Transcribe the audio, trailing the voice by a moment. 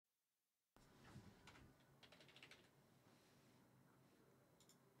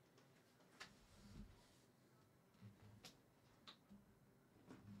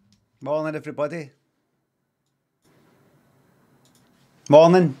Morning, everybody.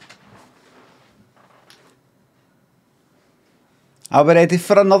 Morning. Are we ready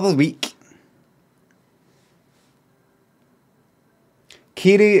for another week?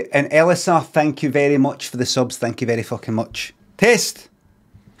 Kiri and Elisa, thank you very much for the subs. Thank you very fucking much. Test.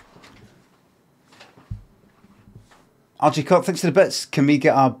 RG Kurt, thanks for the bits. Can we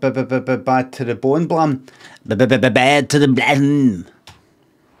get a bad to the bone blam? Bad to the blam.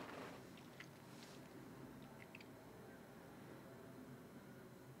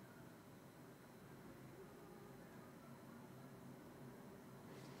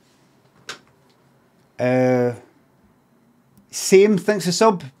 Same thinks a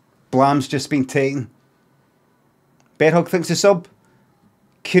sub. Blam's just been taken. Bearhug thinks a sub.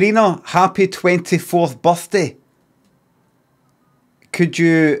 Karina, happy 24th birthday. Could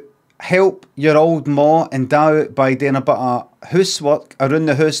you help your old ma and dad by doing a bit of housework around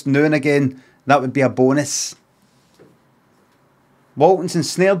the house now and again? That would be a bonus. Waltons and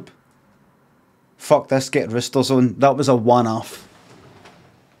Snurb. Fuck this, get roosters on. That was a one-off.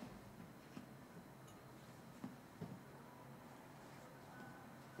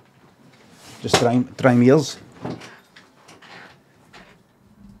 Just dry my ears.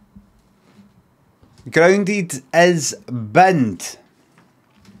 Grounded is binned.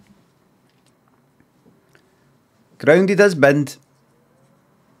 Grounded is binned.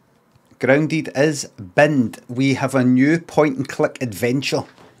 Grounded is binned. We have a new point and click adventure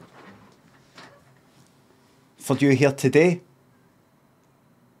for you here today.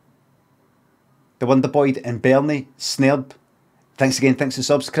 The Wonder Boy and Bernie, Snurb. Thanks again, thanks for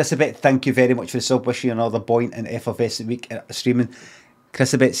subs. Chrisabet, thank you very much for the sub. Wish you another point in effervescent week streaming.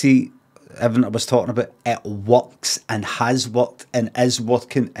 Chrisabet, see, everything I was talking about, it works and has worked and is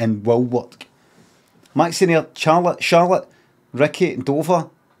working and will work. Maxine here, Charlotte, Ricky, Dover,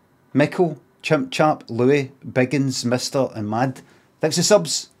 Michael, Chimp Chap, Louis, Biggins, Mr. and Mad. Thanks for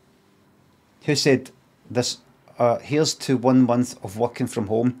subs. Who said this? Here's to 1 month of working from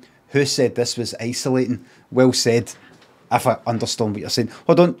home. Who said this was isolating? Well said. If I understand what you're saying.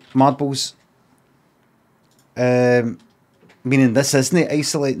 Hold on, Marbles. Meaning this isn't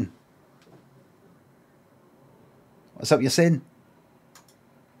isolating. What's that what you're saying?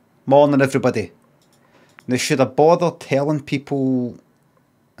 Morning, everybody. Now, should I bother telling people...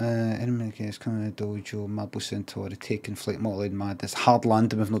 enemy case, coming to the dojo, Marble Centauri, taking flight, Motley Madness, hard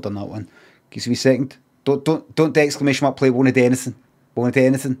landing, we've not done that one. Give me a second. Don't the exclamation mark play, won't do anything. Won't do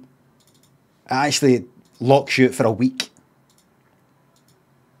anything. It actually locks you out for a week.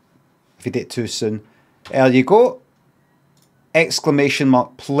 If you did it too soon. There you go. Exclamation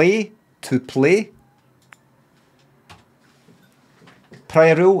mark play to play.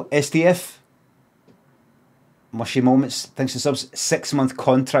 Prior rule, SDF. Mushy moments. Thanks for subs. 6-month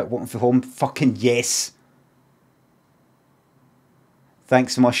contract working from home. Fucking yes.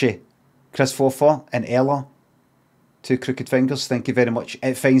 Thanks, Mushy. Chris Fofer and Ella. 2 crooked fingers. Thank you very much.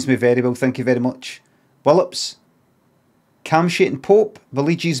 It finds me very well. Thank you very much. Willops. Camshate and Pope,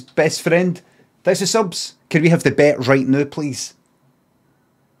 Valigi's best friend. Thanks for subs. Can we have the bet right now, please?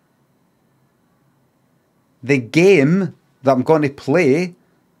 The game that I'm going to play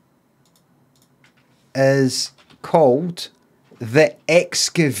is called The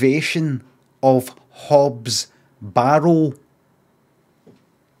Excavation of Hob's Barrow.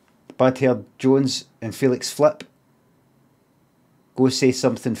 Badhair Jones and Felix Flip. Go say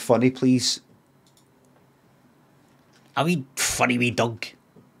something funny, please. A wee funny wee dog.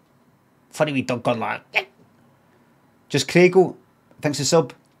 Funny wee dog gone like. Just Craigo, thanks for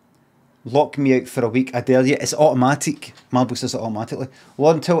sub. Lock me out for a week, I dare you. It's automatic. Marbles does it automatically.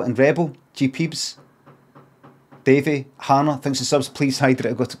 Lauren Tilt and Rebel, G Peebs, Davey, Hannah, thanks for subs. Please hide it.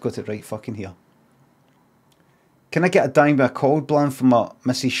 I got it right fucking here. Can I get a dying by a cold blam from my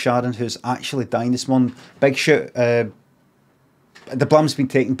Mrs. Sharon, who's actually dying this morning? Big shout. The blam's been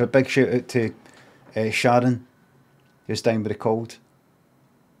taken, but big shout out to Sharon, who's down with a cold.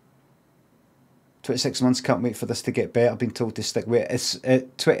 26 months, can't wait for this to get better. I've been told to stick with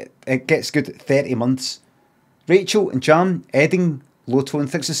it. It gets good at 30 months. Rachel and Jam, Edding, Low Tone,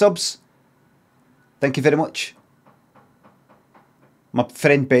 thanks for subs. Thank you very much. My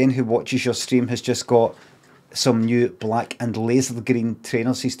friend Ben, who watches your stream, has just got some new black and laser green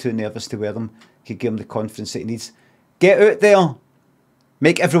trainers. He's too nervous to wear them. Could give him the confidence that he needs. Get out there.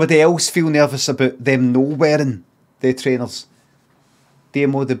 Make everybody else feel nervous about them no wearing the trainers.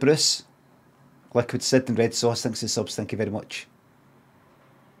 DMO the Bruce. Liquid Sid and Red Sauce, thanks for the subs, thank you very much.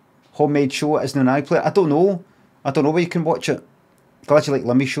 Homemade show isn't an iPlayer. I don't know where you can watch it. Glad you like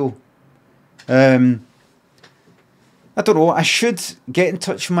Limmy show. I don't know, I should get in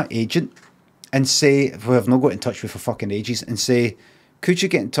touch with my agent and say, who I've not got in touch with for fucking ages, and say, could you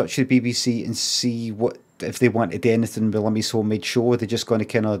get in touch with the BBC and see what, if they want to do anything with Limmy's homemade show? Are they just going to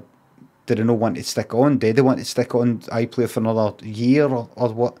kind of, do they not want to stick on? Do they want to stick on iPlayer for another year or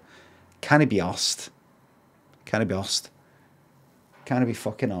what? Can it be arsed? Can it be arsed? Can it be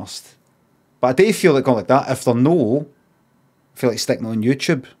fucking arsed? But I do feel like going like that. If they're no, I feel like sticking it on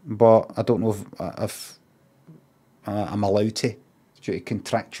YouTube, but I don't know if I'm allowed to, due to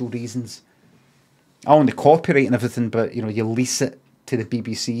contractual reasons. I own the copyright and everything, but you know, you lease it to the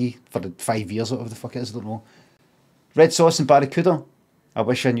BBC for the 5 years or whatever the fuck it is, I don't know. Red Sauce and Barracuda, I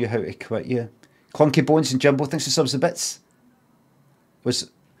wish I knew how to quit you. Clunky Bones and Jimbo, thanks for subs the bits.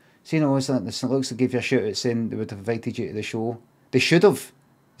 Was, see, you know, wasn't it the St. Luke's that gave you a shout out saying they would have invited you to the show? They should have,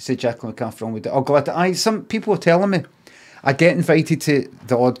 said Jacqueline McCaffrey. With it. Oh, glad that some people are telling me I get invited to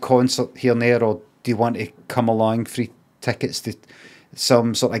the odd concert here and there, or do you want to come along, free tickets to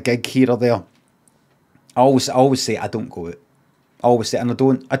some sort of gig here or there. I always say I don't go out. I always say, and I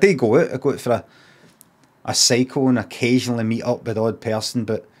don't. I do go out. I go out for a cycle and occasionally meet up with the odd person,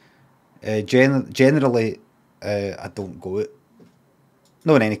 but generally I don't go out.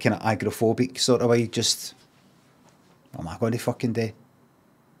 Not in any kind of agoraphobic sort of way. Just, what am I going to fucking do?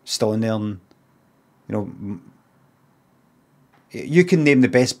 Stand there and, you know, you can name the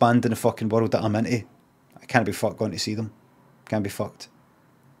best band in the fucking world that I'm into. I can't be fucked going to see them. Can't be fucked.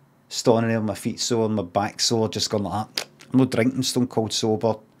 Standing there, my feet sore, my back sore, just going like that. I'm not drinking, stone cold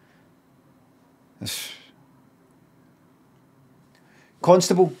sober.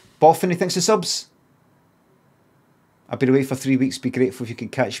 Constable, Boffin, thanks for subs. I've been away for 3 weeks, be grateful if you can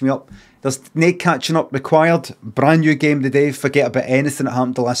catch me up. There's no catching up required. Brand new game today, forget about anything that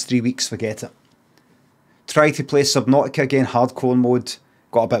happened the last 3 weeks, forget it. Tried to play Subnautica again, hardcore mode,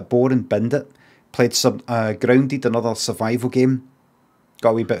 got a bit boring, binned it. Played Grounded, another survival game.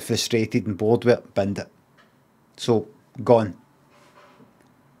 Got a wee bit frustrated and bored with it, binned it. So, gone.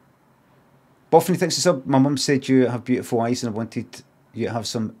 Boffin thinks it's up. My mum said you have beautiful eyes and I wanted you to have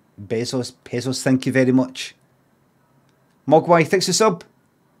some pesos. Thank you very much. Mogwai thinks it's up.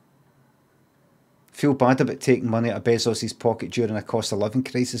 Feel bad about taking money out of Bezos' pocket during a cost of living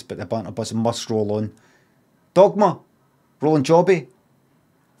crisis, but the banter buzz must roll on. Dogma, Roland Jobby,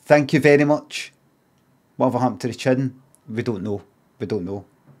 thank you very much. Whatever happened to the chin? We don't know. We don't know.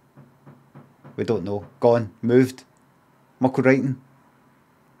 We don't know. Gone. Moved. Muckle writing.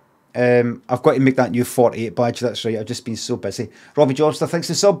 I've got to make that new 48 badge, that's right. I've just been so busy. Robbie Jobster, thanks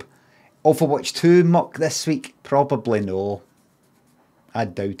for sub. Overwatch 2 muck this week? Probably no. I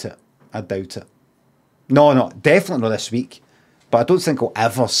doubt it. I doubt it. No, definitely not this week. But I don't think I'll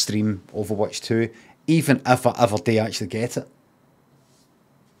ever stream Overwatch 2, even if I ever do actually get it.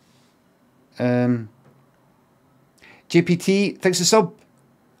 JPT, thanks for sub.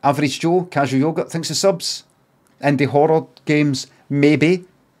 Average Joe, Casual Yogurt, thanks for subs. Indie horror games, maybe.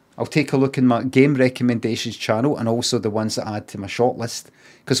 I'll take a look in my game recommendations channel and also the ones that I add to my shortlist.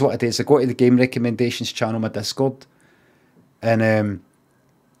 Because what I do is I go to the game recommendations channel on my Discord and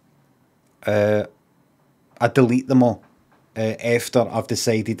I delete them all after I've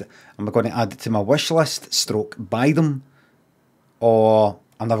decided I'm going to add it to my wish list, stroke buy them, or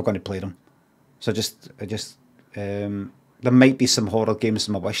I'm never going to play them. So there might be some horror games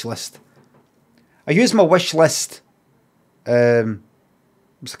in my wish list. I use my wish list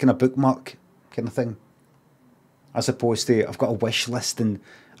it's kind of bookmark kind of thing, as opposed to I've got a wish list and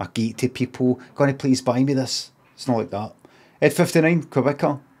I give it to people, going to please buy me this. It's not like that. Ed59,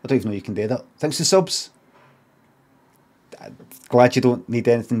 Quebecer, I don't even know you can do that. Thanks for subs. Glad you don't need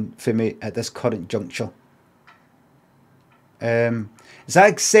anything from me at this current juncture.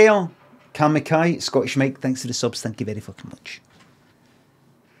 Zag Sayer, Kamikai, Scottish Mike, thanks for the subs, thank you very fucking much.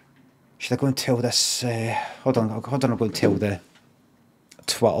 Should I go and tell this? Hold on, I'm going to tell the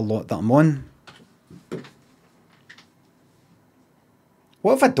Twitter lot that I'm on.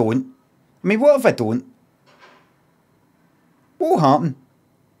 What if I don't? I mean, what if I don't? What will happen?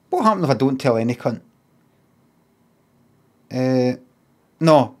 What will happen if I don't tell any cunt?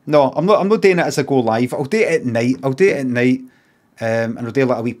 No, I'm not doing it as I go live. I'll do it at night. And I'll do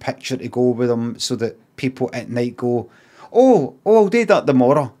like a wee picture to go with them so that people at night go, oh, I'll do that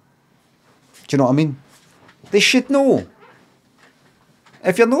tomorrow. Do you know what I mean? They should know.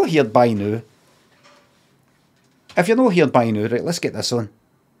 If you're not here by now, right, let's get this on.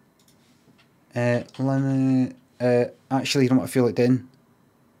 Actually, you know what I feel like doing?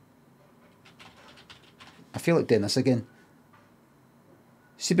 I feel like doing this again.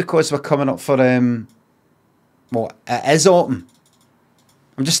 See, because we're coming up for, well, it is autumn.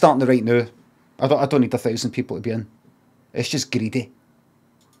 I'm just starting to right now. I don't need 1,000 people to be in. It's just greedy.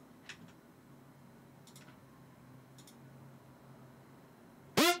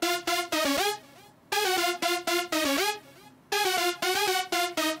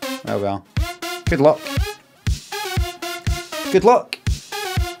 Oh well. Good luck. Good luck.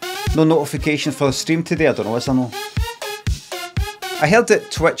 No notification for the stream today, I don't know, is there no? I heard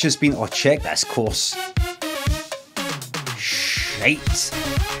that Twitch has been... Oh, check this course. Shite.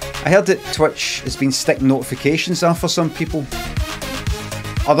 I heard that Twitch has been sticking notifications on for some people.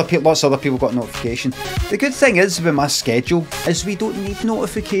 Lots of other people got notification. The good thing is with my schedule is we don't need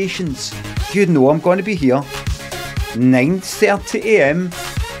notifications. You know I'm going to be here 9:30 AM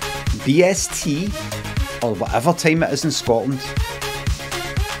BST or whatever time it is in Scotland.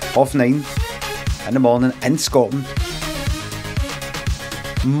 9:30 in the morning in Scotland.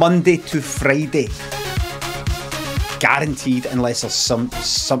 Monday to Friday. Guaranteed, unless there's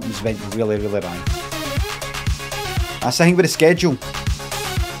something's went really, really wrong. That's the thing with the schedule.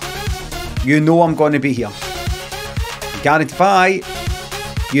 You know I'm going to be here. Guaranteed. Bye.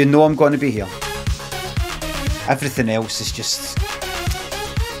 You know I'm going to be here. Everything else is just...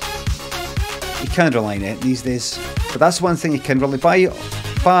 You can't rely on it these days. But that's one thing you can really... Bye.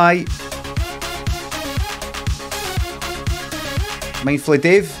 Bye. Mindfully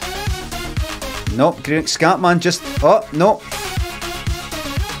Dave. No, Green Scatman just... Oh, no.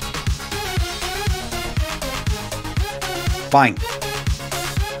 Bang.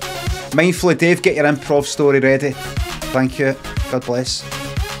 Mindfully Dave, get your improv story ready. Thank you. God bless.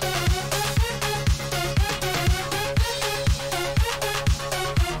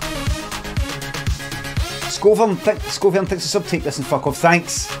 Scovern thinks the sub, take this and fuck off.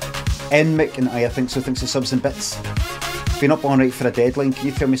 Thanks. Enmic and I think so, thinks the subs and bits. Been up all night for a deadline. Can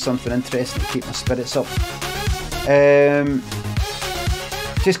you tell me something interesting to keep my spirits up?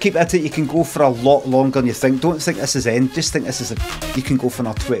 Just keep at it. You can go for a lot longer than you think. Don't think this is the end. Just think this is you can go for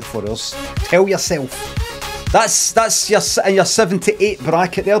another 24 hours. Tell yourself. That's your in your 7 to 8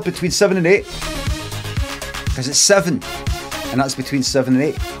 bracket there, between 7 and 8. Because it's 7. And that's between 7 and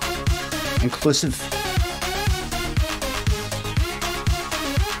 8. Inclusive.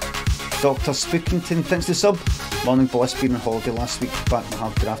 Dr. Spookington, thanks to sub. Morning boss, been on holiday last week. Back in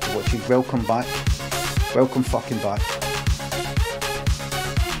Harvey after watching. Welcome back. Welcome fucking back.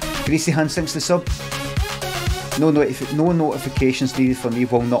 Greasy Hands, thanks to sub. No notifications needed for me,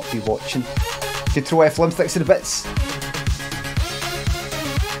 will not be watching. Control F Lim, thanks to the bits.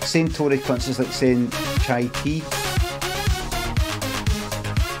 Same Tory cunts is like saying chai tea.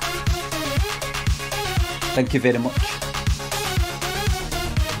 Thank you very much.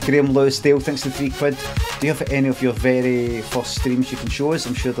 Graham Lewisdale, thanks to £3. Do you have any of your very first streams you can show us?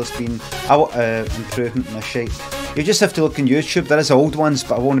 I'm sure there's been improvement in my shape. You just have to look on YouTube. There is old ones,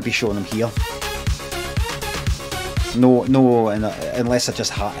 but I won't be showing them here. No, unless it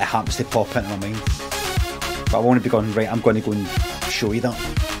just it happens to pop into my mind. But I won't be going, right, I'm going to go and show you that.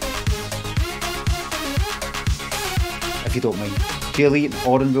 If you don't mind. Kelly and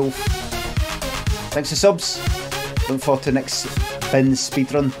Oran Wolf. Thanks for subs. Looking forward to next bin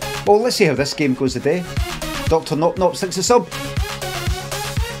speedrun. Well, let's see how this game goes today. Dr. Nop Nop, thanks for sub.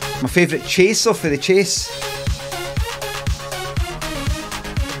 My favourite chaser for the chase.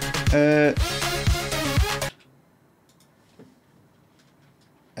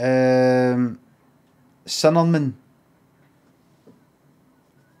 Sinnerman.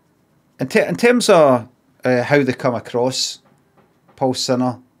 In terms of how they come across, Paul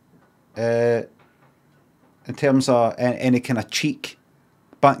Sinner, in terms of any kind of cheek,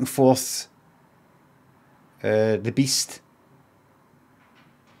 back and forth, the beast.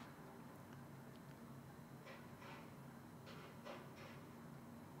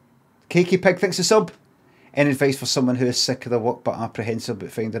 Cakey Pig, thanks a sub. Any advice for someone who is sick of their work but apprehensive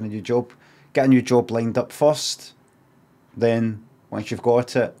about finding a new job? Get a new job lined up first. Then, once you've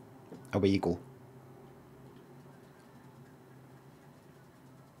got it, away you go.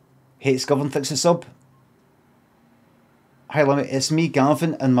 Hates Govern, thanks a sub. Hi Limmy, it's me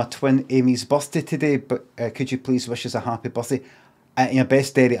Gavin and my twin Amy's birthday today, but could you please wish us a happy birthday in your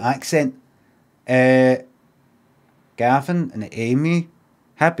best Derry accent? Gavin and Amy,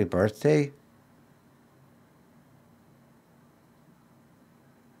 happy birthday.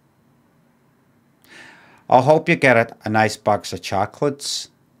 I hope you get a nice box of chocolates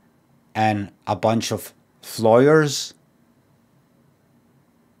and a bunch of flowers.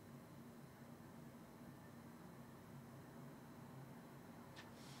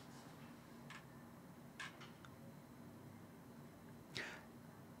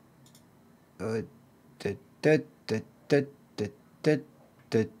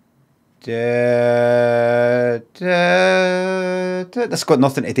 That's got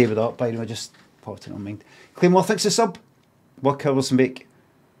nothing to do with that, by the way, just popped it on mind. Claymore, thanks a sub. Work hours make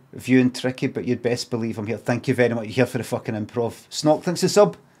viewing tricky, but you'd best believe I'm here. Thank you very much. You're here for the fucking improv. Snock, thanks a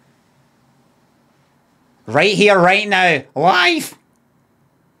sub. Right here, right now, live.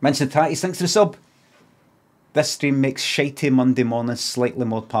 Mention Tatties, thanks for the sub. This stream makes shitey Monday mornings slightly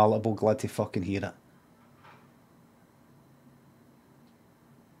more palatable. Glad to fucking hear it.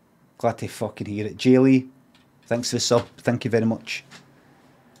 Glad to fucking hear it. Jaylee, thanks for the sub. Thank you very much.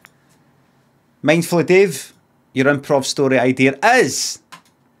 Mindfully Dave, your improv story idea is...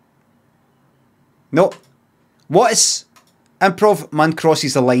 No. What is improv? Man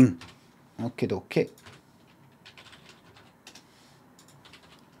crosses the line. Okay, okay.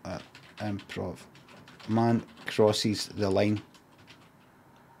 Improv. Man crosses the line.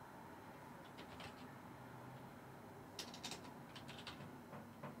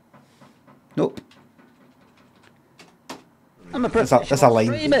 Nope. I'm a There's a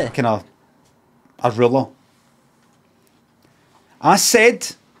line, kind of a ruler. I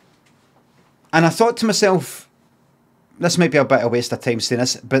said, and I thought to myself, this might be a bit of a waste of time saying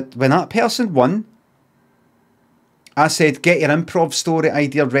this, but when that person won, I said, get your improv story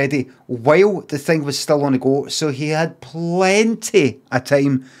idea ready while the thing was still on the go, so he had plenty of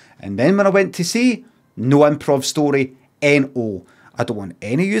time. And then when I went to see, no improv story, N-O. I don't want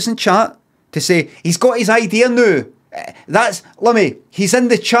any using chat to say, he's got his idea now. That's, Limmy, he's in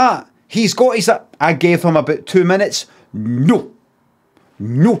the chat. He's got his... I gave him about 2 minutes. No.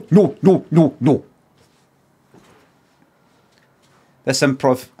 No, no, no, no, no. This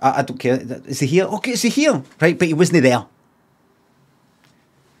improv, I don't care. Is he here? Okay, is he here? Right, but he wasn't there.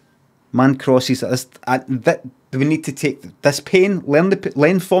 Man crosses this. We need to take this pain, learn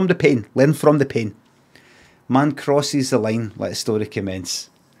from the pain. Learn from the pain. Man crosses the line. Let the story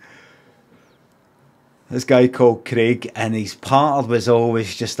commence. This guy called Craig, and his partner was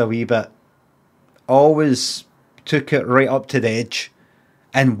always just a wee bit, always took it right up to the edge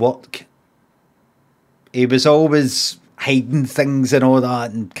in work. He was always hiding things and all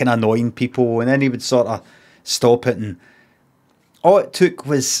that and kind of annoying people, and then he would sort of stop it, and all it took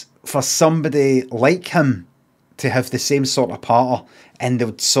was for somebody like him to have the same sort of partner, and they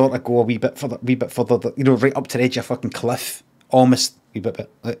would sort of go a wee bit further, you know, right up to the edge of a fucking cliff, almost a wee bit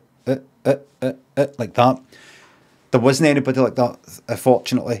like that. There wasn't anybody like that,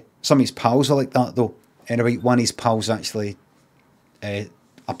 fortunately. Some of his pals are like that though. Anyway, one of his pals actually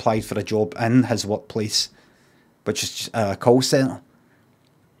applied for a job in his workplace, which is a call centre,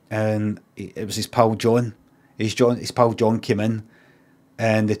 and it was his pal John. His pal John came in,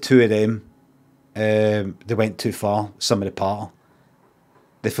 and the two of them, they went too far. Some of the partner,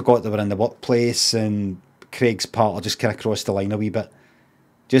 they forgot they were in the workplace, and Craig's partner just kind of crossed the line a wee bit.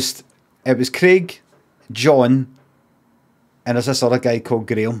 Just, it was Craig, John, and there's this other guy called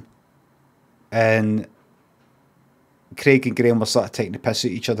Graham, and Craig and Graham were sort of taking the piss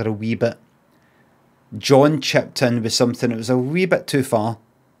at each other a wee bit. John chipped in with something that was a wee bit too far.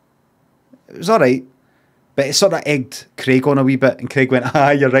 It was alright, but it sort of egged Craig on a wee bit, and Craig went,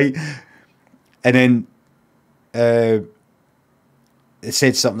 ah, you're right. And then it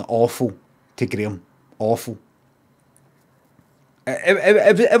said something awful to Graham. Awful.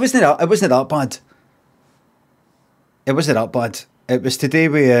 It wasn't that bad. It wasn't that bad. It was today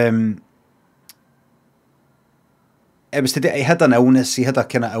we it was today he had an illness. He had a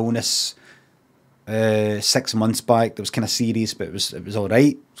kind of illness 6 months back. That was kind of serious, but it was all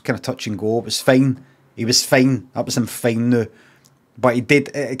right. It was kind of touch and go. It was fine. He was fine. That was him fine now. But he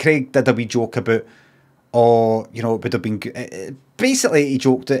did. Craig did a wee joke about, oh, you know, it would have been good. Basically, he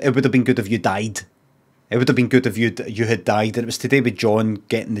joked that it would have been good if you died. It would have been good if you had died. And it was today with John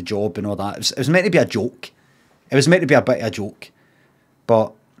getting the job and all that. It was meant to be a joke. It was meant to be a bit of a joke.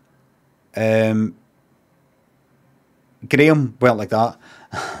 But Graham went like that.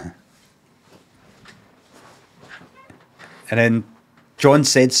 And then John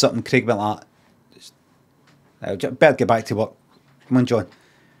said something. Craig went like that. Better get back to work. Come on, John.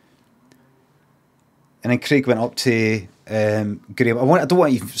 And then Craig went up to Graham. I don't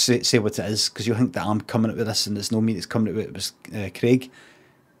want you to say what it is, because you'll think that I'm coming up with this and it's no me that's coming up with it. It was Craig.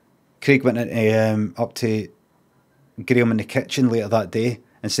 Craig went up to Graham in the kitchen later that day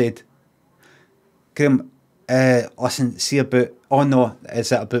and said, Graham, listen, see about... Oh no,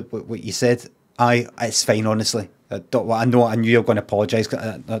 is it about what you said? Aye, it's fine, honestly. I knew you were going to apologise.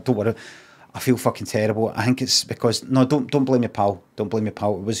 Don't worry. I feel fucking terrible. I think it's because... No, don't blame your pal. Don't blame your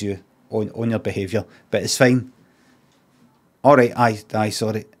pal. It was you. On your behaviour. But it's fine. Alright, aye,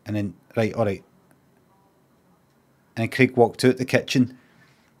 sorry. And then, right, alright. And Craig walked out the kitchen.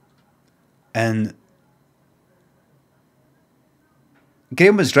 And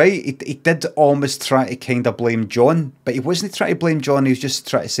Graham was right. He did almost try to kind of blame John, but he wasn't trying to blame John. He was just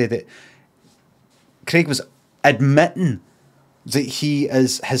trying to say that Craig was admitting that he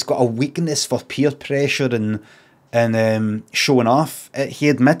has got a weakness for peer pressure and showing off. He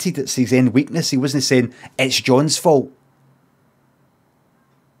admitted it's his own weakness. He wasn't saying it's John's fault.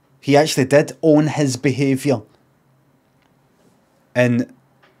 He actually did own his behaviour. And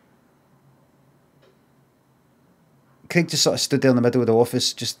Craig just sort of stood there in the middle of the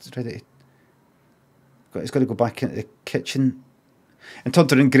office, just ready to... He's got to go back into the kitchen. And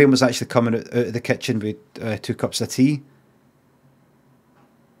turned around, Graham was actually coming out of the kitchen with 2 cups of tea.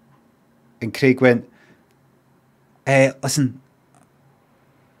 And Craig went, listen,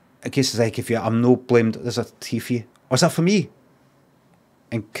 in case it's like, if I'm no blamed, there's a tea for you. Oh, is that for me?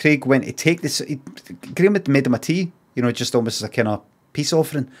 And Craig went to take this. Graham had made him a tea, you know, just almost as a kind of peace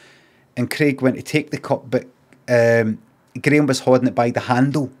offering. And Craig went to take the cup, but Graham was holding it by the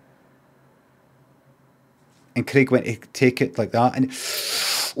handle. And Craig went to take it like that. And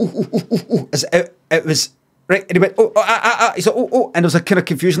it was, right, and he went, he's like, and there was a kind of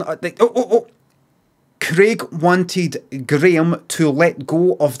confusion. Like, Craig wanted Graham to let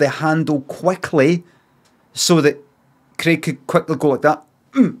go of the handle quickly so that Craig could quickly go like that,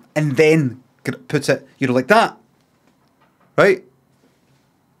 and then put it, you know, like that. Right?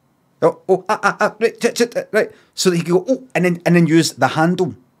 Right. So that he could go, and then use the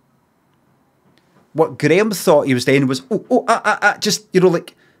handle. What Graham thought he was doing was, just, you know,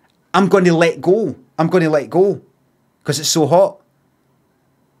 like, I'm going to let go. I'm going to let go because it's so hot.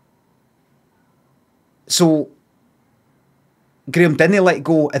 So Graham didn't let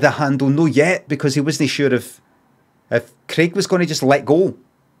go of the handle, no yet, because he wasn't sure if Craig was going to just let go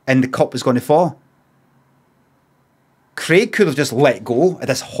and the cup was going to fall. Craig could have just let go of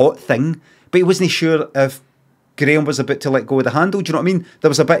this hot thing, but he wasn't sure if Graham was about to let go of the handle. Do you know what I mean? There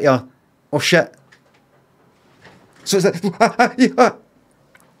was a bit of, oh shit. So it's like,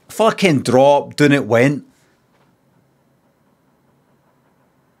 fucking drop, down it went.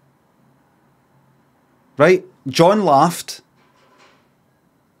 Right? John laughed.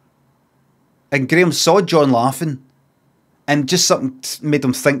 And Graham saw John laughing. And just something made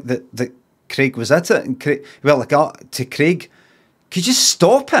him think that Craig was at it. And Craig, well, like, to Craig, could you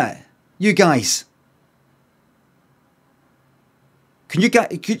stop it, you guys? Could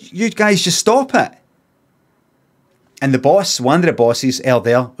you guys just stop it? And the boss, one of the bosses out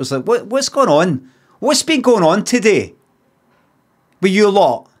there, was like, what's going on? What's been going on today with you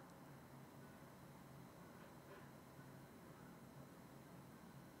lot?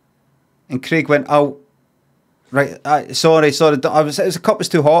 And Craig went, oh, right, sorry, the cup was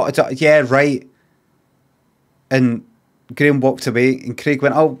too hot. Yeah, right. And Graham walked away, and Craig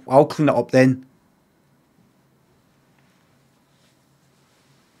went, I'll clean it up then.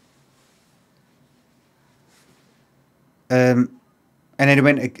 And then he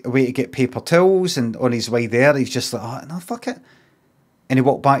went away to get paper towels, and on his way there, he's just like, oh, no, fuck it. And he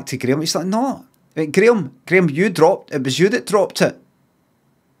walked back to Graham. He's like, no, Graham, it was you that dropped it.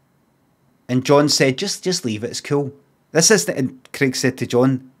 And John said, just leave it, it's cool. This isn't, and Craig said to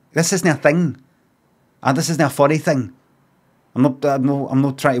John, this isn't a thing. And this isn't a funny thing. I'm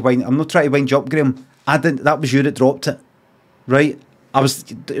not trying to wind you up, Graham. That was you that dropped it. Right?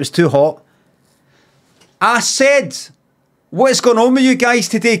 It was too hot. I said, what is going on with you guys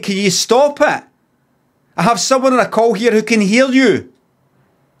today? Can you stop it? I have someone on a call here who can hear you.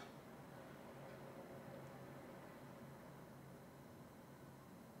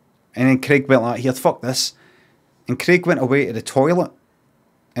 And then Craig went like, here, fuck this. And Craig went away to the toilet.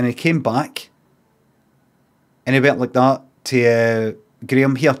 And he came back. And he went like that to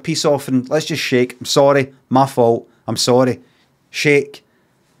Graham, here, peace off, and let's just shake. I'm sorry, my fault, I'm sorry. Shake.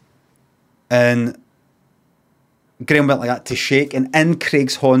 And Graham went like that to shake, and in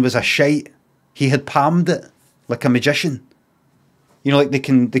Craig's horn was a shite. He had palmed it like a magician. You know, like they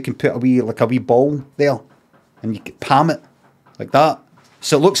can put a wee ball there, and you can palm it like that.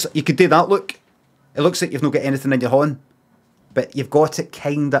 So it looks, you could do that look. It looks like you've not got anything in your horn, but you've got it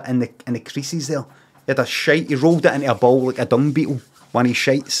kinda in the creases there. He had a shite. He rolled it into a ball like a dung beetle. One of his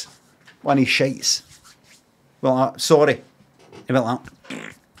shites. Well, sorry. He went like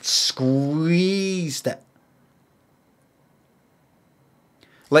that. Squeezed it.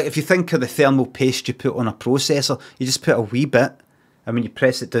 Like if you think of the thermal paste you put on a processor, you just put a wee bit, and when you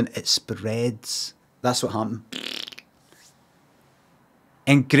press it down, it spreads. That's what happened.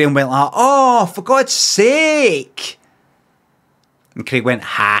 And Graham went like, oh, for God's sake. And Craig went,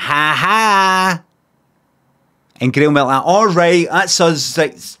 ha ha ha. And Graham went like, all right, that's us,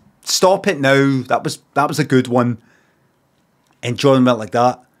 like, Stop it now. That was a good one. And John went like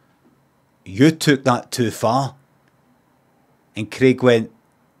that. You took that too far. And Craig went,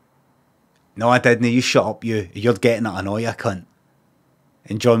 no, I didn't. You shut up, you. You're getting it, I know you, cunt.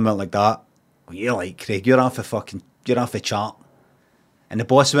 And John went like that. Well, you're like, Craig, you're off the chart. And the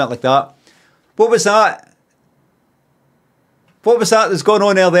boss went like that. What was that? What was that that's going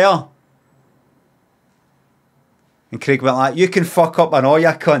on there? And Craig went like, you can fuck up, I know you,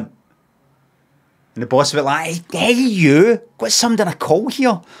 cunt. And the boss went like, hey, you, got something to call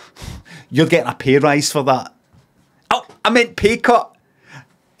here? You're getting a pay rise for that. Oh, I meant pay cut.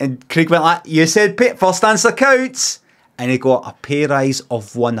 And Craig went like, you said pay, first answer counts. And he got a pay rise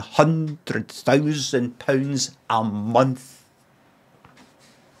of £100,000 a month.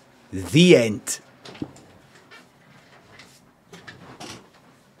 The end.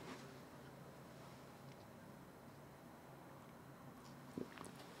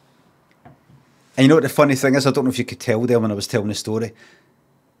 And you know what the funny thing is? I don't know if you could tell there when I was telling the story.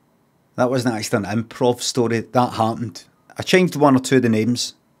 That wasn't actually an improv story. That happened. I changed one or two of the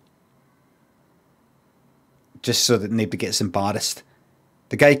names. Just so that nobody gets embarrassed.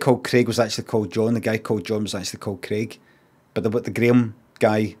 The guy called Craig was actually called John. The guy called John was actually called Craig. But the Graham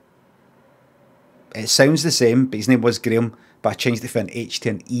guy, it sounds the same, but his name was Graham. But I changed it from an H to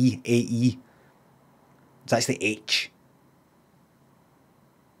an E, A-E. It's actually H.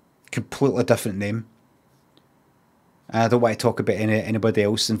 Completely different name. I don't want to talk about anybody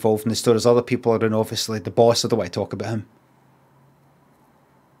else involved in the story. There's other people around, obviously. The boss, I don't want to talk about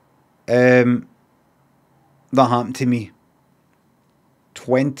him. That happened to me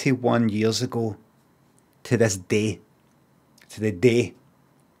 21 years ago to this day. To the day.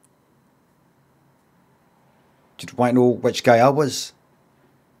 Do you want to know which guy I was?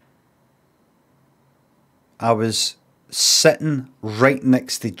 I was sitting right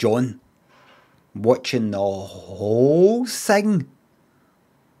next to John, watching the whole thing.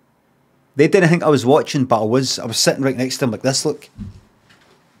 They didn't think I was watching, but I was sitting right next to him like this, look.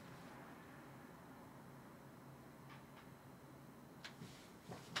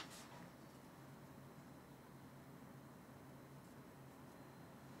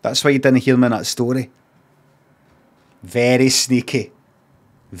 That's why you didn't hear me in that story. Very sneaky.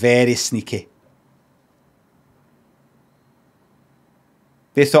 Very sneaky.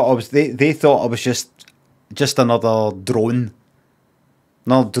 They thought I was just another drone.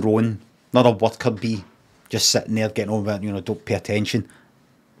 Another drone. Another worker bee. Just sitting there getting over it, don't pay attention.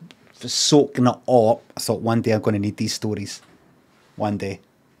 Just soaking it all up. I thought one day I'm going to need these stories. One day.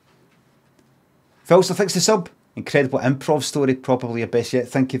 Phil, so thanks to sub. Incredible improv story, probably your best yet.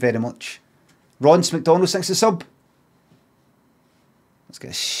 Thank you very much. Ron's McDonald's, thanks to sub. Let's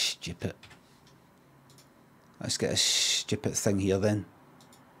get a stupid thing here then.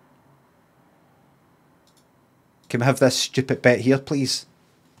 Can we have this stupid bit here, please?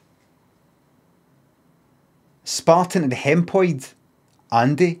 Spartan and Hempoid.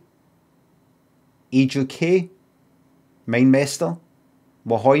 Andy. Ejo K. Mindmaster.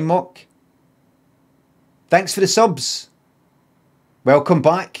 Wahoy Thanks for the subs. Welcome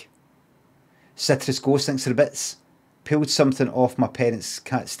back. Citrus Ghost, thanks for the bits. Peeled something off my parents'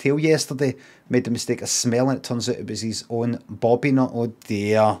 cat's tail yesterday. Made the mistake of smelling it. Turns out it was his own bobby nut. Oh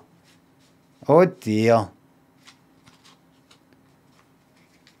dear. Oh dear.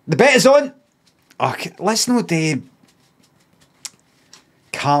 The bet is on. Okay, let's not do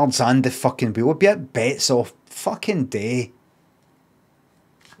cards and the fucking wheel. We'll be at bets off fucking day.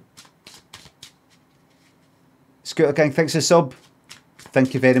 Scooter Gang, thanks for the sub.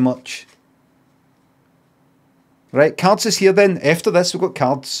 Thank you very much. Right, cards is here then. After this, we've got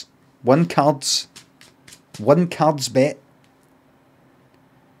cards. One cards bet.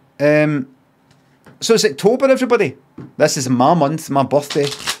 So it's October, everybody. This is my month, my birthday.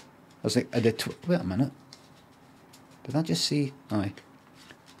 I was like, wait a minute. Did I just see? Aye.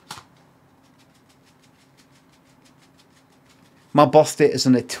 My birthday is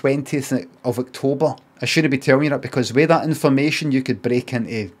on the 20th of October. I shouldn't be telling you that because with that information you could break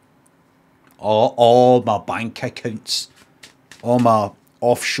into all my bank accounts. All my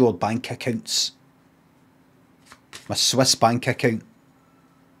offshore bank accounts. My Swiss bank account.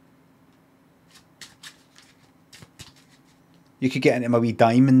 You could get into my wee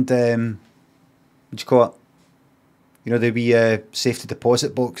diamond, what do you call it? You know, the wee safety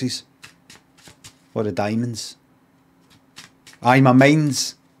deposit boxes. Or the diamonds. Aye, my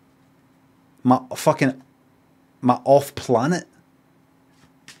mines. My off-planet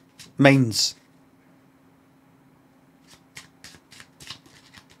mines.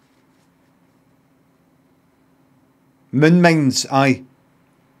 Moon mines, aye.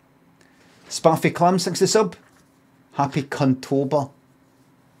 Spaffy Clams thinks the sub. Happy Cuntober.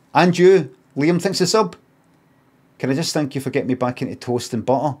 And you, Liam thinks the sub. Can I just thank you for getting me back into toast and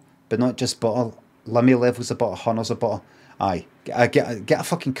butter? But not just butter. Limmy levels of butter, hunters of butter. Aye. Get a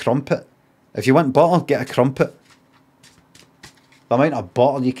fucking crumpet. If you want butter, get a crumpet. The amount of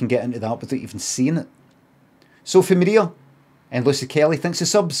butter you can get into that without even seeing it. Sophie Maria and Lucy Kelly thanks the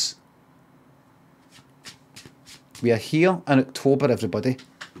subs. We are here in October, everybody.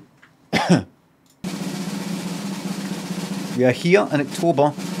 We are here in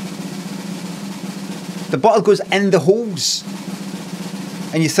October. The butter goes in the holes.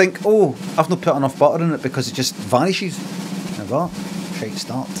 And you think, oh, I've not put enough butter in it because it just vanishes. Now that, shite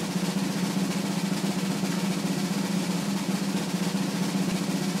start.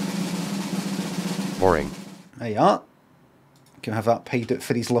 Boring. There you are. Can have that paid out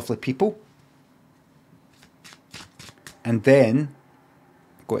for these lovely people. And then,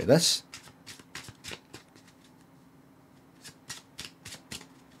 go to this.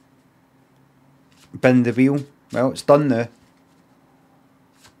 Bin the wheel. Well, it's done now.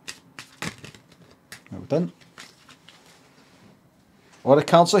 Well done. All the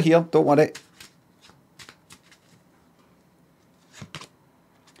cards are here, don't worry.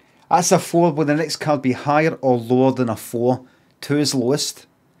 That's a 4. Will the next card be higher or lower than a 4? 2 is lowest.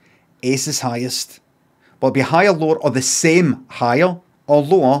 Ace is highest. Will it be higher, lower, or the same? Higher, or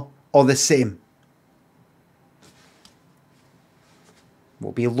lower, or the same? Will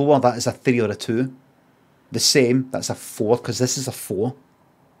it be lower? That is a 3 or a 2. The same, that's a 4, because this is a 4.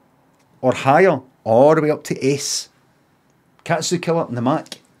 Or higher, all the way up to ace. Katsu Killer in the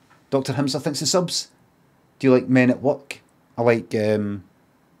Mac. Dr. Himser thinks the subs. Do you like Men at Work? I like Down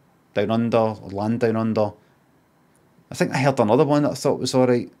Under, or Land Down Under. I think I heard another one that I thought was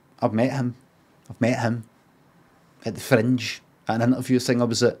alright. I've met him at the Fringe, at an interview thing I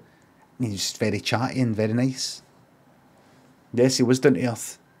was at. And he was very chatty and very nice. Yes, he was down to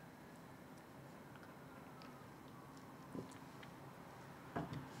earth.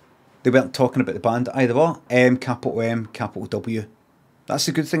 They weren't talking about the band either. What? Capital M, capital W. That's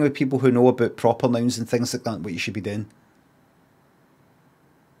the good thing with people who know about proper nouns and things like that, what you should be doing.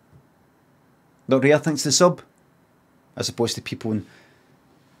 Not Rare thinks the sub. As opposed to people on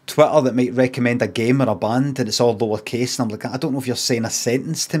Twitter that might recommend a game or a band and it's all lowercase, and I'm like, I don't know if you're saying a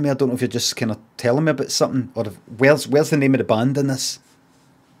sentence to me, I don't know if you're just kind of telling me about something, or if, where's the name of the band in this?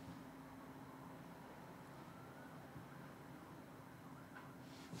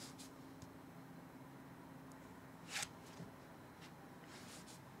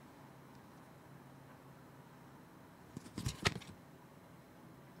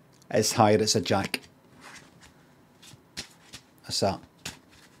 It's higher, it's a jack. That's that.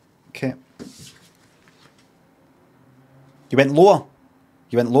 Okay. You went lower.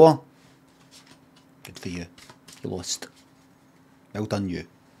 You went lower. Good for you. You lost. Well done, you.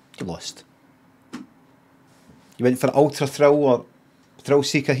 You lost. You went for Ultra Thrill or Thrill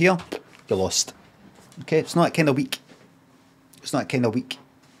Seeker here. You lost. Okay, it's not that kind of week. It's not that kind of week.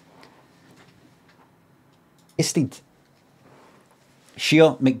 Wasted.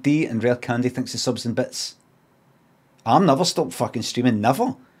 Sheer, McD and Rare Candy thinks the subs and bits. I'm never stopped fucking streaming,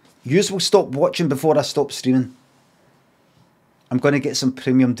 never. Yous will stop watching before I stop streaming. I'm going to get some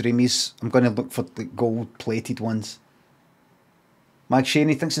premium dreamies. I'm going to look for the gold plated ones. Mag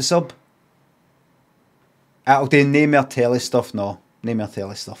Shaney thinks the sub. I'll do name our telly stuff. No, name our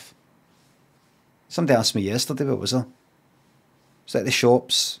telly stuff. Somebody asked me yesterday, what was it? Was it at the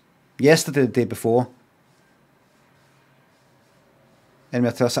shops? Yesterday, the day before. And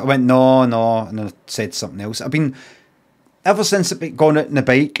I went, no, and then I said something else. I've been, ever since I've gone out on the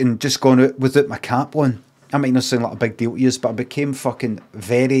bike and just gone out without my cap on, I might not sound like a big deal to you, but I became fucking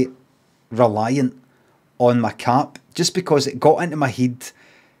very reliant on my cap, just because it got into my head,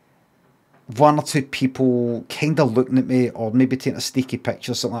 one or two people kind of looking at me, or maybe taking a sneaky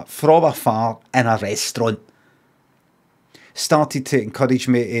picture or something like that, from afar in a restaurant, started to encourage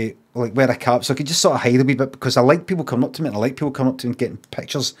me to like wear a cap so I could just sort of hide a wee bit, because I like people coming up to me and I like people coming up to me and getting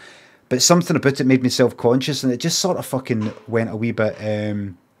pictures, but something about it made me self-conscious, and it just sort of fucking went a wee bit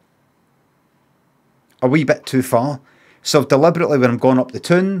too far. So deliberately, when I'm going up the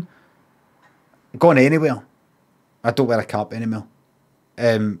town, going anywhere, I don't wear a cap anymore.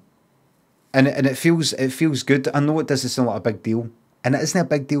 And it feels good. I know it doesn't sound like a big deal, and it isn't a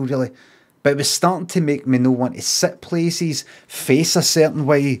big deal really, but it was starting to make me not want to sit places, face a certain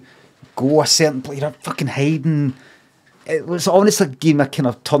way, go a certain place, fucking hiding. It was honestly giving me a kind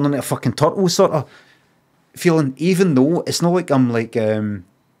of turning into a fucking turtle sort of feeling, even though it's not like I'm like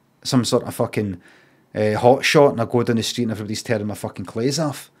some sort of fucking hot shot and I go down the street and everybody's tearing my fucking clothes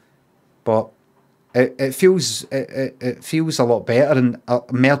off. but it feels it feels a lot better, and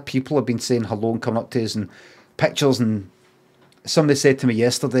more people have been saying hello and coming up to us and pictures. And somebody said to me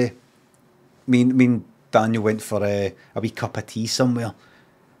yesterday, me and Daniel went for a wee cup of tea somewhere,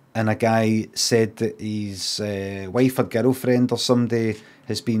 and a guy said that his wife or girlfriend or somebody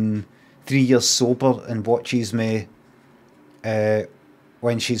has been 3 years sober and watches me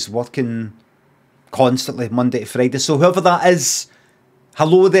when she's working constantly Monday to Friday. So whoever that is,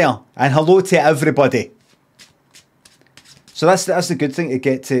 hello there, and hello to everybody. So that's the good thing to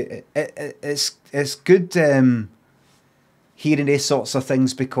get to. It's good hearing these sorts of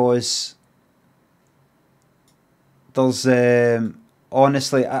things, because there's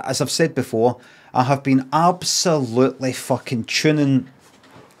honestly, as I've said before, I have been absolutely fucking tuning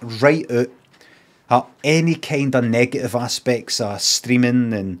right out at any kind of negative aspects of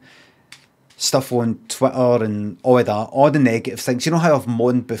streaming and stuff on Twitter and all of that, all the negative things. You know how I've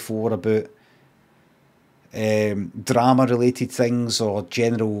moaned before about drama related things, or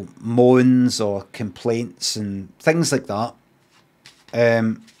general moans or complaints and things like that.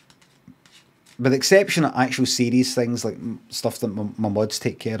 With the exception of actual serious things, like stuff that my mods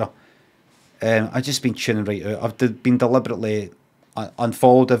take care of, I've just been tuning right out. I've been deliberately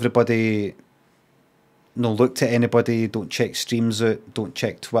unfollowed everybody, no looked at anybody, don't check streams out, don't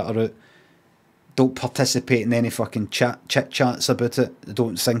check Twitter out, don't participate in any fucking chit-chats about it,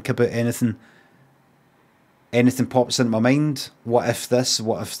 don't think about anything. Anything pops into my mind, what if this,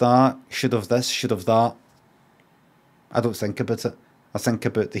 what if that, should have this, should have that. I don't think about it. I think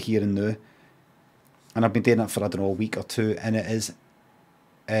about the here and now. And I've been doing it for, I don't know, a week or two, and it has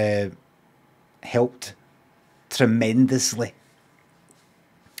helped tremendously.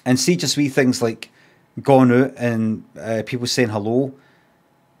 And see just wee things like going out and people saying hello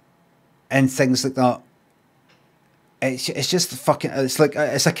and things like that. It's just fucking, it's like,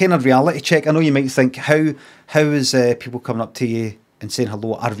 it's a kind of reality check. I know you might think, how is people coming up to you and saying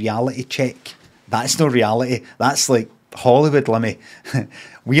hello a reality check? That's no reality. That's like Hollywood, Limmy.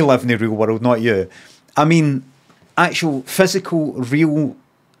 We live in the real world, not you. I mean, actual physical, real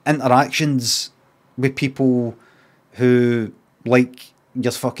interactions with people who like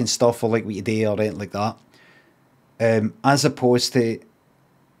your fucking stuff or like what you do or anything like that, as opposed to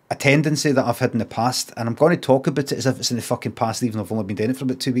a tendency that I've had in the past, and I'm going to talk about it as if it's in the fucking past, even though I've only been doing it for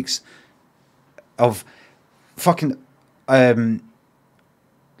about 2 weeks, of fucking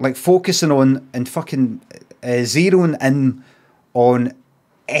like focusing on and fucking zeroing in on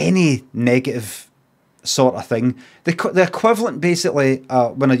any negative sort of thing. The equivalent, basically,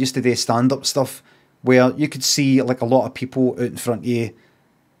 when I used to do stand-up stuff, where you could see like a lot of people out in front of you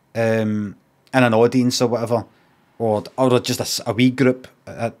in an audience or whatever, or just a wee group.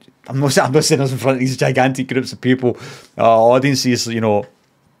 I'm not saying I was in front of these gigantic groups of people, audiences, you know.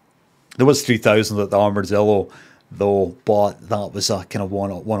 There was 3,000 at the Armadillo, though, but that was a kind of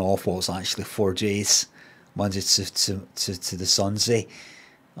one-off. What was actually 4 J's, Monday to the Sunday.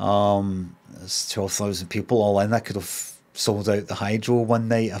 There's 12,000 people all in. I could have sold out the Hydro one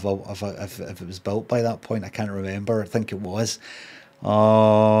night if it was built by that point. I can't remember. I think it was. But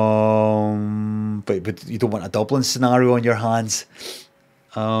you don't want a Dublin scenario on your hands.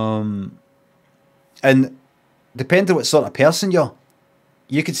 And depending on what sort of person you're,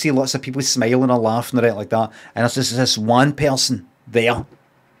 you could see lots of people smiling or laughing or anything like that, and there's just this one person there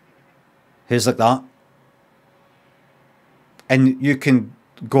who's like that, and you can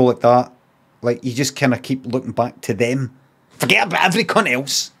go like that, like you just kind of keep looking back to them, forget about everyone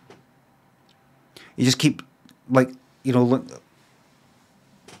else. You just keep, like, you know, look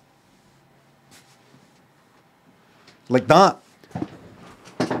like that,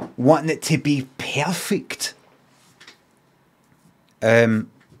 wanting it to be perfect. And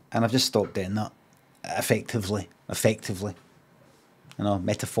I've just stopped doing that. Effectively. You know,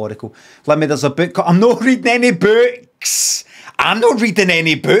 metaphorical. Limmy, there's a book. I'm not reading any books.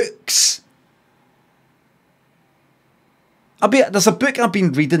 There's a book I've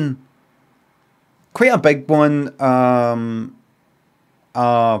been reading. Quite a big one.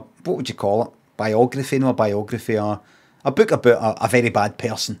 What would you call it? Biography, no, a biography. A book about a very bad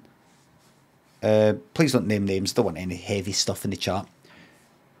person. Please don't name names. Don't want any heavy stuff in the chat.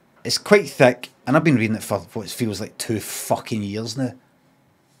 It's quite thick, and I've been reading it for what feels like 2 fucking years now.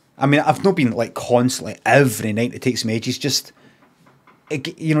 I mean, I've not been like constantly every night. It takes me ages. Just,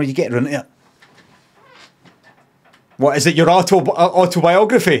 you know, you get around it. What is it? Your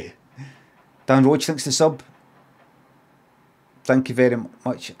autobiography? Dan Roach, thanks to sub. Thank you very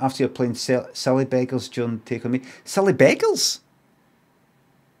much. After you're playing Silly Beggars, John, take on me. Silly Beggars?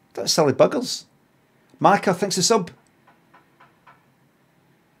 That's Silly Buggers. Maka, thanks to sub.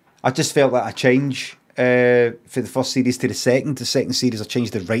 I just felt like a change for the first series to the second. The second series, I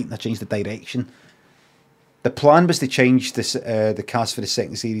changed the writing, I changed the direction. The plan was to change this, the cast for the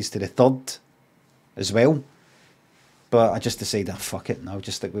second series to the third as well. But I just decided, fuck it, and I'll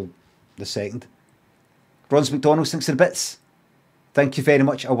just stick with the second. Bronze McDonald's, thanks to the bits. Thank you very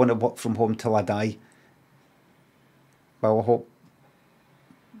much. I want to work from home till I die. Well, I hope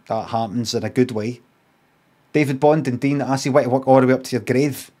that happens in a good way. David Bond and Dean, I see why to work all the way up to your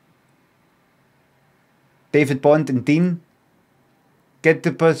grave. David Bond and Dean, get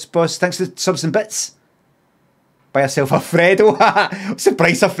the boss, thanks to subs and bits. Buy yourself a Freddo. What's the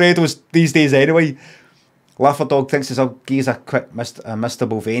price of Freddos these days anyway? Laugher Dog thinks there's a geezer quick Mr.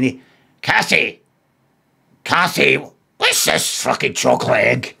 Mulvaney. Cassie, what's this fucking chocolate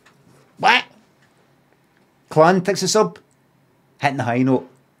egg? What? Clan thinks a sub. Hitting the high note.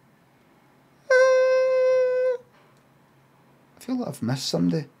 I feel like I've missed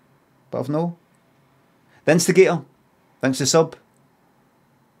somebody, but I've no. The Instigator, thanks to sub.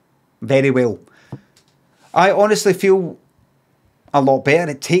 Very well. I honestly feel a lot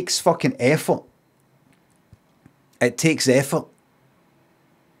better. It takes fucking effort. It takes effort.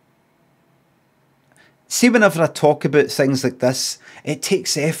 See, whenever I talk about things like this, it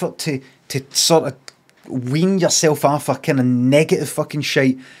takes effort to sort of wean yourself off a kind of negative fucking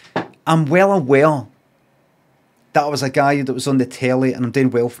shite. I'm well aware that I was a guy that was on the telly and I'm doing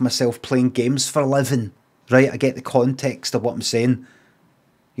well for myself playing games for a living. Right, I get the context of what I'm saying.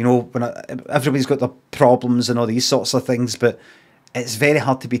 You know, when everybody's got their problems and all these sorts of things, but it's very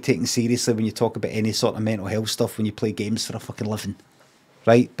hard to be taken seriously when you talk about any sort of mental health stuff when you play games for a fucking living.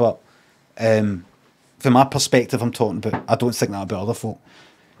 Right, but from my perspective, I'm talking about, I don't think that about other folk.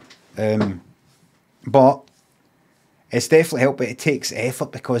 But it's definitely helped, but it takes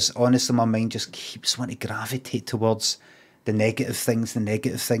effort because honestly, my mind just keeps wanting to gravitate towards the negative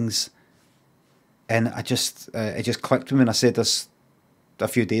things. And I just, it just clicked with me, and I said this a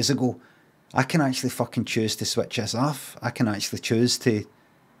few days ago. I can actually fucking choose to switch this off. I can actually choose to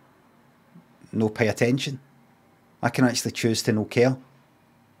no pay attention. I can actually choose to no care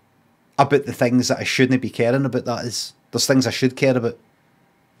about the things that I shouldn't be caring about. That is, there's things I should care about,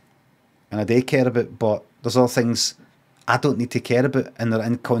 and I do care about, but there's other things I don't need to care about, and they're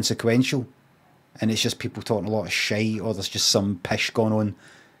inconsequential. And it's just people talking a lot of shite, or there's just some pish going on.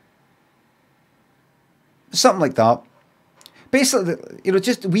 Something like that. Basically, you know,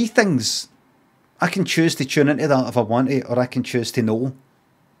 just wee things. I can choose to tune into that if I want to, or I can choose to know.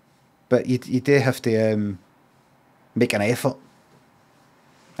 But you do have to make an effort.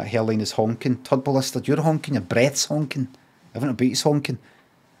 That hairline is honking. Turbolista, you're honking, your breath's honking. Everything about you's honking.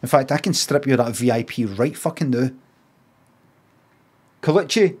 In fact, I can strip you of that VIP right fucking now.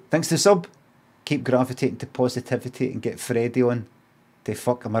 Colucci, thanks to the sub. Keep gravitating to positivity and get Freddy on. To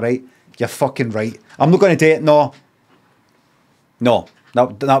fuck, am I right? You're fucking right. I'm not going to do it, no. No,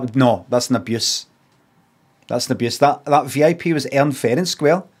 no, that's an abuse. That's an abuse. That VIP was earned fair and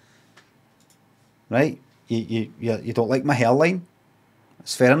square. Right? You don't like my hairline?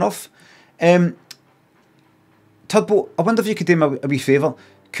 That's fair enough. Turbo, I wonder if you could do me a wee favour.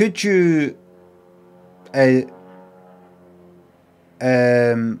 Could you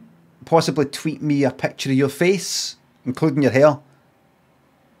possibly tweet me a picture of your face, including your hair?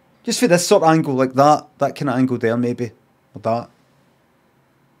 Just for this sort of angle, like that kind of angle there, maybe. Or that.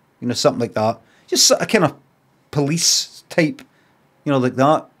 You know, something like that. Just a kind of police type, you know, like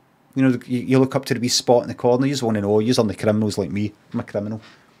that. You know, you look up to the wee spot in the corner, you just want to know, you're on the criminals like me. I'm a criminal.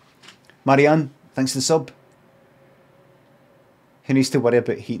 Marianne, thanks to the sub. Who needs to worry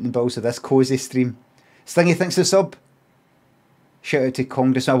about heating bills of this cosy stream? Stingy, thanks to the sub. Shout out to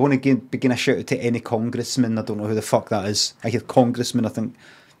Congressman. I want to begin a shout out to any congressman. I don't know who the fuck that is. I hear congressman, I think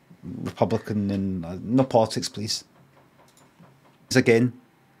Republican, and no politics, please. Again.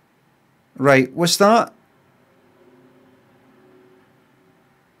 Right, what's that?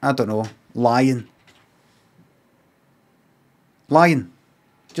 I don't know. Lying. Lying.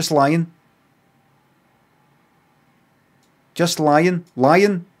 Just lying. Just lying.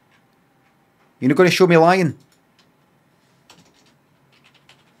 Lying. You're not going to show me lying.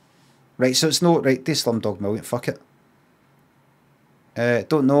 Right, so it's no... Right, do Slumdog Million. Fuck it.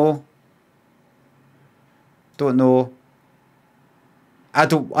 Don't know. Don't know. I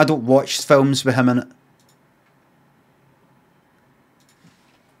don't watch films with him in it.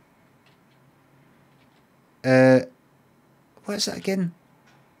 What is that again?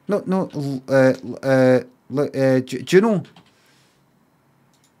 No, Juno.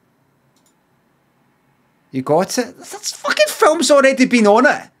 You got it? That's fucking film's already been on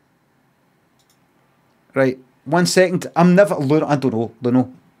it. Right, 1 second. I'm never... I don't know,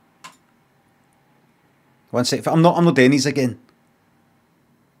 Luno. One sec. I'm not doing these again.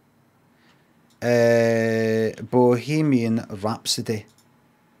 Bohemian Rhapsody.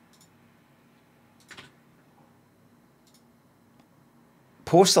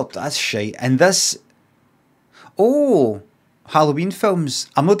 Poster, that's shite. And this, oh, Halloween films.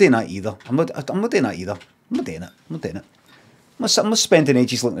 I'm not doing that either. I'm not doing that either. I'm not doing it. I'm not spending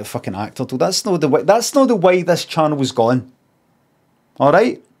ages looking at a fucking actor. Though. That's not the way. That's not the way this channel was gone. All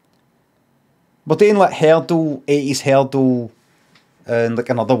right. We're doing like Hurdle, 80s Hurdle, and like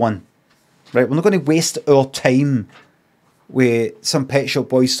another one. Right. We're not going to waste our time with some Pet Shop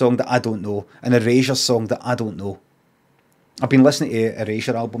Boys song that I don't know, an Erasure song that I don't know. I've been listening to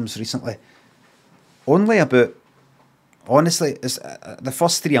Erasure albums recently. Only about, honestly, it's, the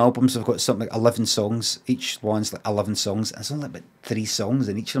first 3 albums have got something like 11 songs. Each one's like 11 songs. There's only about 3 songs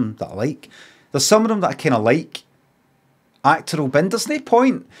in each of them that I like. There's some of them that I kind of like. Actor bin, there's no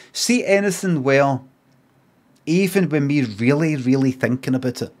point. See anything where, even with me really, really thinking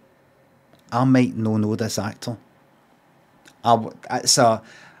about it, I might not know this actor. I'm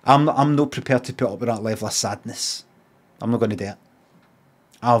not prepared to put up with that level of sadness. I'm not going to do it.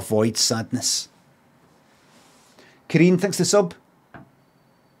 I avoid sadness. Kareen thinks the sub.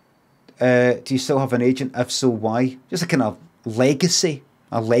 Do you still have an agent? If so, why? Just a kind of legacy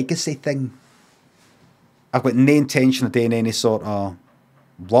thing. I've got no intention of doing any sort of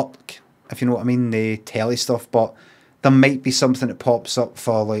work, if you know what I mean, the telly stuff, but there might be something that pops up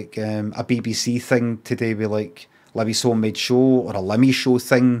for like a BBC thing today with like Livy's Homemade Show or a Limmy Show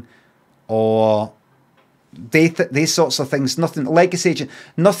thing, or these sorts of things. Nothing legacy agent,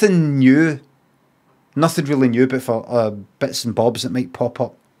 nothing new, nothing really new, but for bits and bobs that might pop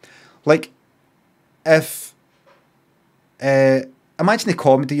up. Like if imagine the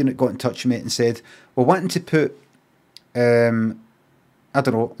comedy unit got in touch with me and said, we're wanting to put I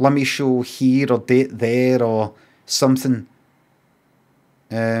don't know, Limmy Show here or date there or something.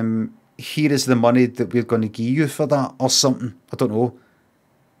 Here is the money that we're going to give you for that or something. I don't know.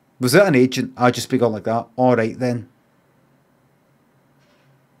 Was it an agent? I'd just be going like that. All right then.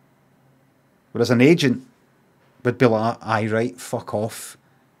 Whereas an agent would be like, aye, right, fuck off.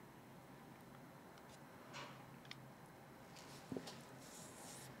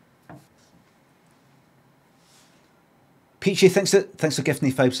 Peachy thanks for gifting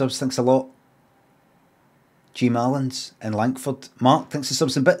me 5 subs. Thanks a lot. G Mallins in Langford. Mark thanks for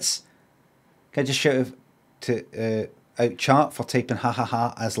subs and bits. Can I just shout out chat for typing ha ha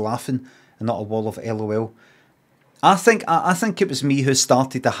ha as laughing and not a wall of LOL. I think it was me who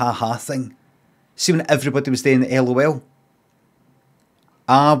started the ha ha thing. See, when everybody was doing the LOL,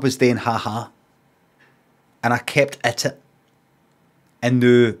 I was doing ha ha, and I kept at it. And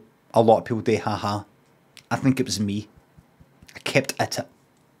now a lot of people do ha ha. I think it was me. I kept at it.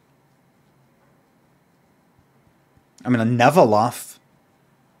 I mean, I never laugh.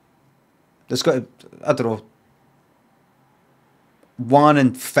 There's got to, I don't know, 1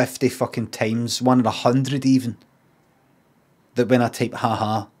 in 50 fucking times, 1 in 100 even, that when I type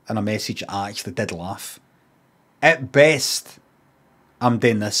haha in a message, I actually did laugh. At best, I'm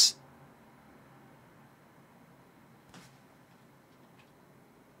doing this.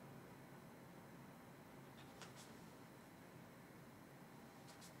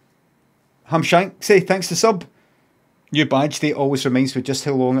 Hamshank, say thanks to sub. New badge date always reminds me just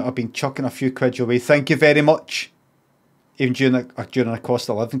how long I've been chucking a few quid your way. Thank you very much. Even during a cost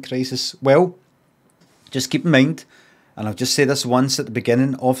of living crisis. Well, just keep in mind, and I'll just say this once at the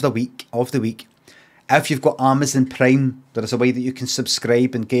beginning of the week. If you've got Amazon Prime, there is a way that you can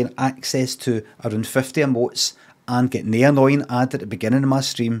subscribe and gain access to around 50 emotes and get no annoying ad at the beginning of my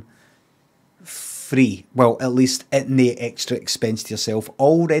stream. Free. Well, at least at no extra expense to yourself.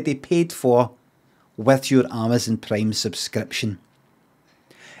 Already paid for with your Amazon Prime subscription.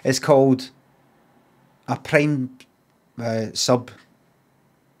 It's called a Prime sub,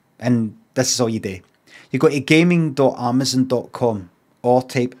 and this is all you do. You go to gaming.amazon.com or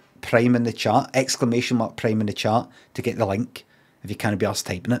type Prime in the chat, ! Prime in the chat to get the link if you can't be arsed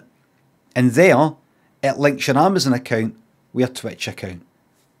typing it. And there, it links your Amazon account with your Twitch account.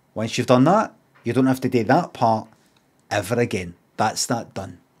 Once you've done that, you don't have to do that part ever again. That's that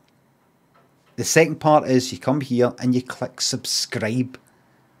done. The second part is you come here and you click subscribe.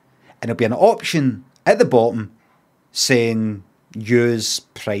 And there'll be an option at the bottom saying use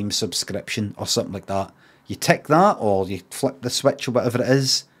Prime subscription or something like that. You tick that or you flip the switch or whatever it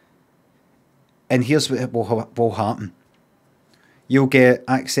is. And here's what will happen. You'll get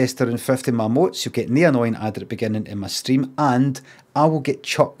access to around 50 of my emotes. You'll get no annoying ad at the beginning in my stream. And I will get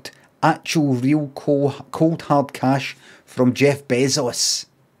chucked actual real cold hard cash from Jeff Bezos.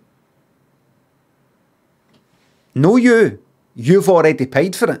 No you. You've already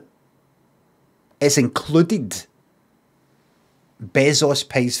paid for it. It's included. Bezos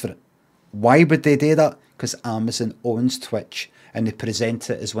pays for it. Why would they do that? Because Amazon owns Twitch and they present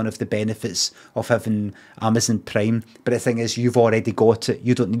it as one of the benefits of having Amazon Prime. But the thing is, you've already got it.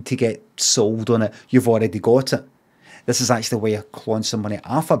 You don't need to get sold on it. You've already got it. This is actually a way of clawing some money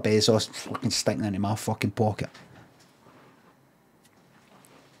off of Bezos, fucking sticking it into my fucking pocket.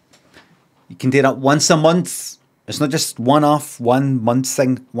 You can do that once a month. It's not just one-off, 1 month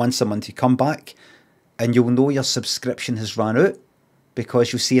thing, once a month. You come back and you'll know your subscription has run out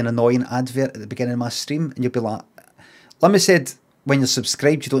because you'll see an annoying advert at the beginning of my stream and you'll be like, Limmy said when you're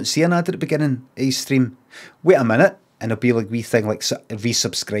subscribed you don't see an ad at the beginning of your stream. Wait a minute, and it'll be like wee thing like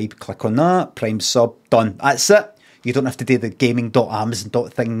resubscribe, click on that, Prime sub, done. That's it. You don't have to do the gaming.amazon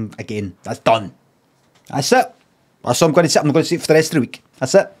thing again. That's done. That's it. That's all I'm going to say. I'm going to say it for the rest of the week.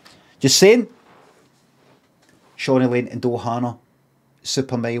 That's it. Just saying. Shawnee Lane and Dohana,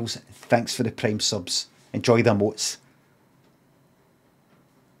 Super Miles, thanks for the Prime subs. Enjoy the emotes.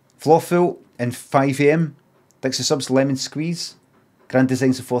 Flawful and 5am, thanks for subs. Lemon Squeeze, Grand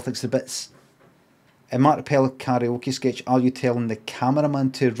Designs and 4 thanks for bits. And Mark Appel karaoke sketch, are you telling the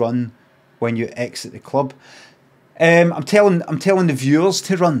cameraman to run when you exit the club? I'm telling the viewers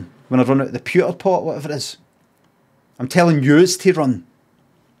to run when I run out of the pewter pot, whatever it is. I'm telling yous to run.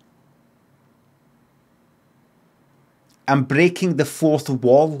 I'm breaking the fourth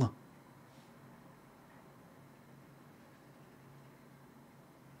wall.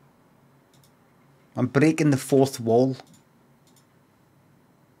 I'm breaking the fourth wall.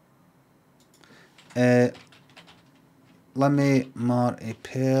 Let me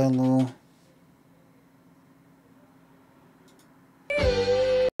Maripello.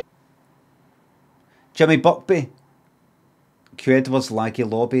 Jimmy Buckby. Q Edwards, Laggy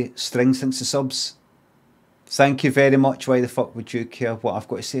Lobby, Strings thinks the subs. Thank you very much. Why the fuck would you care what I've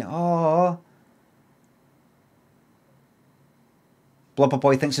got to say? Oh. Blubber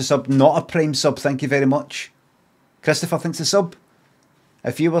Boy thinks a sub. Not a Prime sub. Thank you very much. Christopher thinks a sub.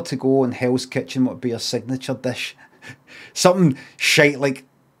 If you were to go in Hell's Kitchen, what would be your signature dish? Something shite like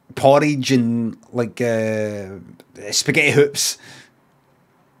porridge and like spaghetti hoops.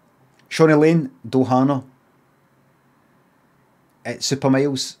 Shawnee Lane, Dohana. Super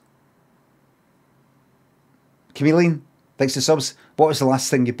Miles. Chameleon, thanks to subs. What was the last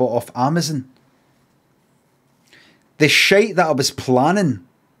thing you bought off Amazon? The shite that I was planning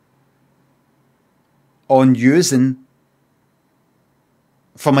on using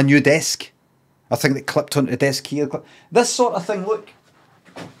for my new desk. I think it clipped onto the desk here. This sort of thing, look.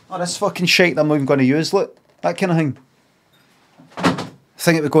 Oh, this fucking shite that I'm not even going to use, look. That kind of thing.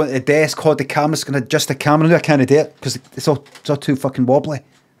 Thing that would go into the desk, hold the camera, it's going to adjust the camera. No, I can't do it because it's all too fucking wobbly.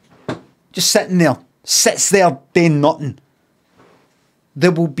 Just sitting there. Sits there doing nothing.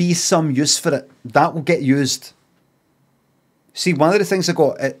 There will be some use for it. That will get used. See, one of the things I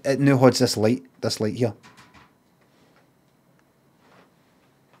got at New Hod's this light here.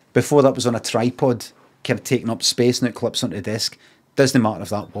 Before that was on a tripod, kind of taking up space, and it clips onto the desk. Doesn't matter if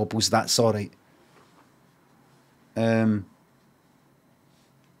that wobbles, that's alright.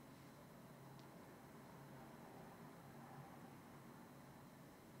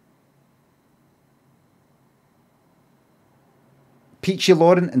 Peachy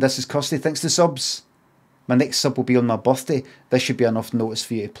Lauren, and this is Kirsty, thanks to subs. My next sub will be on my birthday. This should be enough notice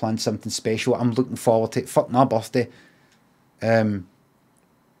for you to plan something special. I'm looking forward to it. Fuck my birthday.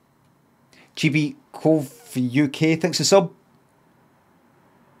 GB Cove UK, thanks to sub.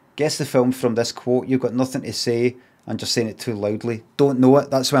 Guess the film from this quote. You've got nothing to say and just saying it too loudly. Don't know it.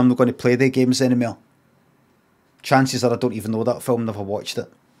 That's why I'm not going to play the games anymore. Chances are I don't even know that film. Never watched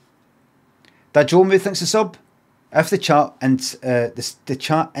it. That Joe Moo thinks to sub. If the chat and the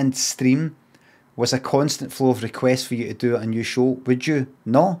chat and stream was a constant flow of requests for you to do a new show, would you?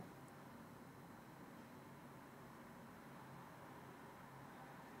 No.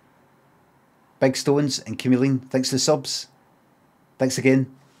 Big Stones and Chameleon, thanks to the subs. Thanks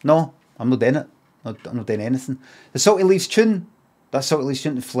again. No, I'm not doing it. I'm not doing anything. The Salty Leaves tune. That Salty Leaves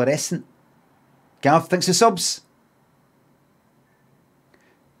tune to Fluorescent. Gav, thanks to subs.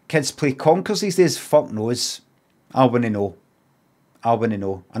 Kids play Conkers these days? Fuck knows. I wouldn't know. I wouldn't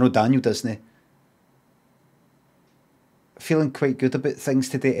know. I know Daniel doesn't. Feeling quite good about things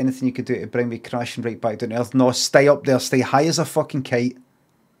today. Anything you could do to bring me crashing right back down to earth? No, stay up there. Stay high as a fucking kite.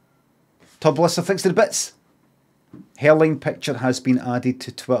 Top Blister, thanks to the bits. Hairline picture has been added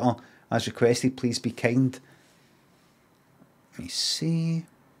to Twitter as requested. Please be kind. Let me see.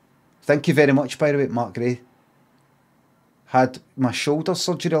 Thank you very much, by the way, Mark Gray. Had my shoulder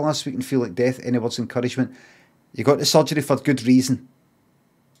surgery last week and feel like death. Any words of encouragement? You got the surgery for good reason.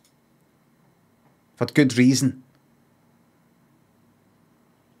 For good reason.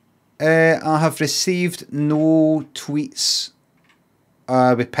 I have received no tweets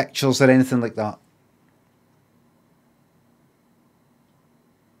with pictures or anything like that.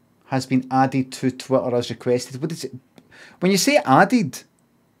 Has been added to Twitter as requested. What is it? When you say added,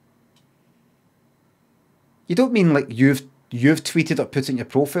 you don't mean like you've tweeted or put in your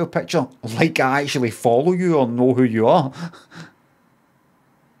profile picture, like I actually follow you or know who you are.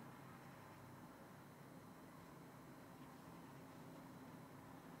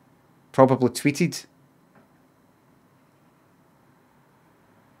 Probably tweeted.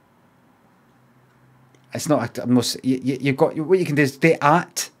 It's not. You've got what you can do is do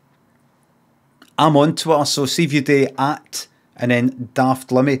at. I'm on Twitter, so see if you do at and then Daft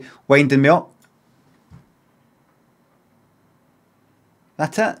Limmy winding me up.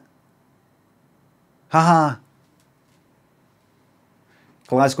 That's it. Haha.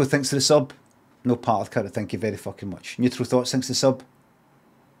 Glasgow thanks for the sub. No part of the carrot, thank you very fucking much. Neutral Thoughts thanks for the sub.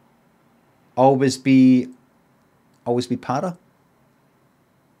 Always be para.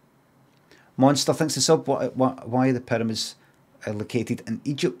 Monster thinks the sub. Why are the pyramids located in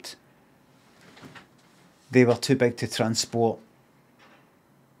Egypt? They were too big to transport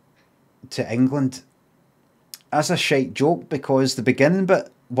to England. That's a shite joke, because the beginning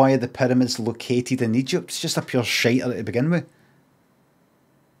bit, why are the pyramids located in Egypt? It's just a pure shiter to begin with.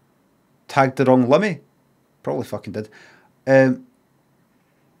 Tagged the wrong Limmy. Probably fucking did.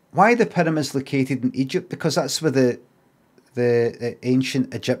 Why are the pyramids located in Egypt? Because that's where the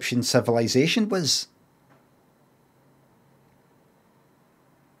ancient Egyptian civilization was.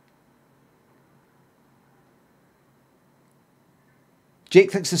 Jake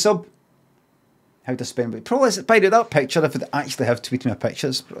thinks the sub. How to spend it? Probably, by that picture, if they actually have tweeted my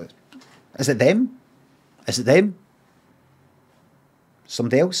pictures, is it them? Is it them?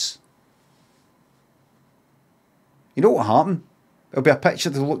 Somebody else? You know what will happen? It'll be a picture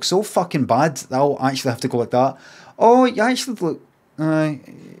that will look so fucking bad that I'll actually have to go like that. Oh, you actually look...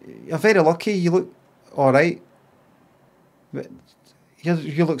 you're very lucky. You look alright. But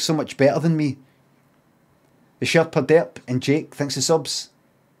you look so much better than me. The Sherpa Derp and Jake, thanks for subs.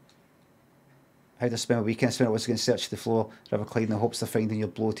 How do I spend my weekend? I spent it once again, search the floor, River Clyde, in the hopes of finding your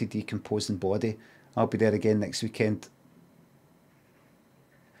bloated, decomposing body. I'll be there again next weekend.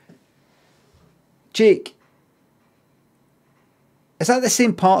 Jake, is that the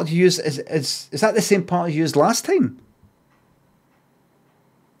same part you used? Is that the same part you used last time?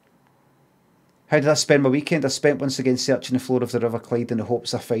 How did I spend my weekend? I spent once again searching the floor of the River Clyde in the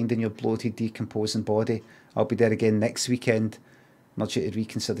hopes of finding your bloated, decomposing body. I'll be there again next weekend. Nudge you to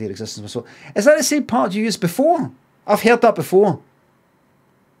reconsider your existence. So, is that the same part you used before? I've heard that before.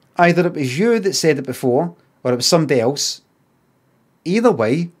 Either it was you that said it before, or it was somebody else. Either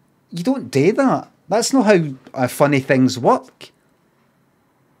way, you don't do that. That's not how funny things work.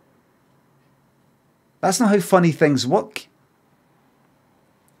 That's not how funny things work.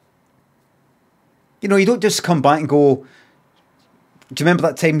 You know, you don't just come back and go, do you remember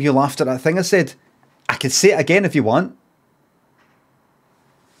that time you laughed at that thing I said? I could say it again if you want.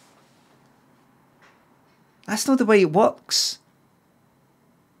 That's not the way it works.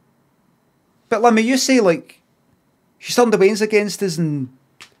 But Limmy, you say like, she turned the wains against us and...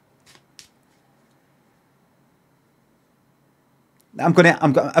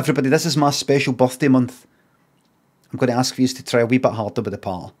 everybody, this is my special birthday month. I'm going to ask for you to try a wee bit harder with the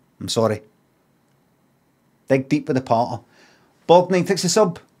parter. I'm sorry. Dig deep with the parter. Bog9 takes a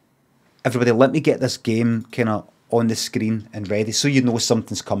sub. Everybody, let me get this game kind of on the screen and ready so you know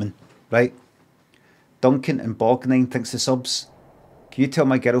something's coming, right? Duncan and Bog9 thinks the subs. Can you tell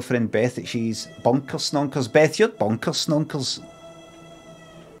my girlfriend Beth that she's bunker snonkers? Beth, you're bunker snonkers.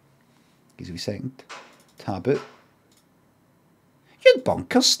 Give us a wee second. Tab it. You're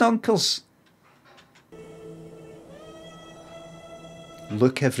bunker snonkers.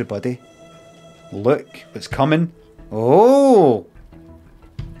 Look, everybody. Look what's coming. Oh!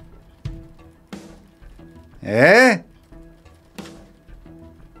 Eh?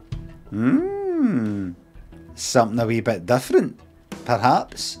 Something a wee bit different,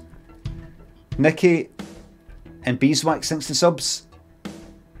 perhaps. Nikki and Beeswax thinks the subs.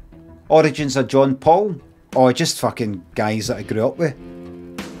 Origins of John Paul. Oh, just fucking guys that I grew up with,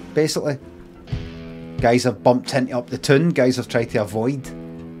 basically. Guys I've bumped into up the tune, guys I've tried to avoid.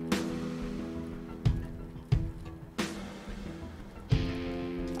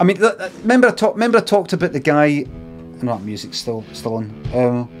 I mean, remember I talked about the guy. I know that music's still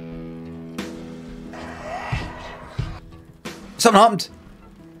on. Something happened.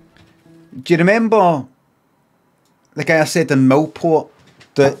 Do you remember the guy I said in Millport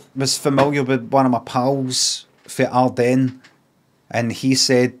that was familiar with one of my pals for Ardennes, and he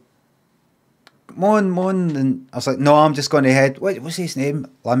said, come on, and I was like, no, I'm just going to head, what's his name?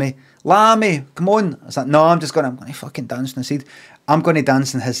 Limmy, come on. I was like, no, I'm going to fucking dance in his head. I'm going to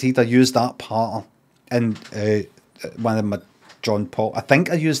dance in his head. I used that part in one of my John Paul, I think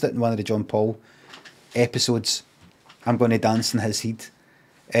I used it in one of the John Paul episodes. I'm going to dance in his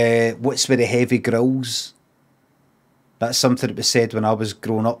head. What's with the heavy grills? That's something that was said when I was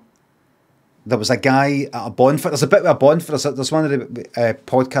growing up. There was a guy at a bonfire. There's a bit with a bonfire. There's one of the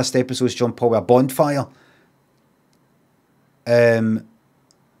podcast episodes, John Paul, with a bonfire. And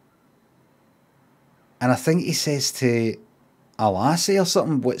I think he says to a lassie or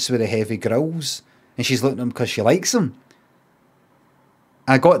something, what's with the heavy grills? And she's looking at him because she likes him.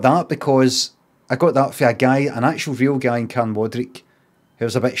 I got that because I got that for a guy, an actual real guy in Carnmodrick, who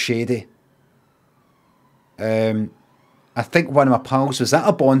was a bit shady. I think one of my pals was at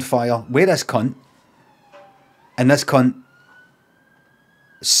a bonfire with this cunt, and this cunt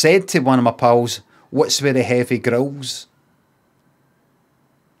said to one of my pals, what's with the heavy grills?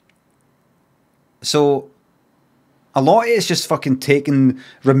 So a lot of it is just fucking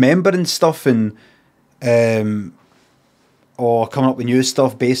remembering stuff and or coming up with new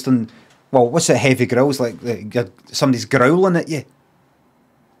stuff based on, well, what's the heavy grills? Like somebody's growling at you.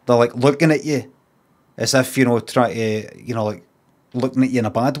 They're like looking at you as if, you know, try to, you know, like looking at you in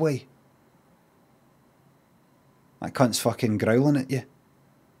a bad way. That cunt's fucking growling at you.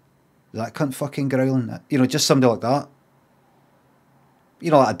 That cunt fucking growling. You know, just somebody like that.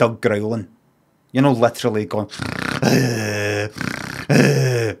 You know, like a dog growling. You know, literally going.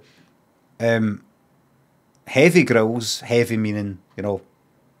 Heavy growls, heavy meaning, you know,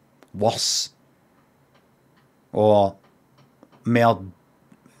 worse. Or more,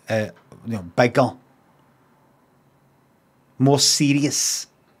 you know, bigger. More serious.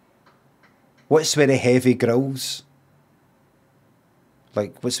 What's with the heavy growls?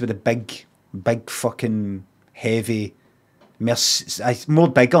 Like, what's with the big fucking heavy, more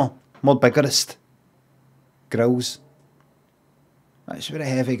biggerest grills? What's with the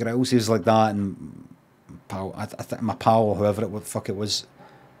heavy grills? He was like that, and pal, I think my pal or whoever it was,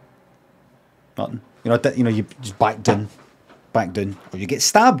 nothing. You know, you just back down, or you get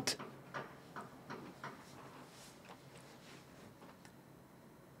stabbed.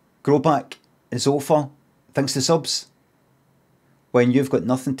 Growback is over. Thanks to subs. When you've got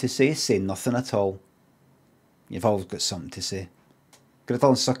nothing to say nothing at all. You've always got something to say.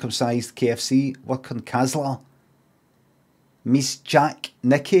 Griddle Uncircumcised KFC, Working Kazla, Miss Jack,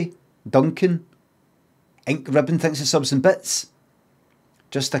 Nikki, Duncan, Ink Ribbon, thanks to subs and bits.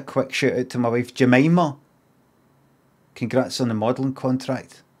 Just a quick shout out to my wife Jemima. Congrats on the modelling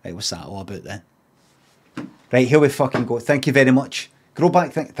contract. Right, what's that all about then? Right, here we fucking go. Thank you very much.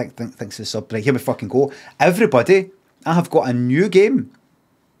 Growback, thanks to the sub. Right, here we fucking go. Everybody, I have got a new game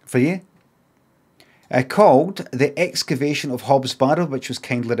for you. Called The Excavation of Hob's Barrow, which was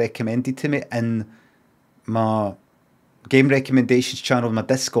kindly recommended to me in my game recommendations channel on my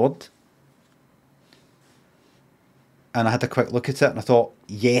Discord. And I had a quick look at it and I thought,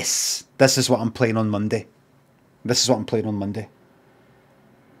 yes, this is what I'm playing on Monday.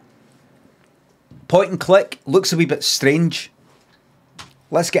 Point and click, looks a wee bit strange.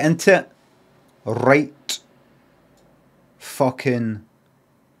 Let's get into it. Right fucking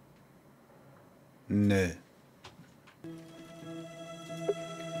no.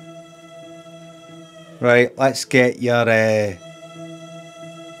 Right, let's get your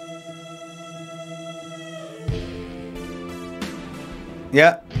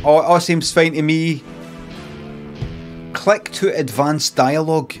yeah, all seems fine to me. Click to advance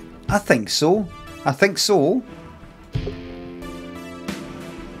dialogue. I think so.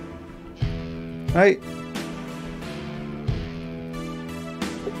 Right.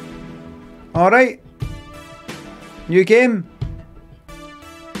 Alright. New game.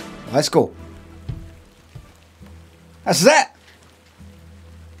 Let's go. This is it.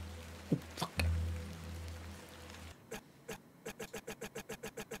 Oh, fuck.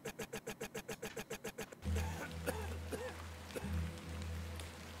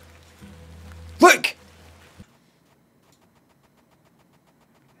 Look!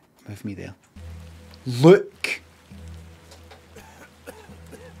 Move me there. Look!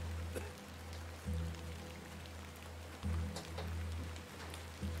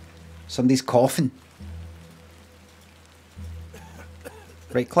 Somebody's coughing.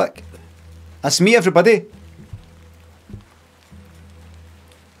 Right click. That's me, everybody.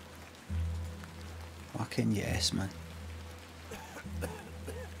 Fucking yes, man.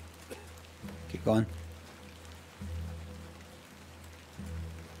 Keep going.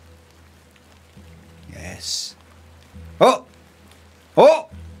 Oh!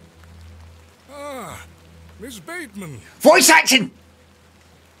 Ah, Miss Bateman. Voice acting!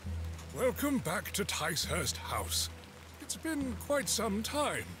 Welcome back to Ticehurst House. It's been quite some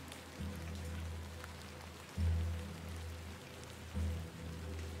time.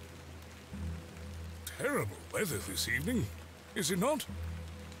 Terrible weather this evening, is it not?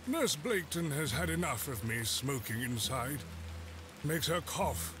 Nurse Blaketon has had enough of me smoking inside. Makes her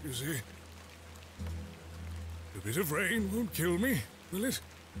cough, you see. A bit of rain won't kill me, will it?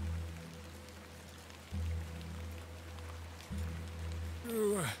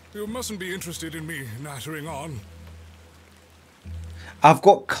 You mustn't be interested in me nattering on. I've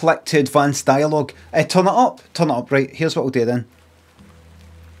got click to advanced dialogue. Turn it up. Turn it up. Right, here's what I'll do then.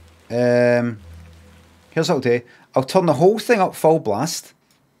 Here's what I'll do. I'll turn the whole thing up full blast.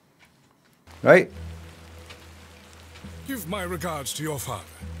 Right? Give my regards to your father.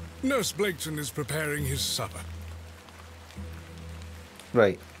 Nurse Blaketon is preparing his supper.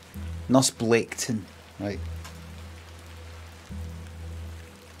 Right. Nurse Blaketon. Right.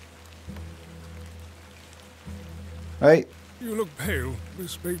 Right. You look pale,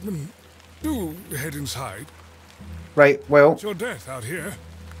 Miss Bateman. Do head inside. Right, well... It's your death out here.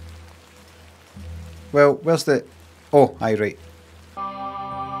 Well, where's the... Oh, aye, right.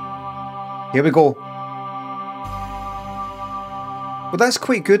 Here we go. Well, that's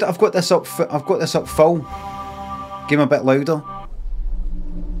quite good. I've got this up full. Game a bit louder.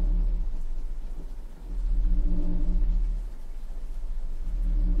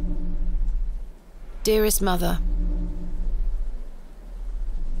 Dearest Mother,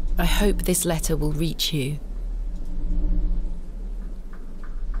 I hope this letter will reach you.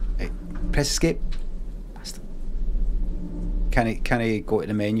 Right, press escape. Can I go to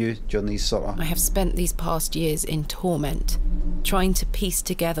the menu during these sort of... I have spent these past years in torment, trying to piece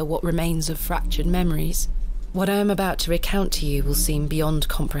together what remains of fractured memories. What I am about to recount to you will seem beyond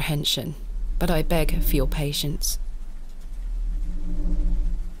comprehension, but I beg for your patience.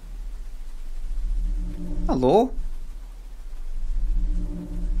 Hello?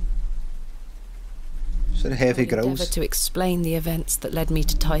 Sort of heavy I endeavour growls. to explain the events that led me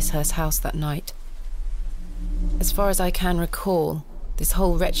to Ticehurst House that night. As far as I can recall, this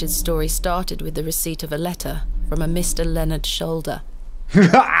whole wretched story started with the receipt of a letter from a Mr. Leonard Shoulder.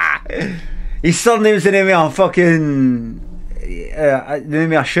 His surname's the name of a fucking... the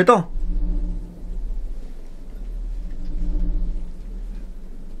name of a shooter.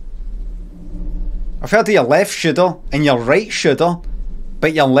 I've heard of your left shooter and your right shooter,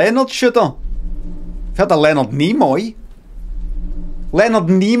 but your Leonard shooter. I've heard of Leonard Nimoy. Leonard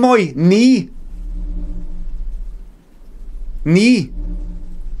Nimoy, knee. Knee.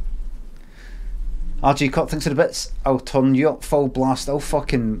 RG cut things to the bits. I'll turn you up full blast. I'll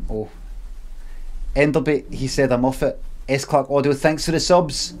fucking... Oh. Enderby, he said I'm off it. S Clark Audio, thanks for the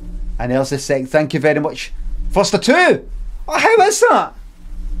subs. And there's the sec, thank you very much. First of two! Oh, how is that?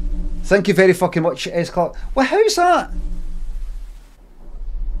 Thank you very fucking much, S Clark. Well, how's that?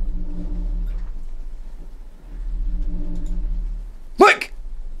 Look!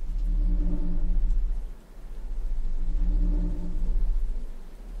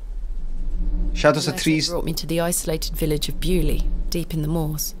 Shadows of trees. Brought me to the isolated village of Bewley, deep in the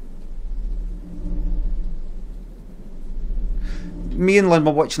moors. Me and Lynn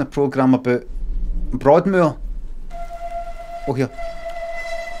were watching a programme about Broadmoor. Oh, here.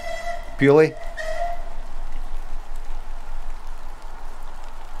 Bewley.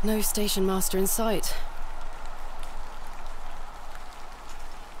 No station master in sight.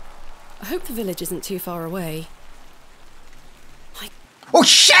 I hope the village isn't too far away. Oh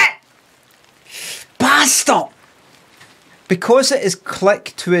shit! Bastard! Because it is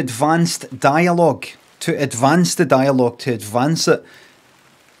click to advanced dialogue. To advance the dialogue, to advance it.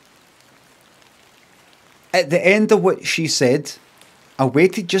 At the end of what she said, I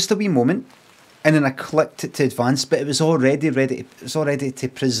waited just a wee moment and then I clicked it to advance, but it was already ready. It was already to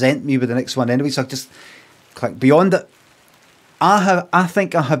present me with the next one anyway, so I just clicked beyond it. I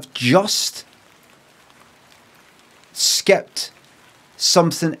think I have just skipped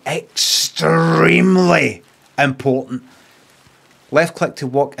something extremely important. Left click to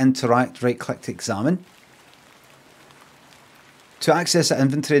walk, interact, right click to examine. To access the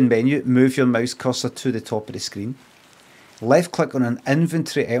inventory and menu, move your mouse cursor to the top of the screen. Left click on an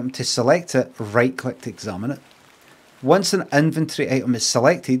inventory item to select it, right click to examine it. Once an inventory item is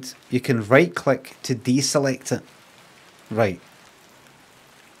selected, you can right click to deselect it. Right.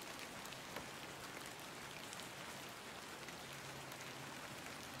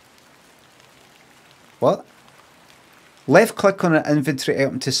 What? Left click on an inventory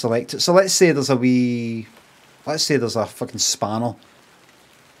item to select it. So let's say there's a fucking spanner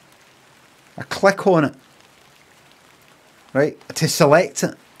I click on it, right, to select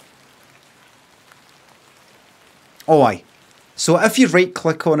it. Oh aye. So if you right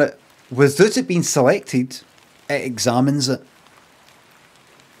click on it without it being selected, it examines it.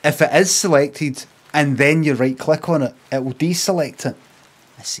 If it is selected and then you right click on it, it will deselect it.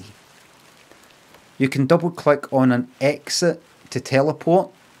 I see. You can double click on an exit to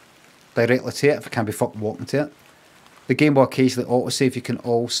teleport directly to it if I can't be fucking walking to it. The game will occasionally autosave. You can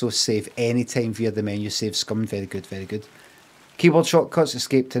also save anytime via the menu save scum. Very good, very good. Keyboard shortcuts,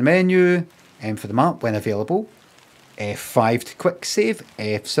 escape to the menu, M for the map when available. F5 to quick save,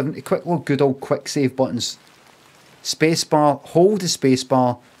 F7 to quick load, good old quick save buttons. Spacebar, hold the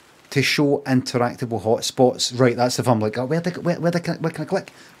spacebar to show interactable hotspots. Right, that's if I'm like, oh, where can I click? Where can I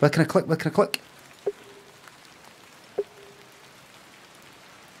click? Where can I click?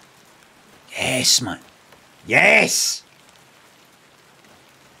 Yes, man. Yes!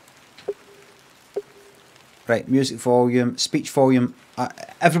 Right, music volume, speech volume.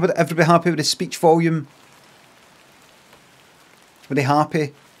 Everybody happy with the speech volume? Everybody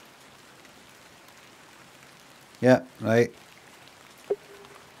happy? Yeah, right.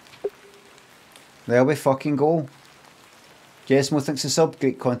 There we fucking go. Jesmo thinks a sub,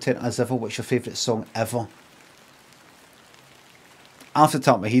 great content as ever. What's your favourite song ever? Off the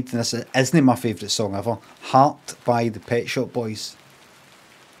top of my head, and this isn't my favourite song ever. Heart by the Pet Shop Boys.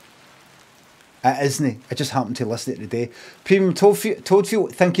 It isn't. I just happened to listen to it today. Premium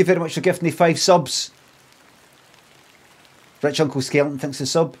Toadfield, thank you very much for gifting me 5 subs. Rich Uncle Skeleton thinks a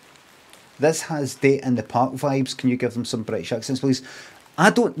sub. This has Day in the Park vibes. Can you give them some British accents, please? I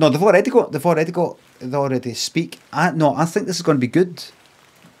don't. No, they've already speak. I think this is going to be good.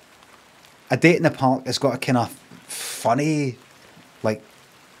 A Day in the Park has got a kind of funny, like,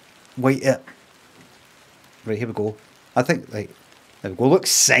 wait it. Right, here we go. I think, like, there we go. Look,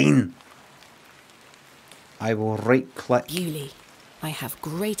 sign. I will right click. Bewley, I have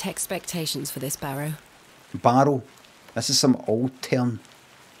great expectations for this Barrow. Barrow. This is some old term.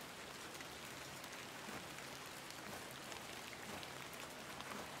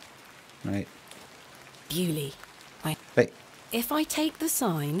 Right. Bewley, Right. If I take the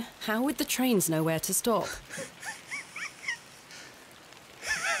sign, how would the trains know where to stop?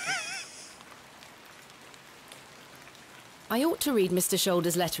 I ought to read Mr.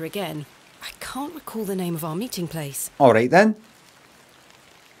 Shoulder's letter again. I can't recall the name of our meeting place. Alright then.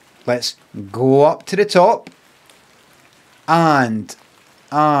 Let's go up to the top. And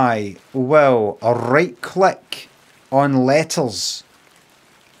I will right click on letters.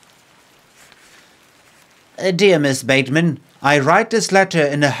 Dear Miss Bateman, I write this letter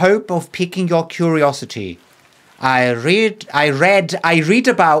in the hope of piquing your curiosity. I read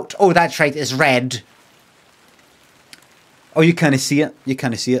about, oh that's right, it's red. Oh, you kind of see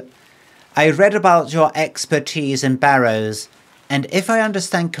it, I read about your expertise in barrows, and if I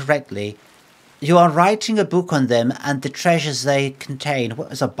understand correctly, you are writing a book on them and the treasures they contain.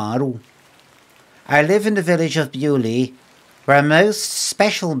 What is a barrow? I live in the village of Bewley, where a most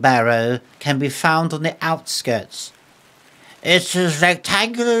special barrow can be found on the outskirts. It is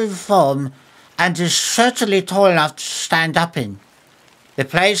rectangular in form and is certainly tall enough to stand up in. The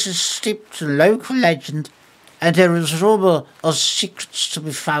place is steeped in local legend, and there is rumour of secrets to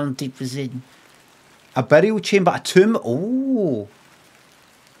be found deep within. A burial chamber, a tomb? Oh.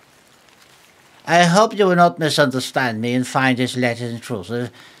 I hope you will not misunderstand me and find this letter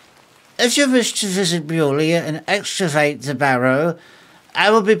intrusive. If you wish to visit Bewley and excavate the barrow, I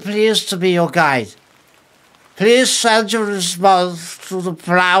will be pleased to be your guide. Please send your response to the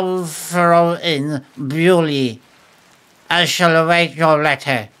Plough Furrow Inn, Bewley. I shall await your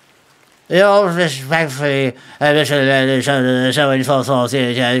letter. Yours respectfully, so and so forth,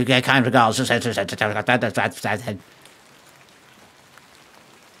 kind regards, etc.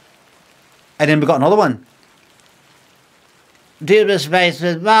 And then we got another one. Dear Miss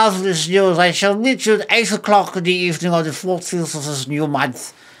Bateman, marvellous news. I shall meet you at 8 o'clock in the evening on the 14th of this new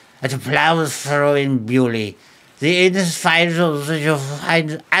month at the Plough Furrow in Bewley. The inn is fine rooms that you'll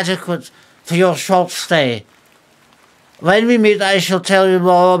find adequate for your short stay. When we meet, I shall tell you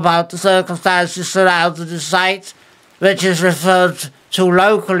more about the circumstances surrounding the site, which is referred to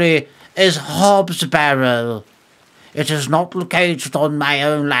locally as Hob's Barrow. It is not located on my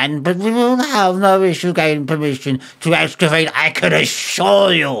own land, but we will have no issue gaining permission to excavate. I can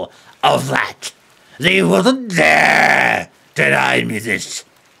assure you of that. They wouldn't dare deny me this.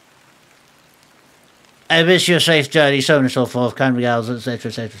 I wish you a safe journey, so on and so forth, kind regards,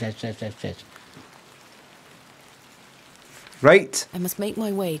 etc. Right. I must make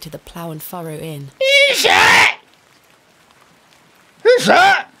my way to the Plough and Furrow Inn. Who's that? Who's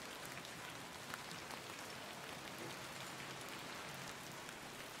that?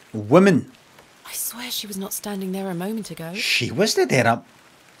 woman. I swear she was not standing there a moment ago. She was there.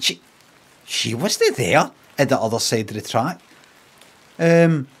 She was there at the other side of the track.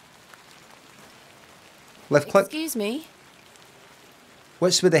 Left click. Excuse me?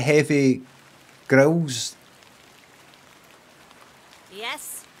 What's with the heavy grills?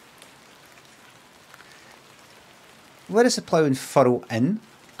 Yes. Where is the plough and furrow inn?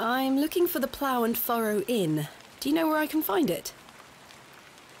 I'm looking for the Plough and Furrow Inn. Do you know where I can find it?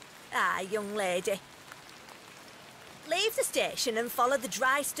 Ah, young lady. Leave the station and follow the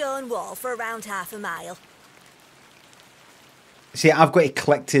dry stone wall for around half a mile. See, I've got to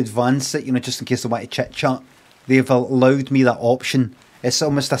click to advance it, you know, just in case I want to chit chat. They've allowed me that option. It's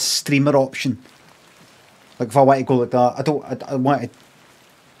almost a streamer option. Like if I want to go like that, I want to.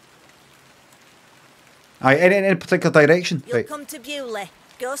 Aye, in any particular direction. You'll Right. come to Bewley.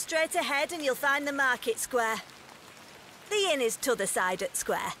 Go straight ahead and you'll find the market square. The inn is t'other side at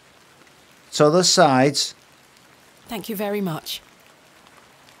square. So the sides. Thank you very much.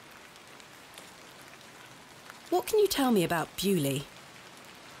 What can you tell me about Bewley?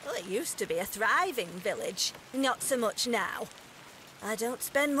 Well, it used to be a thriving village. Not so much now. I don't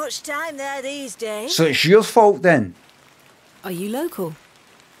spend much time there these days. So it's your fault then. Are you local?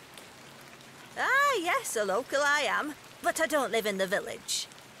 Ah, yes, a local I am. But I don't live in the village.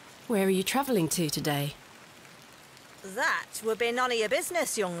 Where are you travelling to today? That would be none of your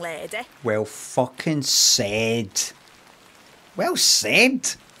business, young lady. Well fucking said. Well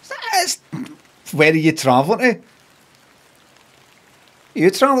said. Where are you travelling to? Are you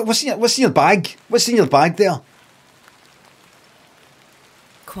travelling? What's in your bag? What's in your bag there?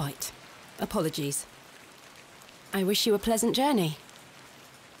 Quite. Apologies. I wish you a pleasant journey.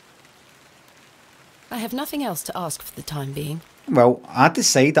 I have nothing else to ask for the time being. Well, I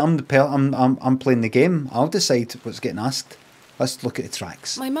decide. I'm playing the game. I'll decide what's getting asked. Let's look at the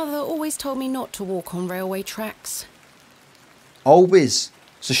tracks. My mother always told me not to walk on railway tracks. Always.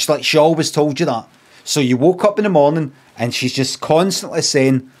 So she always told you that. So you woke up in the morning and she's just constantly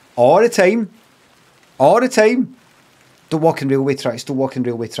saying, all the time, don't walk on railway tracks, don't walk on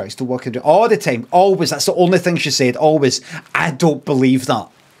railway tracks, don't walk on all the time, always. That's the only thing she said, always. I don't believe that.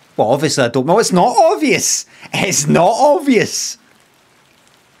 Well, obviously I don't know. It's not obvious. It's not obvious.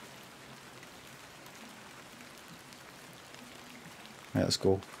 Right, let's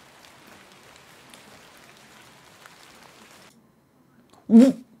go.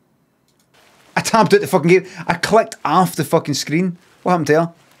 I tabbed out the fucking game. I clicked off the fucking screen. What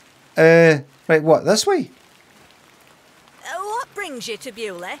happened there? Right, what? This way? What brings you to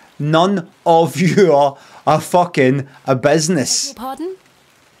Bewley? None of you are a fucking a business. Your pardon?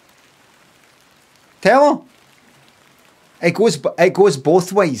 Tell her. It goes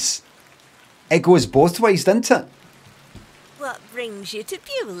both ways. It goes both ways, doesn't it? What brings you to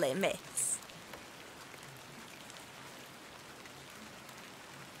Bewley, miss?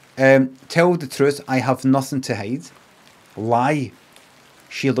 Tell the truth, I have nothing to hide. Lie.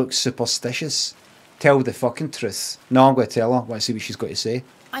 She looks superstitious. Tell the fucking truth. No, I'm going to tell her. I want to see what she's got to say.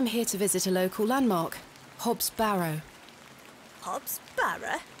 I'm here to visit a local landmark, Hobbs Barrow. Hobbs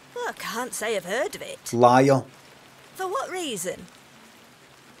Barrow? Well, I can't say I've heard of it. Liar. For what reason?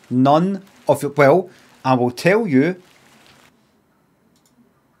 None of it. Well, I will tell you.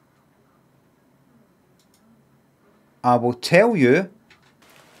 I will tell you.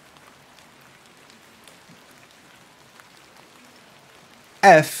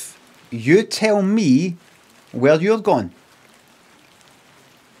 If you tell me where you're going.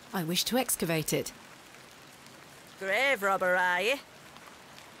 I wish to excavate it. Grave robber, are you?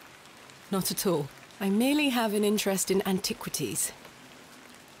 Not at all. I merely have an interest in antiquities.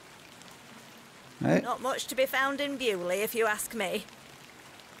 Right. Not much to be found in Bewley, if you ask me.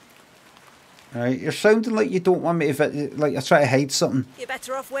 Right. You're sounding like you don't want me to, like you're trying to hide something. You're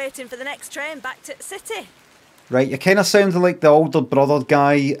better off waiting for the next train back to the city. Right, you're kind of sounding like the older brother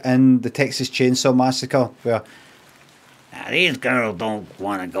guy in the Texas Chainsaw Massacre, where Now, these girls don't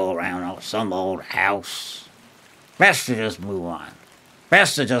want to go around some old house. Best to just move on.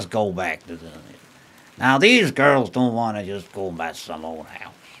 Best to just go back to the... Now, these girls don't want to just go back to some old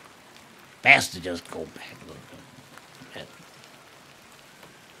house. Best to just go back to the...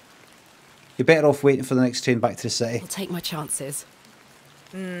 you're better off waiting for the next train back to the city. I'll take my chances.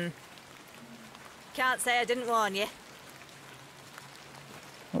 Can't say I didn't warn you.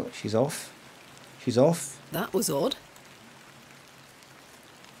 Oh, she's off. She's off. That was odd.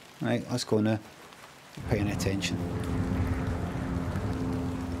 Right, let's go now. Paying attention.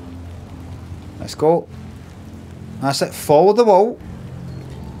 Let's go. That's it. Follow the wall.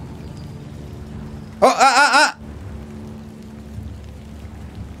 Oh,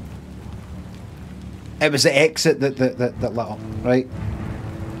 It was the exit that lit up, right?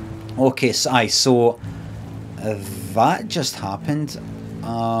 Okay, so that just happened.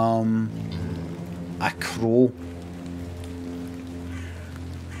 A crow.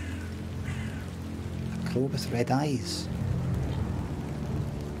 A crow with red eyes.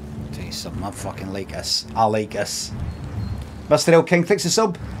 I'll tell you something, I fucking like this. I like this. Mr. L King, thanks a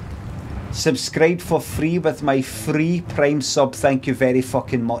sub. Subscribe for free with my free Prime sub. Thank you very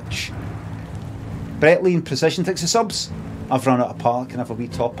fucking much. Brett Lee and Precision, thanks a subs. I've run out of park. Can I have a wee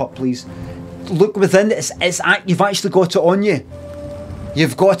top up, please? Look within. You've actually got it on you.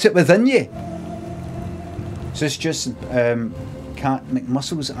 You've got it within you. So it's just Cat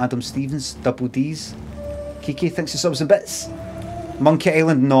McMuscles, Adam Stevens, Double D's. Kiki, thanks for subs and bits. Monkey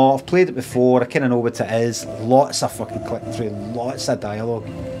Island, no, I've played it before. I kind of know what it is. Lots of fucking clicking through, lots of dialogue.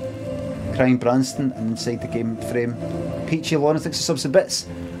 Crying Branston and inside the game frame. Peachy Lorna, thanks for subs and bits.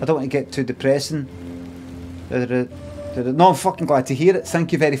 I don't want to get too depressing. No, I'm fucking glad to hear it.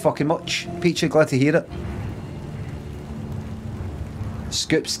 Thank you very fucking much. Peachy, glad to hear it.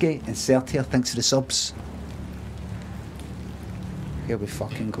 Scoopski and Sertier, thanks for the subs. Here we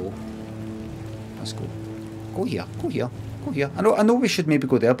fucking go. Let's go. Go here, go here, go here. I know we should maybe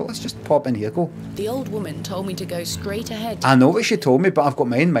go there, but let's just pop in here, go. The old woman told me to go straight ahead. I know what she told me, but I've got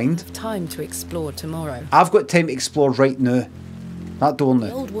mine in mind. Time to explore tomorrow. I've got time to explore right now. That door now.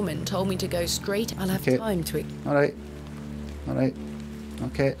 The old woman told me to go straight. I'll have time to... Alright. Alright.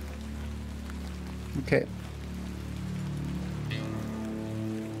 Okay. Okay.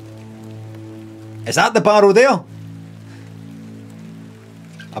 Is that the barrow there?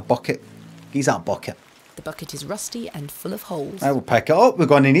 A bucket. He's that bucket. The bucket is rusty and full of holes. I will pick it up. We're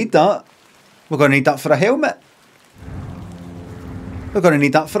going to need that. We're going to need that for a helmet. We're going to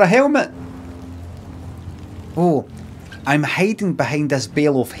need that for a helmet. Oh, I'm hiding behind this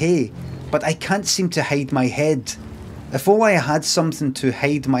bale of hay, but I can't seem to hide my head. If only I had something to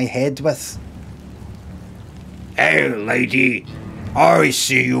hide my head with. Hey, lady. I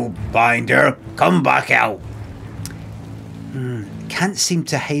see you behind there. Come back out. Can't seem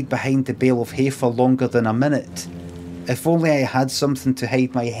to hide behind the bale of hay for longer than a minute. If only I had something to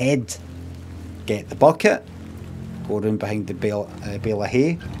hide my head. Get the bucket. Go around behind the bale of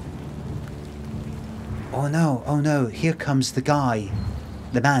hay. Oh no, here comes the guy.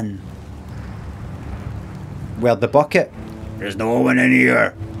 The man. Where's the bucket? There's no one in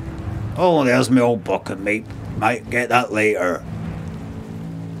here. Oh, there's my old bucket, mate. Might get that later.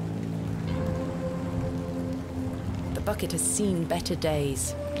 The bucket has seen better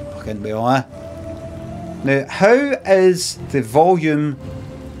days. Fucking we are. Now, how is the volume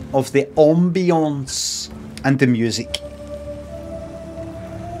of the ambience and the music?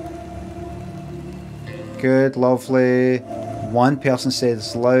 Good, lovely. One person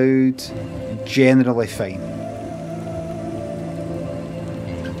says loud. Generally fine.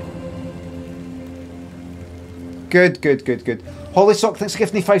 Good. Holly Sock, thanks for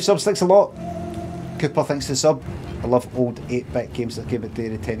giving me 5 subs. Thanks a lot. Cooper, thanks for the sub. I love old 8-bit games that came with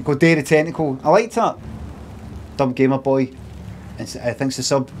Dairy Tentacle. Dairy Tentacle, I liked that. Dumb Gamer Boy. And thanks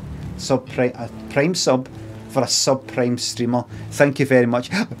for Prime sub for a sub-prime streamer. Thank you very much.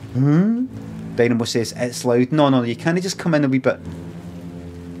 Dynamo says it's loud. No, you can't just come in a wee bit.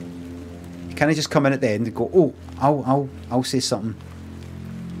 You can't just come in at the end and go, oh, I'll say something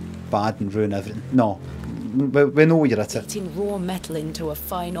bad and ruin everything. No. We know you're at it. Getting raw metal into a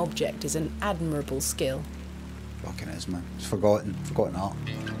fine object is an admirable skill. Fucking is, man. It's forgotten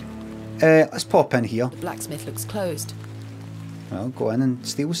that. Let's pop in here. The blacksmith looks closed. Well, go in and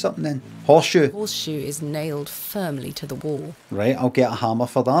steal something then. Horseshoe. The horseshoe is nailed firmly to the wall. Right, I'll get a hammer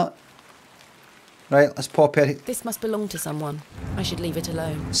for that. Right, let's pop it. This must belong to someone. I should leave it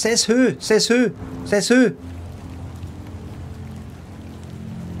alone. Says who? Says who? Says who?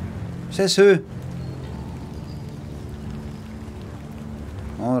 Says who?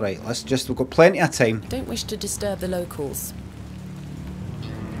 Alright, we've got plenty of time. Don't wish to disturb the locals.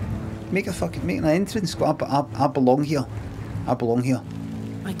 Make an entrance. I belong here. I belong here.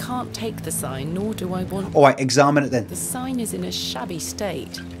 I can't take the sign, nor do I want... Alright, examine it then. The sign is in a shabby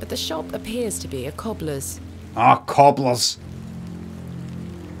state, but the shop appears to be a cobbler's. Ah, cobblers.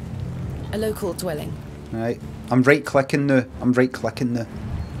 A local dwelling. Right, I'm right-clicking now.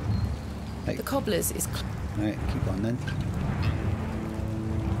 Right. The cobbler's is... Right, keep on then.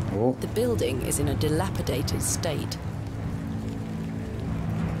 Oh. The building is in a dilapidated state.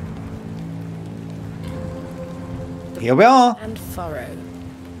 Here we are. And furrow.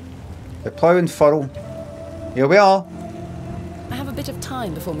 The plough and furrow. Here we are. I have a bit of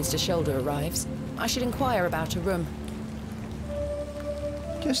time before Mr. Shoulder arrives. I should inquire about a room.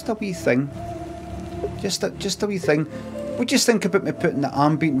 Just a wee thing. Just a wee thing. What do you think about me putting the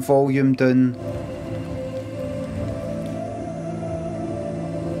ambient volume down?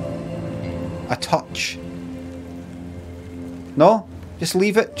 A touch. No? Just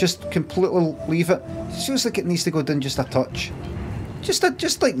leave it. Just completely leave it. It feels like it needs to go down just a touch.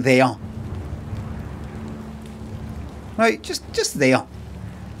 Just like there. Right, just there.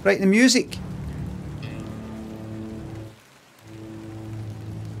 Right, the music.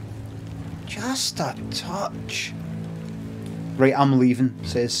 Just a touch. Right, I'm leaving,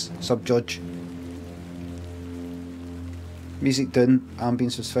 says sub-judge. Music done,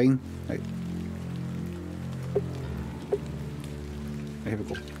 ambience was fine. Right. Here we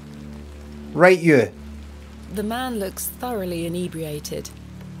go. Right, you. The man looks thoroughly inebriated.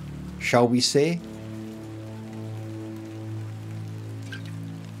 Shall we say?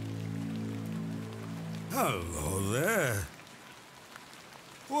 Hello there.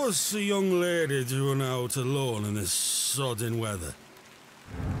 What's the young lady doing out alone in this sodding weather?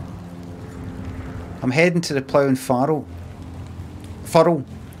 I'm heading to the ploughing furrow.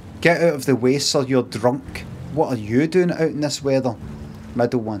 Get out of the way, sir, you're drunk. What are you doing out in this weather?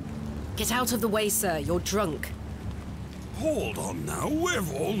 Middle one. Get out of the way, sir. You're drunk. Hold on now,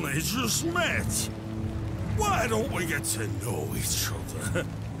 we've only just met. Why don't we get to know each other?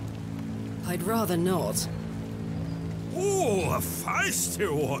 I'd rather not. Oh, a feisty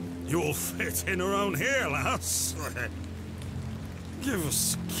one. You'll fit in around here, lass. Give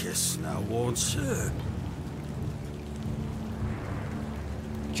us a kiss now, won't you?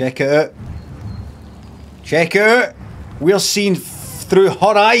 Check it out. Check it out. We're seen through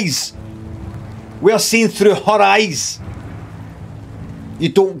her eyes. We're seen through her eyes. You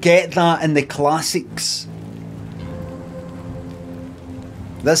don't get that in the classics.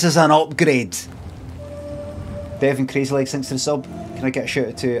 This is an upgrade. Devin Crazy Legs, thanks for the sub. Can I get a shout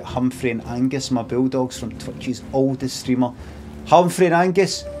out to Humphrey and Angus, my bulldogs from Twitch's oldest streamer? Humphrey and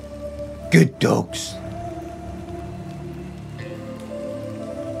Angus, good dogs.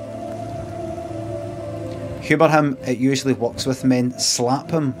 Humour him, it usually works with men.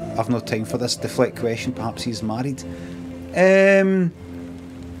 Slap him. I've no time for this. Deflect question, perhaps he's married.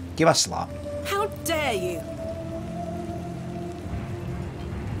 Give a slap. How dare you?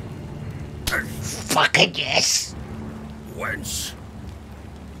 Fucking yes! Wench.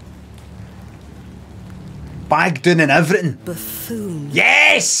 Bag down and everything. Buffoon.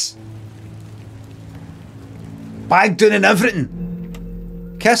 Yes! Bag down and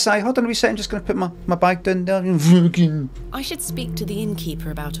everything. Kiss, hold on a wee second, I'm just going to put my bag down there. I should speak to the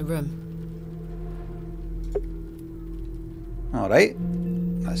innkeeper about a room. Alright,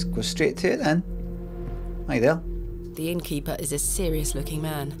 let's go straight to it then. Hi there. The innkeeper is a serious-looking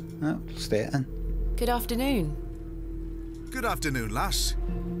man. Oh, stay in. Good afternoon. Good afternoon, lass.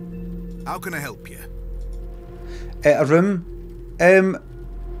 How can I help you? A room.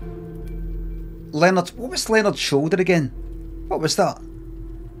 Leonard, what was Leonard's shoulder again? What was that?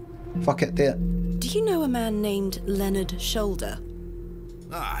 Fuck it, there. Do you know a man named Leonard Shoulder?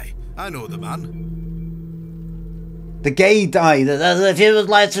 Aye, I know the man. The guy died. If you would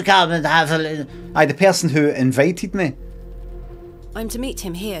like to come and have a little... Aye, the person who invited me. I'm to meet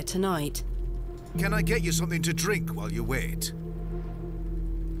him here tonight. Can I get you something to drink while you wait?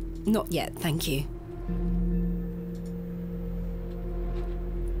 Not yet, thank you.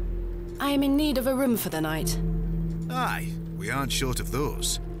 I am in need of a room for the night. Aye, we aren't short of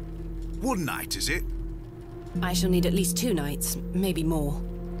those. One night, is it? I shall need at least 2 nights, maybe more.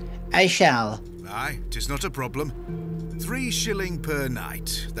 I shall. Aye, 'tis not a problem. 3 shilling per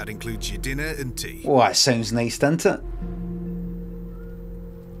night. That includes your dinner and tea. Oh, that sounds nice, doesn't it?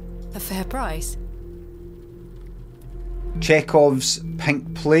 A fair price. Chekhov's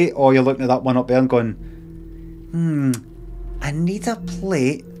pink plate. Oh, you're looking at that one up there and going, I need a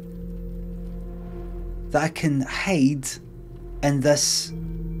plate that I can hide in this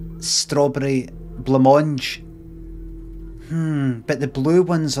strawberry blancmange. But the blue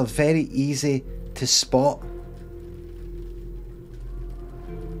ones are very easy to spot.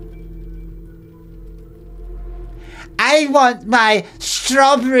 I want my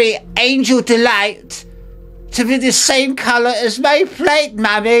strawberry angel delight to be the same colour as my plate,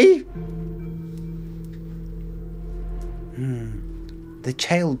 Mummy. The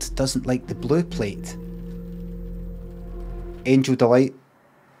child doesn't like the blue plate. Angel delight.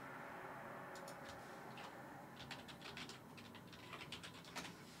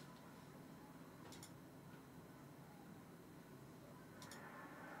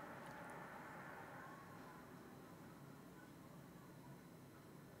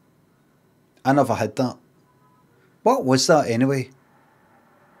 I never had that. What was that anyway?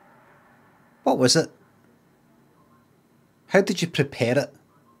 What was it? How did you prepare it?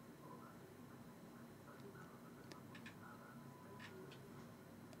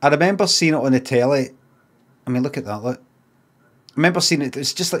 I remember seeing it on the telly. I mean, look at that, look. I remember seeing it,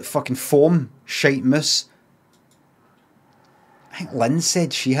 it's just like fucking foam, shite mousse. I think Lynn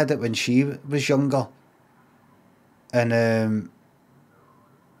said she had it when she was younger. And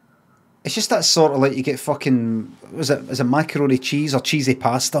it's just that sort of like you get fucking, is it macaroni cheese or cheesy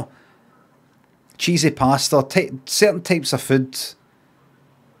pasta? Cheesy pasta, certain types of food,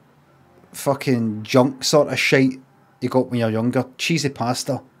 fucking junk sort of shite you got when you're younger. Cheesy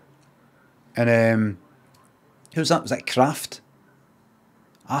pasta. And who was that? Was that Kraft?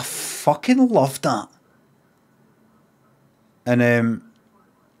 I fucking loved that. And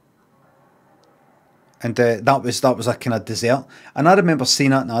that was a kind of dessert. And I remember seeing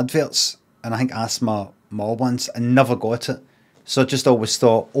that in adverts, and I think asked my mum once and never got it. So I just always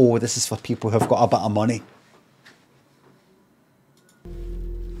thought, oh, this is for people who've got a bit of money.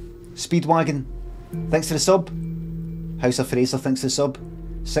 Speedwagon, thanks for the sub. House of Fraser, thanks for the sub.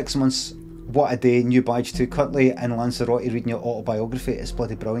 6 months, what a day, new badge too. Currently in Lanzarote reading your autobiography. It's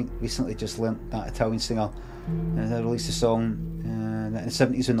bloody brilliant. Recently just learnt that Italian singer released a song in the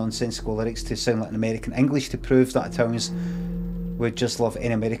 70s with nonsensical lyrics to sound like an American English to prove that Italians would just love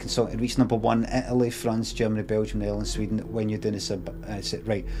any American song. It reached #1 Italy, France, Germany, Belgium, Netherlands, Sweden. When you're doing this,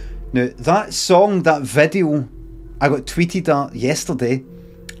 right now that song, that video, I got tweeted at yesterday.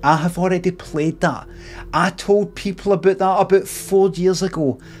 I have already played that. I told people about that about 4 years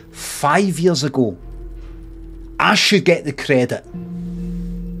ago, 5 years ago. I should get the credit.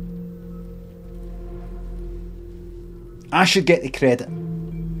 I should get the credit.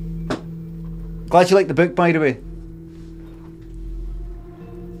 Glad you like the book, by the way.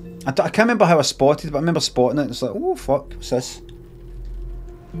 I can't remember how I spotted it, but I remember spotting it. It's like, oh fuck, what's this?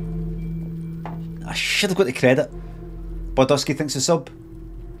 I should have got the credit. Bodowski thinks a sub.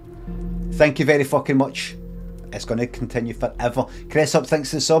 Thank you very fucking much. It's going to continue forever. Chris up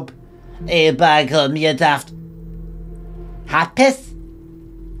thinks the sub. Hey, bag on me, daft. Happeth?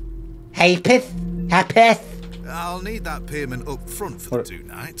 Happeth? Happeth? I'll need that payment up front for the 2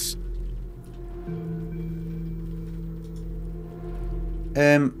 nights.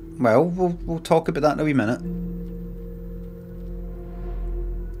 Well, we'll talk about that in a wee minute.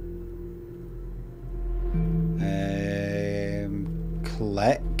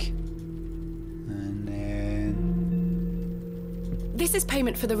 Click. And then... This is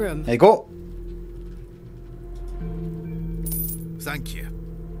payment for the room. There you go. Thank you.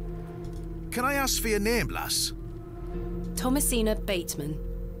 Can I ask for your name, lass? Thomasina Bateman.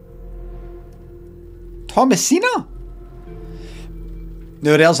 Thomasina?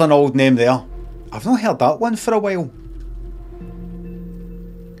 Now there's an old name there. I've not heard that one for a while.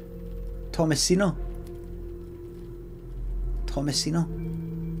 Thomasina. Thomasina.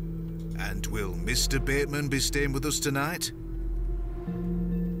 And will Mr. Bateman be staying with us tonight?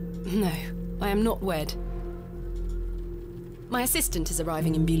 No, I am not wed. My assistant is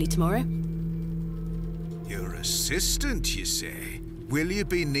arriving in Beaulieu tomorrow. Your assistant, you say? Will you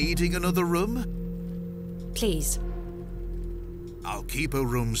be needing another room? Please. I'll keep a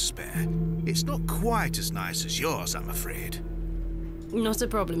room spare. It's not quite as nice as yours, I'm afraid. Not a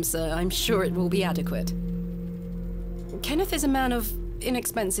problem, sir. I'm sure it will be adequate. Kenneth is a man of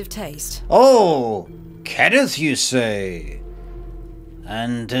inexpensive taste. Oh, Kenneth, you say?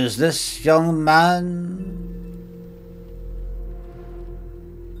 And is this young man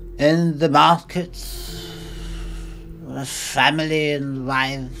in the market? A family and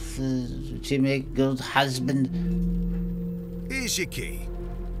wife to make good husband? Here's your key.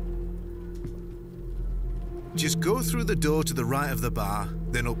 Just go through the door to the right of the bar,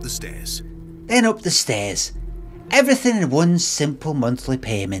 then up the stairs. Then up the stairs. Everything in one simple monthly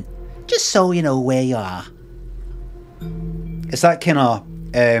payment. Just so you know where you are. It's that kind of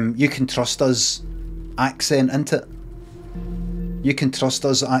you can trust us accent, isn't it? You can trust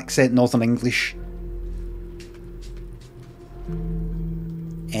us accent, Northern English.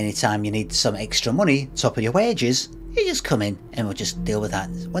 Anytime you need some extra money, top of your wages, you just come in and we'll just deal with that.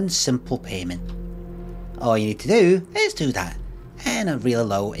 One simple payment. All you need to do is do that. And a real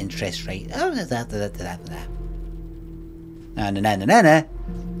low interest rate.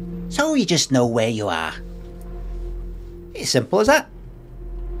 So you just know where you are. It's simple as that.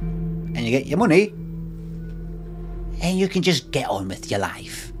 And you get your money. And you can just get on with your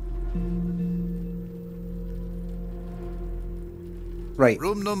life. Right.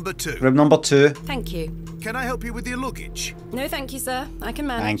 Room number 2. Room number 2. Thank you. Can I help you with your luggage? No, thank you, sir. I can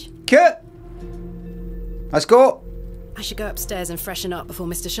manage. Thank you. Let's go. I should go upstairs and freshen up before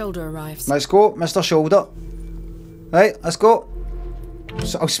Mr. Shoulder arrives. Let's go, Mr. Shoulder. Right, let's go.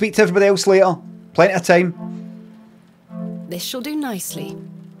 So I'll speak to everybody else later. Plenty of time. This shall do nicely.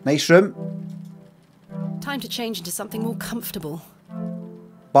 Nice room. Time to change into something more comfortable.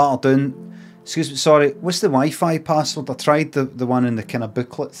 Battle down. Excuse me, sorry. What's the Wi-Fi password? I tried the one in the kind of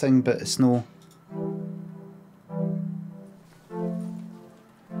booklet thing, but it's no...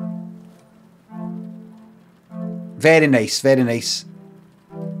 Very nice, very nice.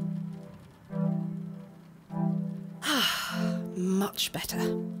 Much better.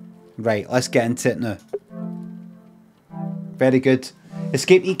 Right, let's get into it now. Very good.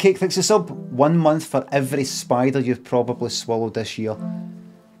 Escape Eat Cake, thanks a sub. 1 month for every spider you've probably swallowed this year.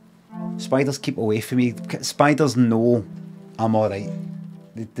 Spiders keep away from me. Spiders know I'm alright.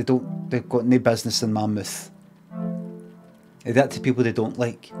 They don't, they've got no business in my mouth. They do that to people they don't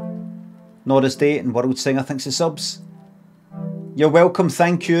like. Norris Day and World Singer, thanks to subs. You're welcome,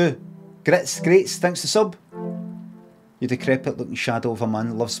 thank you. Greats, thanks to sub. You decrepit looking shadow of a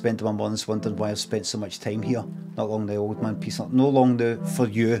man. Love spending my mornings wondering why I've spent so much time here. Not long now, old man. Peace. No long now for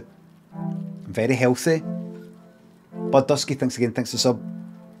you. I'm very healthy. Bud Dusky, thanks again. Thanks to sub.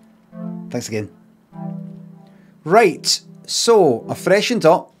 Thanks again. Right, so I freshened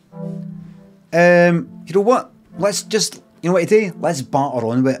up. You know what? Let's just, you know what to do? Let's batter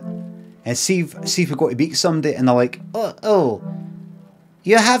on with it and see if we got to beat somebody. And they're like, oh.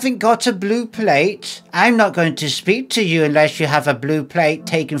 You haven't got a blue plate? I'm not going to speak to you unless you have a blue plate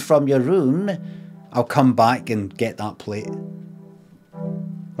taken from your room. I'll come back and get that plate.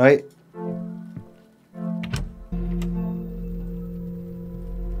 Right?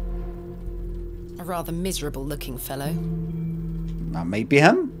 A rather miserable looking fellow. That might be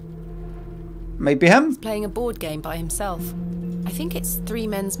him. Might be him. He's playing a board game by himself. I think it's Three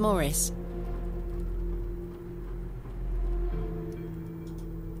Men's Morris.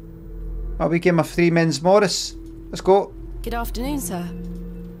 I'll be game of Three Men's Morris. Let's go. Good afternoon, sir.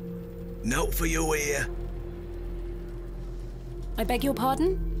 Note for you here. I beg your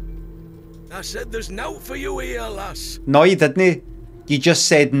pardon? I said there's note for you here, lass. No, you didn't. You just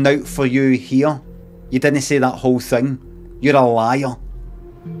said note for you here. You didn't say that whole thing. You're a liar.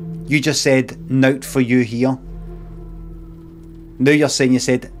 You just said note for you here. Now you're saying you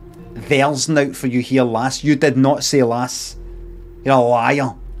said there's note for you here, lass. You did not say lass. You're a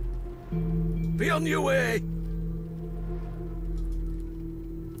liar. Be on your way.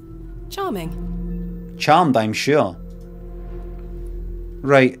 Charming. Charmed, I'm sure.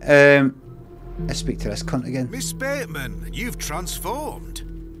 Right, let's speak to this cunt again. Miss Bateman, you've transformed.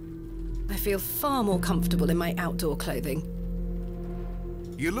 I feel far more comfortable in my outdoor clothing.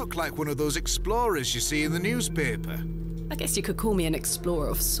 You look like one of those explorers you see in the newspaper. I guess you could call me an explorer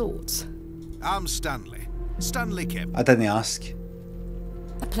of sorts. I'm Stanley. Stanley Kemp. I didn't ask.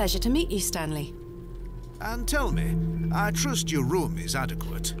 A pleasure to meet you, Stanley. And tell me, I trust your room is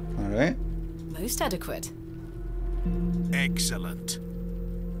adequate. Alright. Most adequate. Excellent.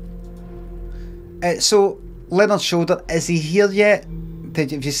 So, Leonard Shoulder, is he here yet?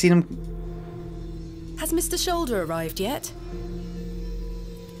 Have you seen him? Has Mr. Shoulder arrived yet?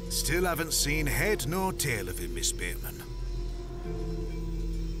 Still haven't seen head nor tail of him, Miss Bateman.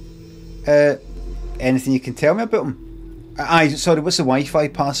 Anything you can tell me about him? Sorry, what's the Wi-Fi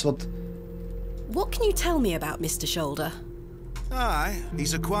password? What can you tell me about Mr. Shoulder? Aye,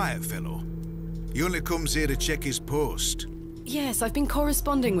 he's a quiet fellow. He only comes here to check his post. Yes, I've been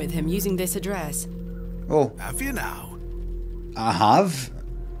corresponding with him using this address. Oh. Have you now? I have.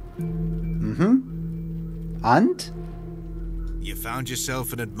 And? You found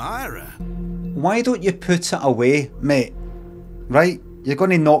yourself an admirer. Why don't you put it away, mate? Right? You're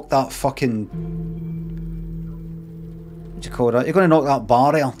going to knock that fucking... What do you call that? You're going to knock that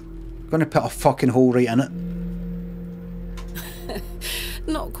barrier. You're going to put a fucking hole right in it.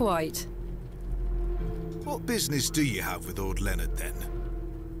 Not quite. What business do you have with old Leonard, then?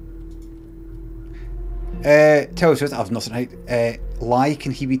 Tell the truth, I've nothing right. Lie,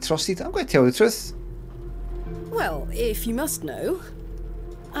 can he be trusted? I'm going to tell the truth. Well, if you must know,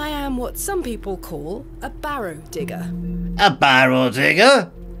 I am what some people call a barrow digger. A barrow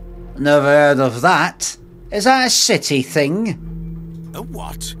digger? Never heard of that. Is that a city thing? A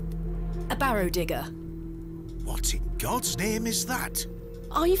what? A barrow digger. What in God's name is that?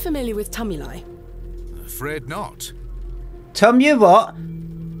 Are you familiar with Tumuli? Afraid not. You what?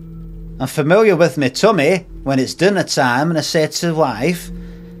 I'm familiar with me tummy when it's dinner time and I say to the wife,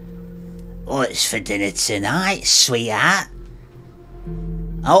 "What's for dinner tonight, sweetheart?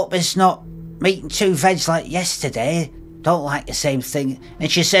 I hope it's not meat and two veg like yesterday. Don't like the same thing."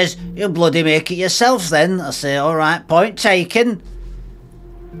 And she says, "You bloody make it yourself then." I say, "Alright, point taken.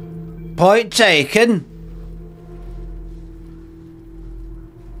 Point taken."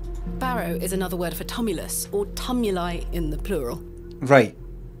 Barrow is another word for tumulus, or tumuli in the plural. Right.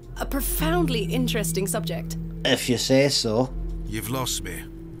 A profoundly interesting subject. If you say so. You've lost me.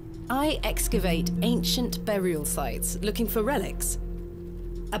 I excavate ancient burial sites looking for relics.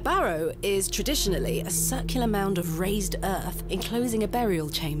 A barrow is traditionally a circular mound of raised earth enclosing a burial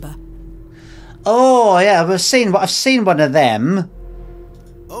chamber. Oh, yeah, I've seen one of them.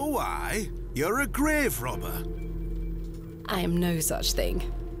 Oh, aye. You're a grave robber. I am no such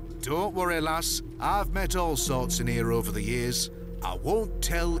thing. Don't worry, lass. I've met all sorts in here over the years. I won't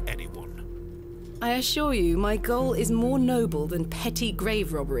tell anyone. I assure you, my goal is more noble than petty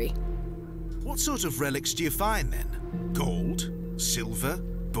grave robbery. What sort of relics do you find, then? Gold? Silver?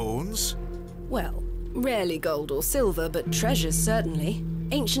 Bones? Well, rarely gold or silver, but treasures certainly.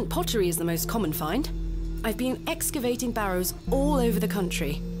 Ancient pottery is the most common find. I've been excavating barrows all over the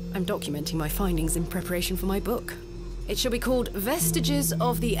country. I'm documenting my findings in preparation for my book. It shall be called Vestiges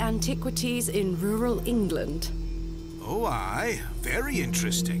of the Antiquities in Rural England. Oh, aye. Very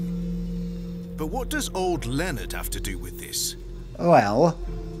interesting. But what does old Leonard have to do with this? Well...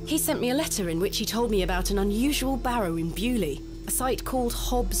 He sent me a letter in which he told me about an unusual barrow in Bewley, a site called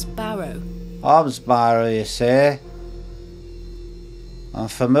Hob's Barrow. Hobbs Barrow, you say? I'm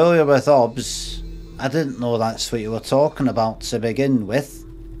familiar with Hobbs. I didn't know that's what you were talking about to begin with.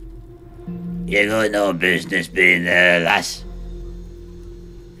 You got no business being there, lass.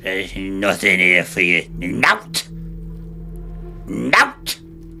 There's nothing here for you. Nout! Nout!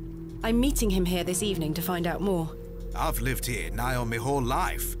 I'm meeting him here this evening to find out more. I've lived here nigh on my whole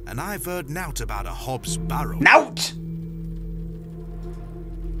life, and I've heard nowt about a Hob's Barrow. Nout!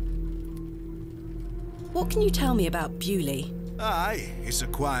 What can you tell me about Bewley? Aye, it's a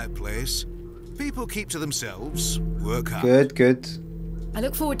quiet place. People keep to themselves, work hard. Good, good. I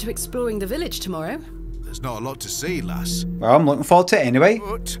look forward to exploring the village tomorrow. There's not a lot to see, lass. Well, I'm looking forward to it anyway.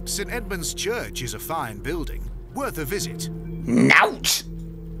 But St. Edmund's Church is a fine building, worth a visit. Nout!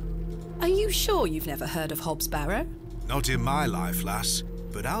 Are you sure you've never heard of Hob's Barrow? Not in my life, lass.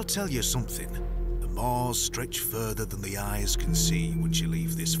 But I'll tell you something. The moors stretch further than the eyes can see once you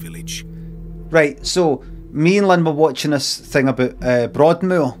leave this village. Right, so me and Lynn were watching this thing about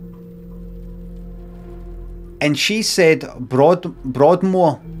Broadmoor. And she said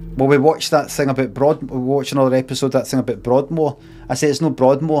Broadmoor. Well, we watched that thing about we watched another episode, that thing about Broadmoor. I said it's no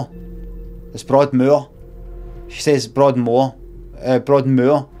Broadmoor. It's Broadmoor. She says Broadmoor.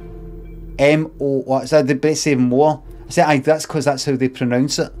 Broadmoor. M-O... What is that? They say more. I said, aye, that's because that's how they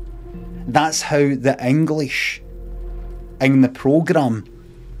pronounce it. That's how the English in the programme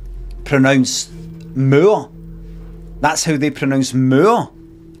pronounce moor. That's how they pronounce moor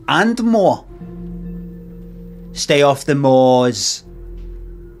and more. Stay off the moors.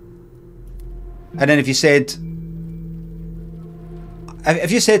 And then if you said to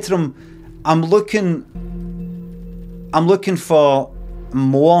them, I'm looking for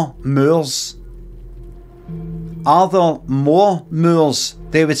more moors. Are there more moors?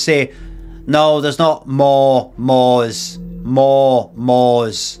 They would say, no, there's not more moors. More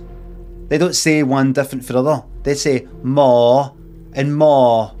moors. They don't say one different for the other. They say more and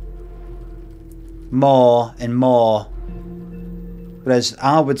more. More and more. Whereas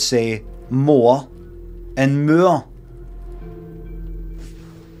I would say more and moor.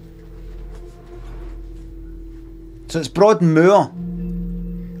 So it's Broadmoor.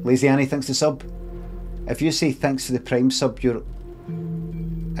 Lazy Annie, thanks to sub. If you say thanks to the Prime sub, you're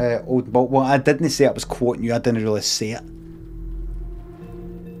old. Well, I didn't say it, I was quoting you, I didn't really say it.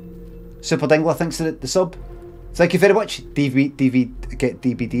 Super Dingler, thanks to the sub. Thank you very much. Get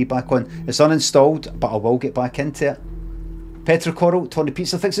DVD back on. It's uninstalled, but I will get back into it. Petrocoral, Tony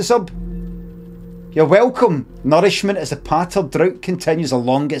Pizza, thanks to sub. You're welcome. Nourishment as the patter drought continues the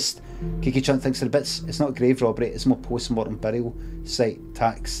longest. Kiki Chunt thinks of the bits. It's not grave robbery, it's more post-mortem burial site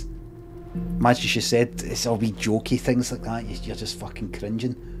tax. Imagine she said it's all wee jokey things like that. You're just fucking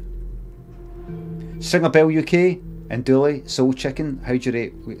cringing. Singer Bell UK and Dooley, Soul Chicken, how do you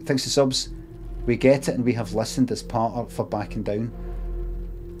rate? Thanks to subs. We get it and we have listened as part for backing down.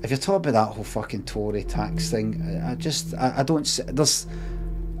 If you're talking about that whole fucking Tory tax thing, I don't. There's.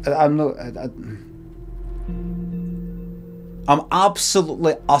 I'm not. I'm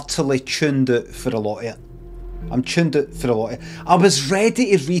absolutely, utterly tuned out for a lot of it. I'm tuned out for a lot of it. I was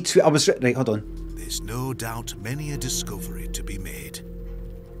ready to retweet. Right, hold on. There's no doubt many a discovery to be made.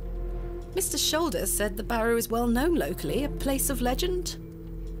 Mr. Shoulder said the Barrow is well known locally, a place of legend.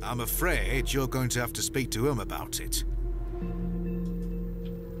 I'm afraid you're going to have to speak to him about it.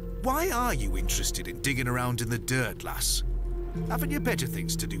 Why are you interested in digging around in the dirt, lass? Haven't you better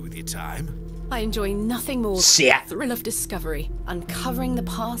things to do with your time? I enjoy nothing more than the thrill of discovery, uncovering the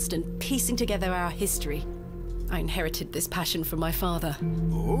past and piecing together our history. I inherited this passion from my father.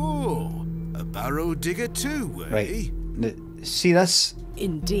 Oh, a barrow digger too, eh? Right. See this?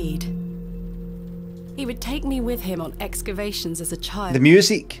 Indeed. He would take me with him on excavations as a child. The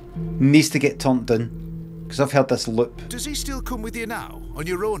music needs to get turned down, because I've heard this loop. Does he still come with you now, on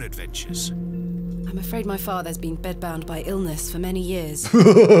your own adventures? I'm afraid my father's been bedbound by illness for many years.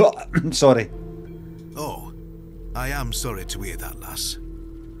 Sorry. Oh, I am sorry to hear that, lass.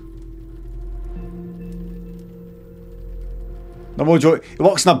 No more joke. He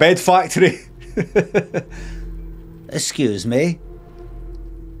works in a bed factory. Excuse me.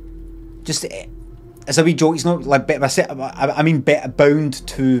 Just as a wee joke, it's not like I mean bound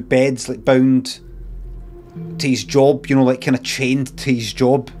to beds, like bound to his job, you know, like kind of chained to his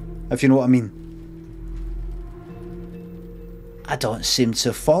job, if you know what I mean. I don't seem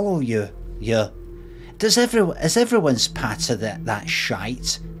to follow you. Is everyone's part of that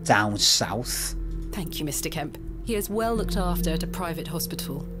shite down south? Thank you, Mr. Kemp. He is well looked after at a private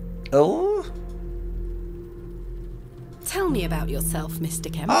hospital. Oh? Tell me about yourself,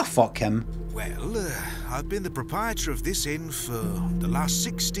 Mr. Kemp. Ah, fuck him. Well, I've been the proprietor of this inn for the last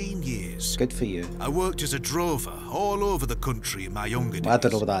 16 years. Good for you. I worked as a drover all over the country in my younger days. I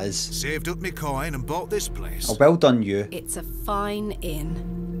don't know what that is. Saved up my coin and bought this place. Oh, well done, you. It's a fine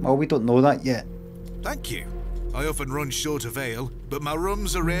inn. Well, we don't know that yet. Thank you. I often run short of ale, but my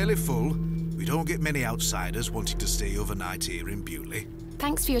rooms are rarely full. We don't get many outsiders wanting to stay overnight here in Bewley.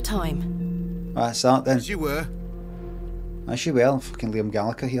 Thanks for your time. That's that then. As you were. As you will. Fucking Liam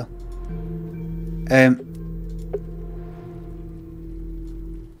Gallagher here.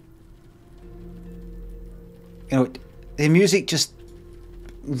 You know, the music just...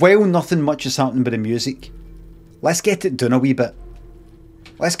 Well, nothing much is happening with the music. Let's get it done a wee bit.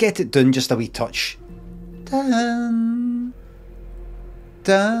 Let's get it done just a wee touch. Dun.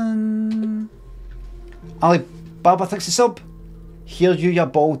 Dun. Ali Baba, thanks to sub. Hear you, ya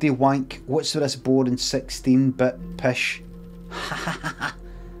baldy wank. What's with this boring 16-bit pish? Ha ha ha ha.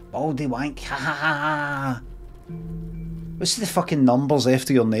 Baldy wank. Ha ha ha ha. What's the fucking numbers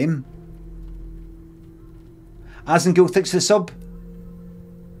after your name? Asengul, thanks for the sub.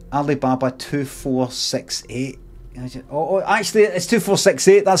 Alibaba 2468. Oh, actually, it's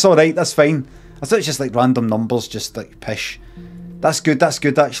 2468. That's alright, that's fine. I thought it was just like random numbers, just like pish. That's good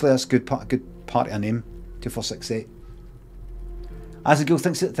actually. That's good part of a name. 2468. Asengul,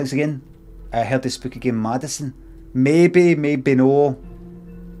 thanks again. I heard the spooky game Madison. Maybe no.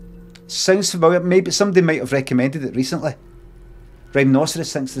 Sounds familiar. Maybe somebody might have recommended it recently.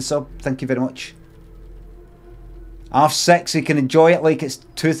 Rhinoceros, thanks for the sub. Thank you very much. Half 6, you can enjoy it like it's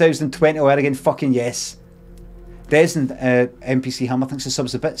 2020 or again. Fucking yes. Desmond, NPC Hammer, thanks for the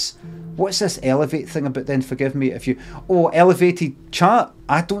subs a bits. What's this elevate thing about then? Forgive me if you... Oh, elevated chat.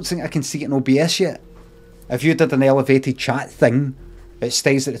 I don't think I can see it in OBS yet. If you did an elevated chat thing, it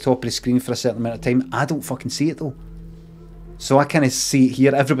stays at the top of the screen for a certain amount of time. I don't fucking see it though. So I kind of see it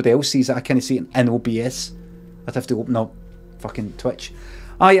here. Everybody else sees it. I kind of see it in OBS. I'd have to open up fucking Twitch.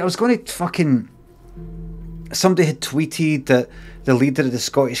 I was going to fucking... Somebody had tweeted that the leader of the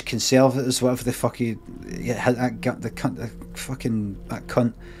Scottish Conservatives, whatever the fuck he had, that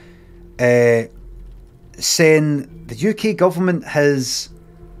cunt, saying the UK government has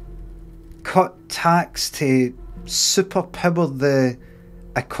cut tax to superpower the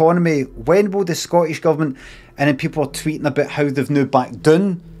economy. When will the Scottish government? And then people are tweeting about how they've now backed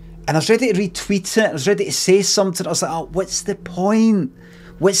down. And I was ready to retweet it. I was ready to say something. I was like, oh, what's the point?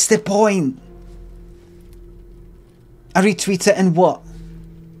 What's the point? I retweet it and what?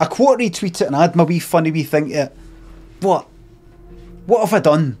 I quote retweet it and add my wee funny wee thing to it. What? What have I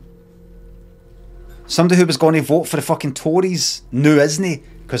done? Somebody who was going to vote for the fucking Tories now, isn't he?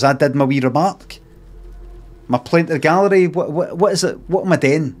 Because I did my wee remark. My playing to the gallery, what is it? What am I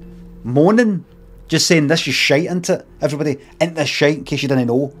doing? Moaning? Just saying this is shite, isn't it? Everybody into this shite in case you didn't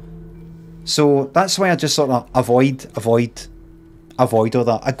know. So that's why I just sort of avoid all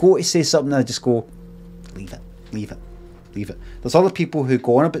that. I go to say something and I just go, leave it. There's other people who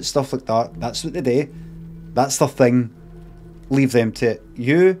go on about stuff like that. That's what they do. That's their thing. Leave them to it.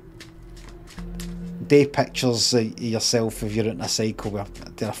 You do pictures of yourself if you're out on a cycle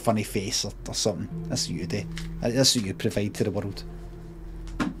with a funny face or something. That's what you do. That's what you provide to the world.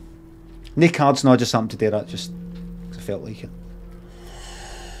 No cards, no, I just happened to do that just because I felt like it.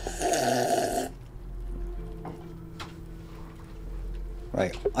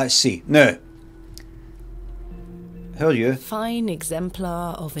 Right, let's see. Now, who are you? Fine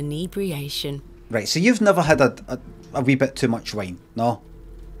exemplar of inebriation. Right, so you've never had a wee bit too much wine, no?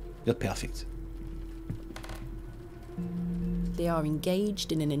 You're perfect. They are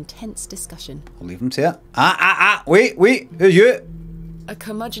engaged in an intense discussion. I'll leave them to it. Wait, who's you? A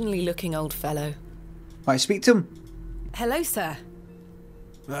curmudgeonly-looking old fellow. Might I speak to him? Hello, sir.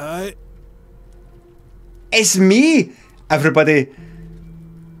 Right. It's me, everybody.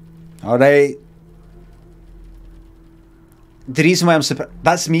 All right. The reason why I'm surprised,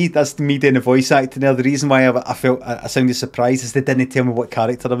 that's me doing the voice acting there. The reason why I felt I sounded surprised is they didn't tell me what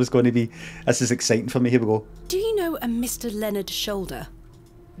character I was going to be. This is exciting for me. Here we go. Do you know a Mr. Leonard Shoulder?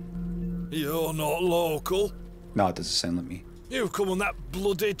 You're not local. No, it doesn't sound like me. You've come on that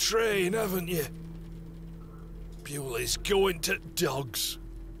bloody train, haven't you? Bewley's going to dogs.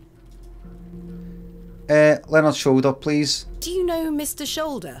 Leonard Shoulder, please. Do you know Mr.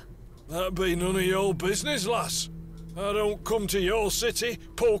 Shoulder? That be none of your business, lass. I don't come to your city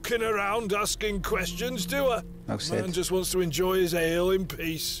poking around asking questions, do I? Well said. Man just wants to enjoy his ale in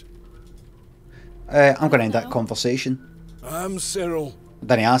peace. I'm going to end that conversation. I'm Cyril.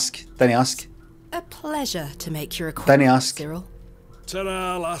 Didn't ask. A pleasure to make your acquaintance, Didn't ask. Cyril.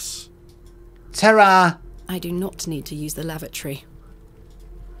 Ta-ra, lass. Ta-ra! I do not need to use the lavatory.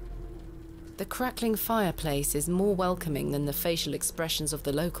 The crackling fireplace is more welcoming than the facial expressions of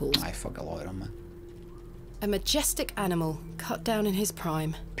the locals. I fuck a lot of them, man. A majestic animal, cut down in his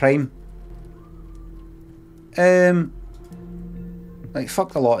prime. Prime. Like,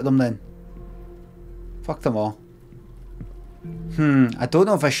 fuck a lot of them then. Fuck them all. I don't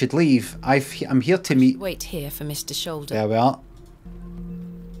know if I should leave. I'm here to meet... Wait here for Mr. Shoulder. There we are.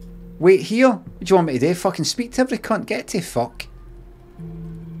 Wait here? What do you want me to do? Fucking speak to every cunt? Get to fuck.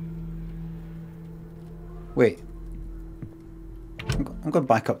 Wait. I'm going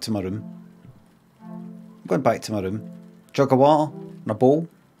back up to my room. I'm going back to my room. Jug of water and a bowl.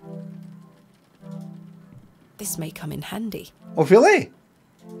 This may come in handy. Oh, really?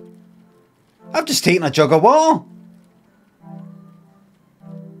 I've just taken a jug of water.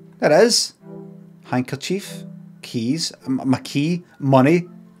 There it is. Handkerchief. Keys. My key. Money.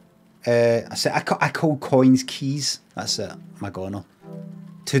 I call coins keys. That's it. My goner.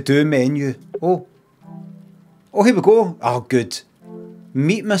 To-do menu. Oh, here we go. Oh, good.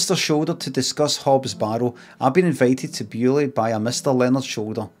 Meet Mr. Shoulder to discuss Hobbs Barrow. I've been invited to Bewley by a Mr. Leonard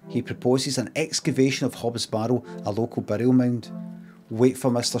Shoulder. He proposes an excavation of Hobbs Barrow, a local burial mound. Wait for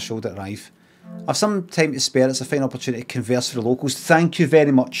Mr. Shoulder to arrive. I've some time to spare. It's a fine opportunity to converse with the locals. Thank you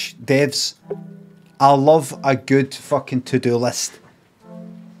very much, devs. I love a good fucking to-do list.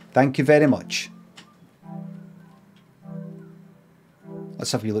 Thank you very much.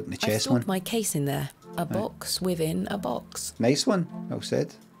 Let's have a look in the I chest stored one. my case in there. A box within a box. Nice one. Well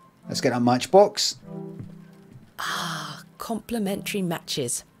said. Let's get that matchbox. Complementary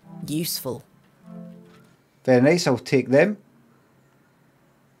matches. Useful. Very nice. I'll take them.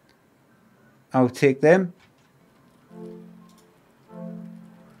 Got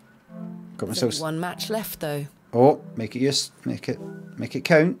There's myself. only one match left though. Oh, make it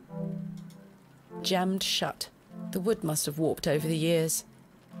count. Jammed shut. The wood must have warped over the years.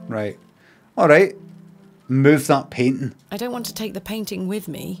 Right. All right. Move that painting. I don't want to take the painting with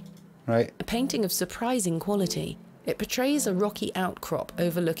me. Right. A painting of surprising quality. It portrays a rocky outcrop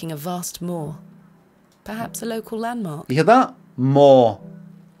overlooking a vast moor. Perhaps a local landmark. You hear that? More.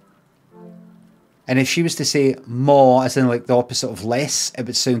 And if she was to say more, as in like the opposite of less, it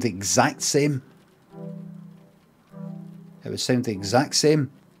would sound the exact same.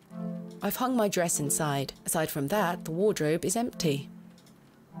 I've hung my dress inside. Aside from that, the wardrobe is empty.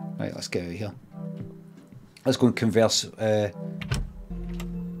 Right, let's get out of here. Let's go and converse.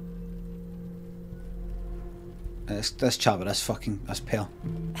 Let's chat with this pal.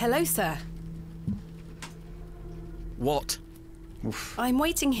 Hello, sir. What? Oof. I'm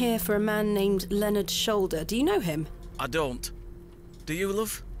waiting here for a man named Leonard Shoulder. Do you know him? I don't. Do you,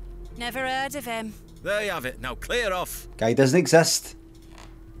 love? Never heard of him. There you have it. Now clear off. Guy doesn't exist.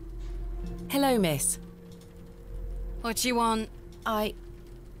 Hello, miss. What do you want?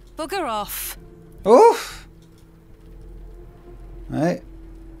 Bugger off. Oof. Right.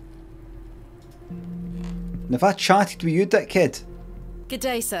 And if I chatted with you, dickhead. Good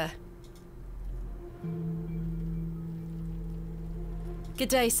day, sir. Good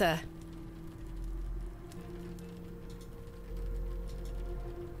day, sir.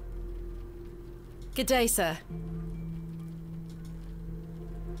 Good day, sir.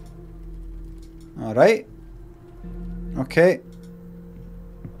 Alright. Okay.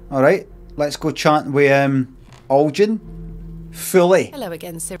 Alright. Let's go chat with Algin. Fully. Hello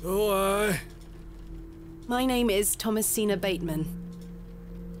again, sir. Oh, aye. My name is Thomasina Bateman.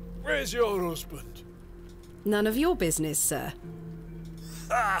 Where's your husband? None of your business, sir.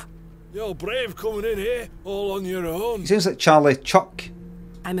 Ah! You're brave coming in here, all on your own. He sounds like Charlie Chuck.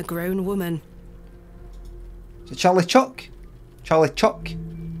 I'm a grown woman. Is it Charlie Chuck? Charlie Chuck?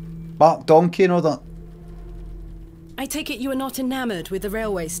 Bark Donkey and all that? I take it you are not enamoured with the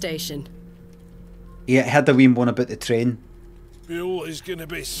railway station. Yeah, I heard the wee one about the train. Buell is gonna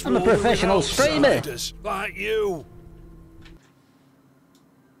be I'm a professional streamer. Like you.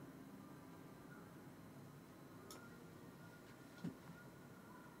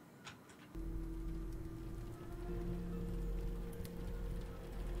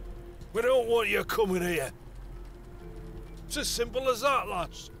 We don't want you coming here. It's as simple as that,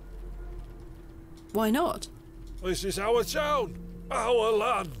 lass. Why not? This is our town, our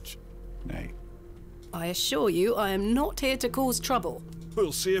land. Right. I assure you, I am not here to cause trouble.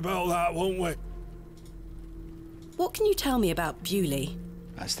 We'll see about that, won't we? What can you tell me about Bewley?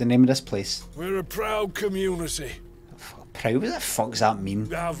 That's the name of this place. We're a proud community. Proud? What the fuck's that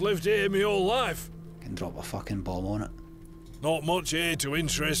mean? I've lived here my whole life. Can drop a fucking bomb on it. Not much here to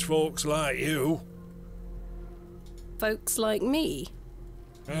interest folks like you. Folks like me?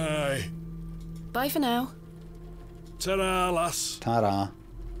 Aye. Bye for now. Ta-ra, lass. Ta-ra.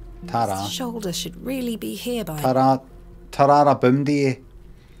 Ta-ra. Shoulder should really be here by... Ta-ra. Ta-ra boomdi.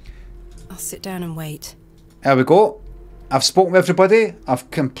 I'll sit down and wait. There we go. I've spoken with everybody.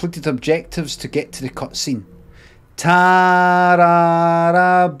 I've completed objectives to get to the cutscene.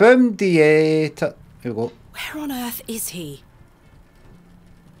 Ta-ra boomdi. Here we go. Where on earth is he?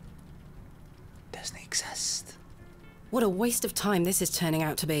 Doesn't exist. What a waste of time this is turning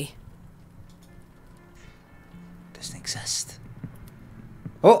out to be. Doesn't exist.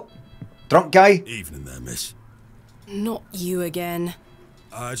 Oh, drunk guy. Evening there, miss. Not you again.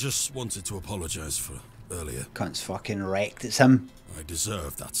 I just wanted to apologise for earlier. Cunt's fucking wrecked. It's him. I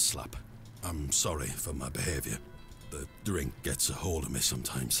deserved that slap. I'm sorry for my behaviour. The drink gets a hold of me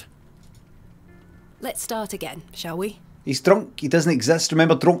sometimes. Let's start again, shall we? He's drunk. He doesn't exist.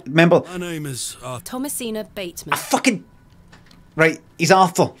 Remember, drunk. Remember. My name is Arthur. Thomasina Bateman. I fucking. Right, he's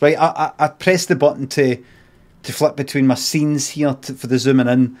Arthur. Right, I pressed the button to flip between my scenes here for the zooming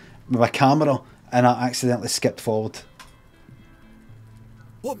in with my camera, and I accidentally skipped forward.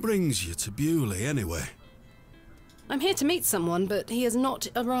 What brings you to Bewley, anyway? I'm here to meet someone, but he has not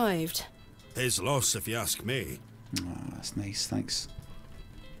arrived. His loss, if you ask me. Oh, that's nice, thanks.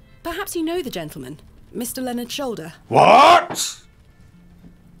 Perhaps you know the gentleman, Mr. Leonard Shoulder. What?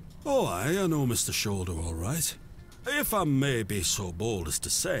 Oh, I know Mr. Shoulder all right. If I may be so bold as to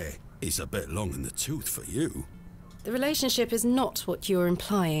say, he's a bit long in the tooth for you. The relationship is not what you're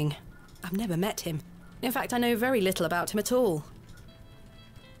implying. I've never met him. In fact, I know very little about him at all.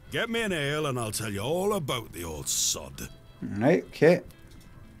 Get me an ale and I'll tell you all about the old sod. Right, okay.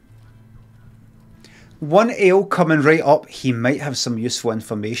 One ale coming right up. He might have some useful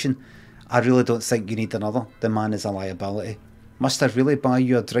information. I really don't think you need another. The man is a liability. Must I really buy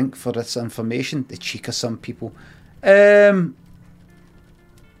you a drink for this information? The cheek of some people. I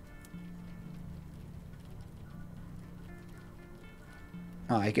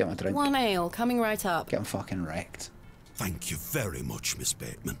get my drink. One ale, coming right up. Get him fucking wrecked. Thank you very much, Miss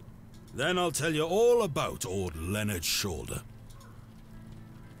Bateman. Then I'll tell you all about old Leonard Shoulder.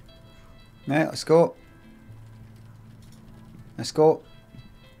 Right, let's go. Let's go.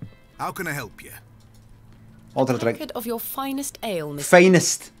 How can I help you? Order a drink. Packet of your finest ale, Miss.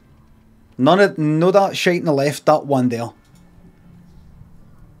 Finest. None of no that shite on the left. That one there.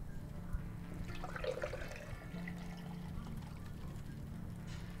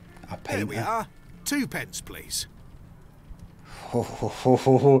 A pint. There we are. 2 pence, please.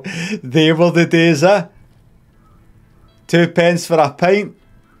 They were the days, eh? 2 pence for a pint.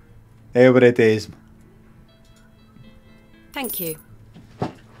 They were the days. Thank you.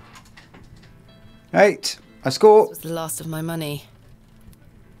 Right, let's go. This was the last of my money.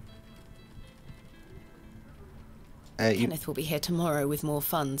 Kenneth will be here tomorrow with more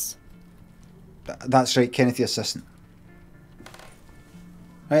funds. That's right, Kenneth the assistant.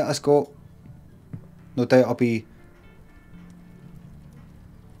 Right, let's go. No doubt I'll be...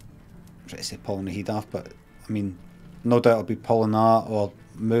 I'm trying to say pulling the heat off, but I mean, no doubt I'll be pulling that or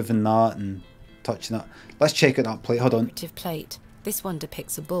moving that and touching that. Let's check out that plate, hold on. Decorative plate. This one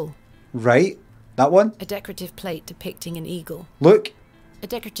depicts a bull. Right, that one. A decorative plate depicting an eagle. Look. A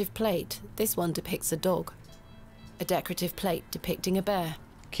decorative plate. This one depicts a dog. A decorative plate depicting a bear.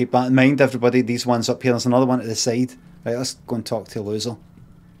 Keep that in mind, everybody. These ones up here, there's another one to the side. Right, let's go and talk to Loser.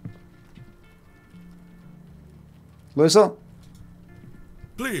 Loser?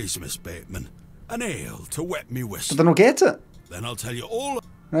 Please, Miss Bateman, an ale to wet me whistle. Did I not get it? Then I'll tell you all...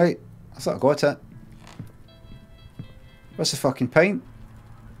 Right, I thought I got it. What's the fucking pint?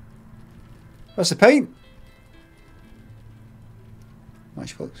 What's the pint?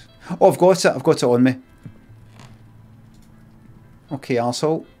 Matchbox. Oh, I've got it. I've got it on me. Okay,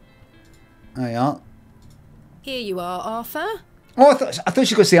 arsehole. There you are. Here you are, Arthur. Oh, I thought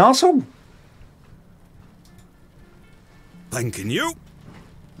she was going to say arsehole. Thanking you.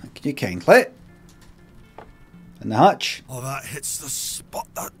 Thank you kindly. In the hatch. Oh, that hits the spot,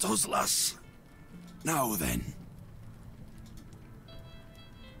 that does, lass. Now then.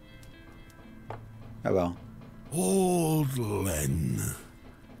 Oh well. Old Len.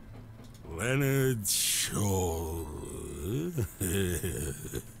 Leonard Shaw.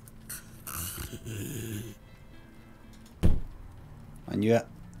 I knew it.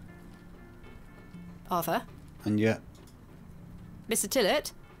 Arthur? I knew it. Mr.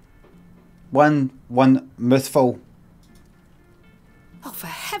 Tillett? One mouthful. Oh, for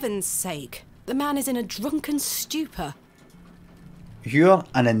heaven's sake. The man is in a drunken stupor. You're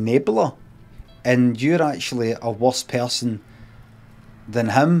an enabler. And you're actually a worse person than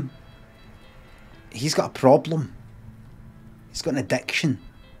him. He's got a problem. He's got an addiction.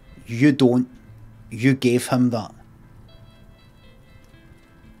 You don't. You gave him that.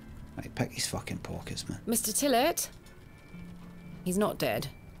 Right, pick his fucking pockets, man. Mr. Tillett? He's not dead.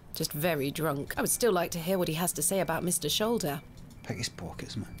 Just very drunk. I would still like to hear what he has to say about Mr. Shoulder. Pick his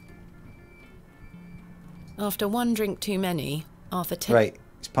pockets, man. After one drink too many, Arthur Tillett... Right,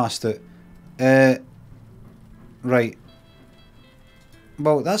 he's passed out. Right.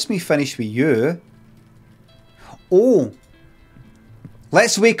 Well, that's me finished with you. Oh!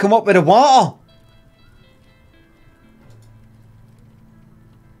 Let's wake him up with the water!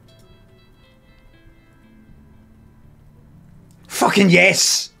 Fucking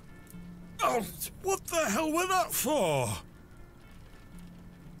yes! Oh, what the hell was that for?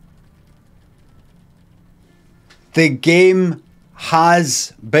 The game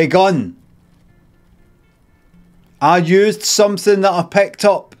has begun. I used something that I picked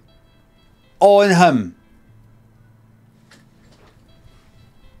up on him.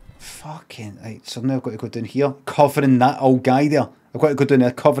 Fucking right, so now I've got to go down here, covering that old guy there. I've got to go down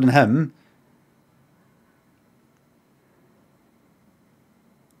there covering him.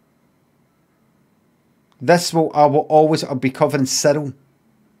 I will always be covering Cyril.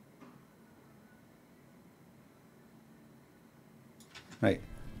 Right.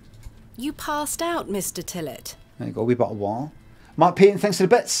 You passed out, Mr. Tillett. There you go, a wee bit of water. Mark Payton, thanks for the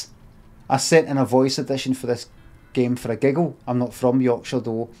bits. I sent in a voice edition for this game for a giggle. I'm not from Yorkshire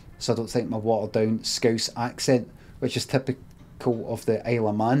though, so I don't think my watered down Scouse accent, which is typical of the Isle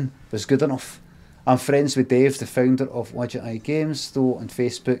of Man, was good enough. I'm friends with Dave, the founder of Widget Eye Games, though on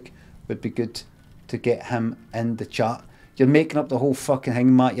Facebook. Would be good to get him in the chat. You're making up the whole fucking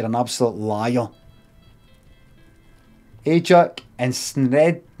thing, Matt. You're an absolute liar. Ajak and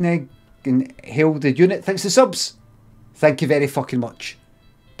Snednig and Hail the Unit, thanks for subs. Thank you very fucking much.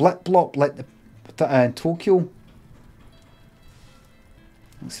 Blip Blop, let the Tokyo.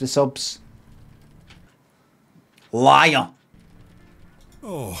 Thanks for the subs. Liar.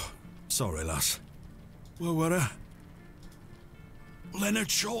 Oh, sorry, lass. Where were I?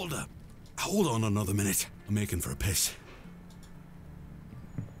 Leonard Shoulder. Hold on another minute. I'm making for a piss.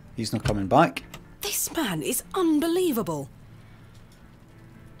 He's not coming back. This man is unbelievable.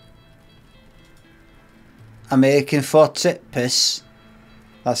 I'm making for tit piss.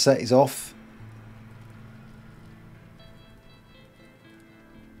 That's it, he's off.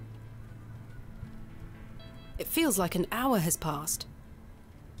 It feels like an hour has passed.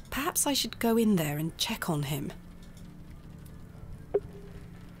 Perhaps I should go in there and check on him.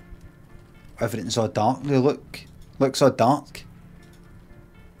 Everything's all dark. Looks all dark.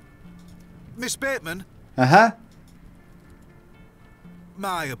 Miss Bateman? Uh-huh.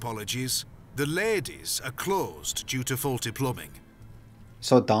 My apologies. The ladies are closed due to faulty plumbing.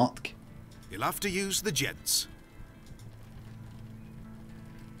 It's all dark. You'll have to use the gents.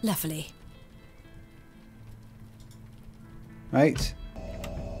 Lovely. Right.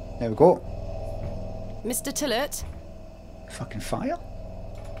 There we go. Mr. Tillett? Fucking fire.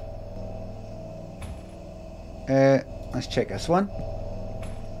 Let's check this one.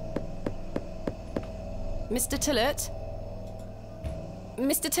 Mr. Tillett?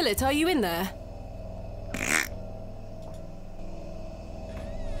 Mr. Tillett, are you in there?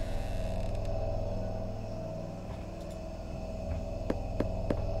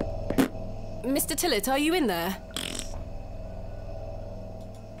 Mr. Tillett, are you in there?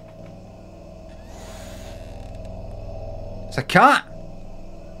 It's a cat.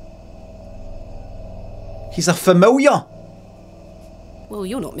 He's a familiar. Well,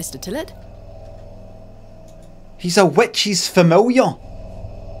 you're not Mr. Tillett. He's a witch's familiar.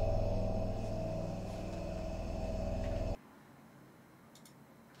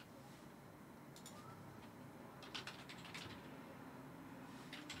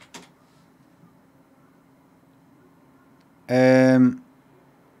 A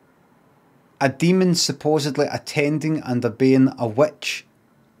demon supposedly attending and obeying a witch,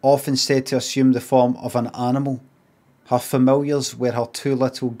 often said to assume the form of an animal. Her familiars were her two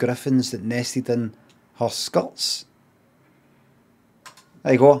little griffins that nested in her skirts.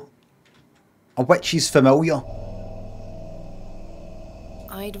 There you go. A witch's familiar.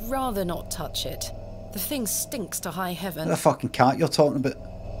 I'd rather not touch it. The thing stinks to high heaven. What the fucking cat you're talking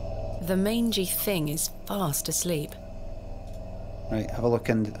about? The mangy thing is fast asleep. Right, have a look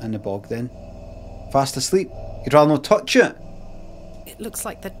in the bog then. Fast asleep? You'd rather not touch it? It looks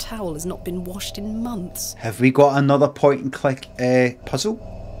like the towel has not been washed in months. Have we got another point and click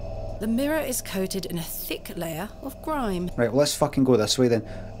puzzle? The mirror is coated in a thick layer of grime. Right, well let's fucking go this way then.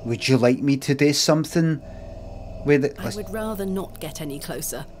 Would you like me to do something with it? I would rather not get any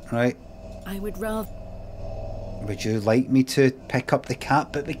closer. Right. I would rather... Would you like me to pick up the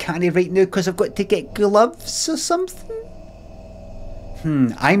cat? But we can't right now because I've got to get gloves or something?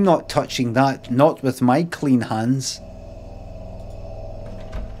 I'm not touching that. Not with my clean hands.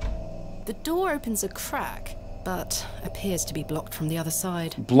 The door opens a crack, but appears to be blocked from the other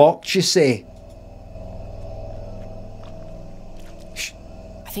side. Blocked, you say? Shh.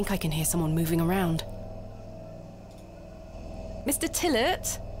 I think I can hear someone moving around. Mr.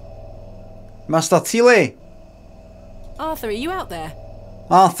 Tillett? Mr. Tilly? Arthur, are you out there?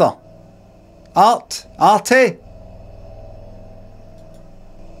 Arthur? Artie?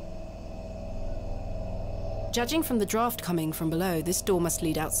 Judging from the draft coming from below, this door must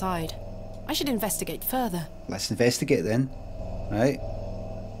lead outside. I should investigate further. Let's investigate then. Right.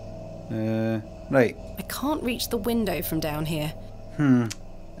 Right. I can't reach the window from down here.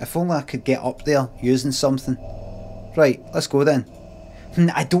 If only I could get up there using something. Right, let's go then.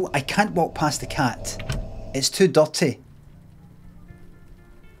 I can't walk past the cat. It's too dirty.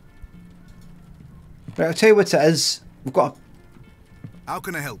 Right, I'll tell you what it is. We've got How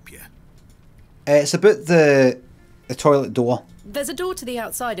can I help you? it's about the toilet door. There's a door to the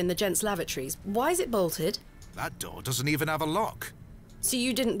outside in the gents' lavatories. Why is it bolted? That door doesn't even have a lock. So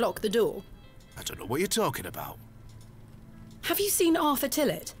you didn't block the door? I don't know what you're talking about. Have you seen Arthur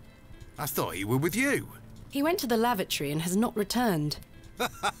Tillett? I thought he were with you. He went to the lavatory and has not returned.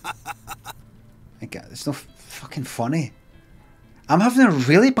 It's not fucking funny. I'm having a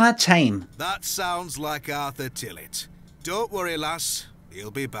really bad time. That sounds like Arthur Tillett. Don't worry, lass.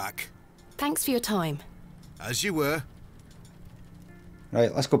 He'll be back. Thanks for your time. As you were.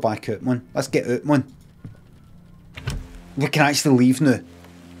 Right, let's go back out, man. Let's get out, man. We can actually leave now.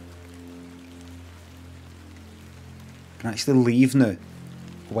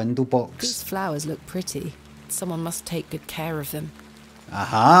 Window box. These flowers look pretty. Someone must take good care of them.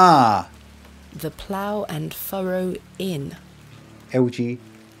 Aha! The Plough and Furrow Inn. LG.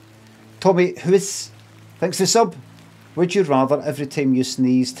 Tommy, thanks for the sub. Would you rather every time you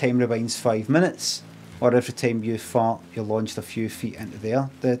sneeze, time rewinds 5 minutes? Or every time you fart, you're launched a few feet into the air?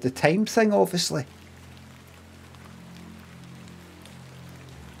 The time thing, obviously.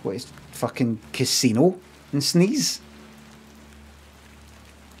 What is fucking casino and sneeze?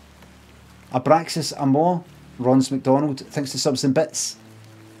 Abraxas Amor, Ron's McDonald, thanks to subs and bits.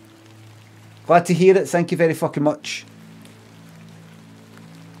 Glad to hear it, thank you very fucking much.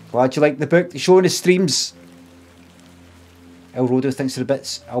 Glad you like the book, the show and the streams. El Rodo, thanks for the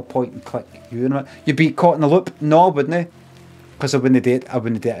bits. I'll point and click you in a minute. You'd be caught in the loop? No, wouldn't I? Because I wouldn't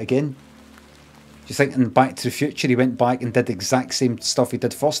do it again. Just thinking Back to the Future, he went back and did the exact same stuff he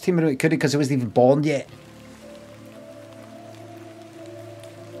did first time around. He couldn't because he wasn't even born yet.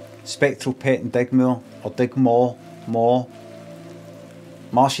 Spectral Pet and Digmore, or Digmaw,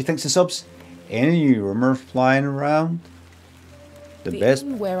 Marshy, thanks for subs. Any rumour flying around? The best.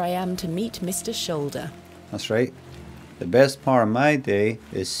 Inn where I am to meet Mr. Shoulder. That's right. The best part of my day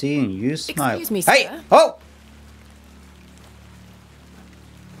is seeing you smile. Excuse me, hey! sir. Oh!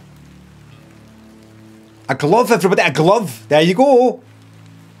 A glove, everybody, a glove! There you go!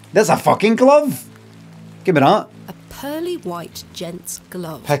 There's a fucking glove! Give me that. A pearly white gent's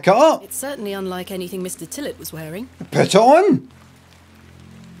glove. Pick it up! It's certainly unlike anything Mr. Tillett was wearing. Put it on!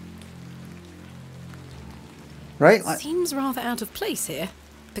 Right? Seems rather out of place here.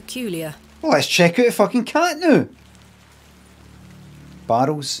 Peculiar. Well, let's check out the fucking cat now.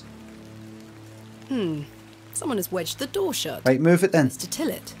 Barrows. Someone has wedged the door shut. Right, move it then. Mr.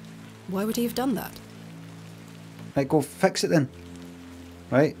 Tillett. Why would he have done that? Right, go fix it then.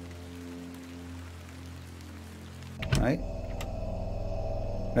 Right. Right.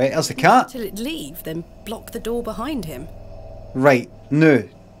 Right, there's the cat. Tillett leave, then block the door behind him. Right, no.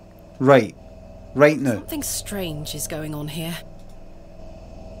 Right. Right now. Something strange is going on here.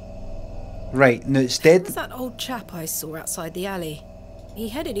 Right, no, it's dead. Who's that old chap I saw outside the alley? He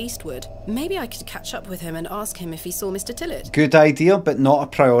headed eastward. Maybe I could catch up with him and ask him if he saw Mr. Tillett. Good idea, but not a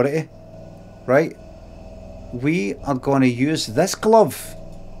priority. Right. We are going to use this glove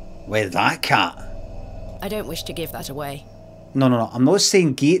with that cat. I don't wish to give that away. No, no, no. I'm not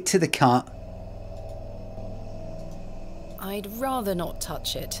saying gate to the cat. I'd rather not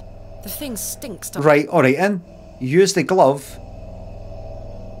touch it. The thing stinks to... Right, alright, then. Use the glove.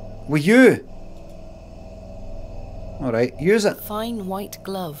 With you. Alright, use it. Fine white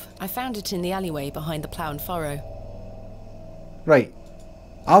glove. I found it in the alleyway behind the plough and furrow. Right.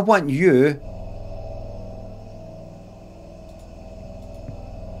 I want you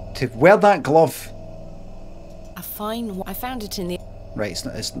to wear that glove. A fine... I found it in the... Right,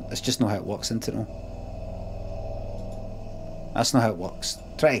 it's just not how it works, isn't it? No? That's not how it works.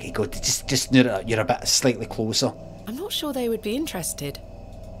 Try to go. Just you're a bit slightly closer. I'm not sure they would be interested.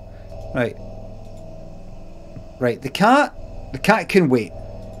 Right. Right, the cat can wait.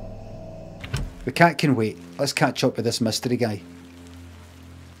 The cat can wait. Let's catch up with this mystery guy.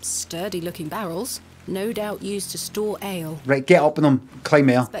 Sturdy looking barrels. No doubt used to store ale. Right, get up on them. Climb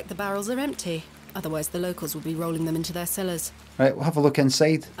here. I suspect the barrels are empty. Otherwise the locals will be rolling them into their cellars. Right, we'll have a look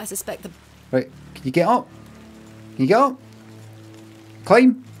inside. I suspect the... Right, can you get up? Can you get up?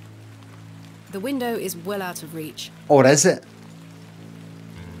 Climb. The window is well out of reach. Or is it?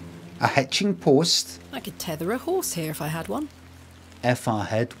 A hitching post? I could tether a horse here if I had one. If I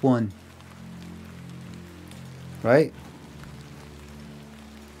had one. Right.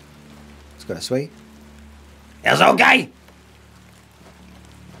 Let's go this way. There's old guy.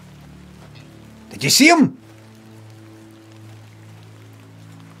 Did you see him?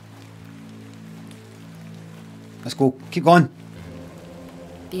 Let's go. Keep going.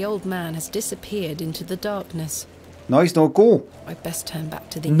 The old man has disappeared into the darkness. No, he's not. Go. I'd best turn back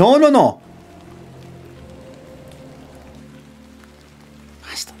to the... No, no, no.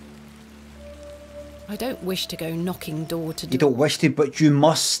 Master. I don't wish to go knocking door to door. You don't wish to, but you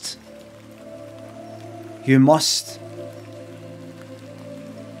must. You must.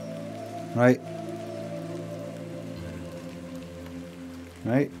 Right.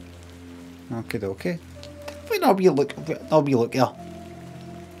 Right. Okay, okay. Wait, I'll be look. I'll be look here.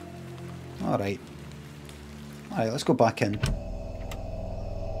 Alright. Alright, let's go back in.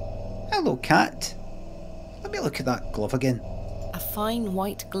 Hello, cat. Let me look at that glove again. A fine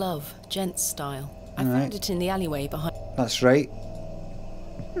white glove, gents style. I found it in the alleyway behind... That's right.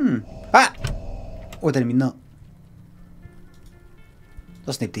 Ah! Oh, I didn't mean that.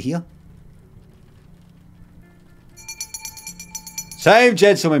 There's nobody here. Same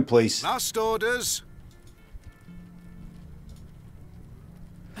gentleman, please. Last orders.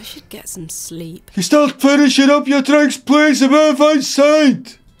 I should get some sleep. You start finishing up your drinks, please. I'm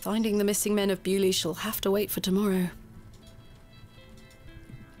outside. Finding the missing men of Bewley shall have to wait for tomorrow.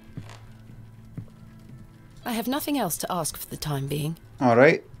 I have nothing else to ask for the time being.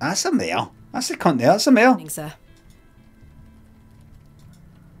 Alright, that's him there. That's the cunt there, that's him there. Thanks, sir.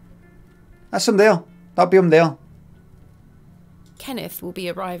 That's him there. That'll be him there. Kenneth will be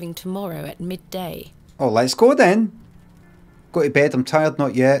arriving tomorrow at midday. Oh, let's go then. Go to bed, I'm tired,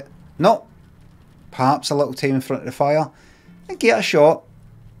 not yet. No. Perhaps a little time in front of the fire. And get a shot.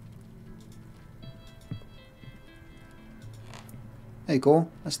 There you go,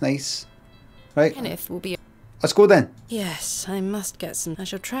 that's nice. Right. Kenneth will be... Let's go then. Yes, I must get some... I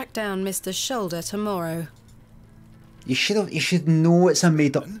shall track down Mr. Shoulder tomorrow. You should know it's a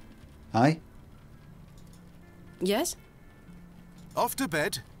made up... Aye? Yes? Off to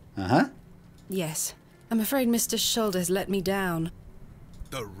bed. Uh-huh. Yes. I'm afraid Mr. Shoulder's let me down.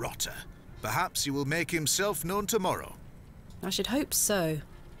 The rotter. Perhaps he will make himself known tomorrow. I should hope so.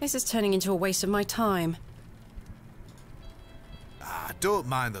 This is turning into a waste of my time. Ah, don't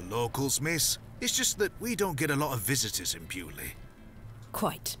mind the locals, miss. It's just that we don't get a lot of visitors in Bewley.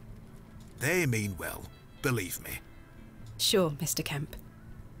 Quite. They mean well, believe me. Sure, Mr. Kemp.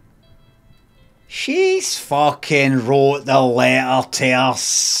 She's fucking wrote the letter to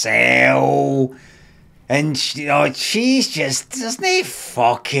herself. And, she's just, isn't he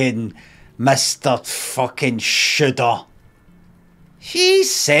fucking Mr. fucking Shooter? She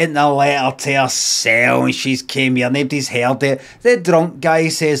sent a letter to herself and she's came here, nobody's heard it. The drunk guy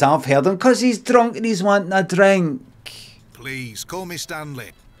says I've heard him because he's drunk and he's wanting a drink. Please, call me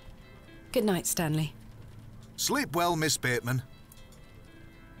Stanley. Good night, Stanley. Sleep well, Miss Bateman.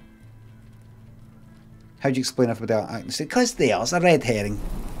 How do you explain it without acting? Because there's a red herring.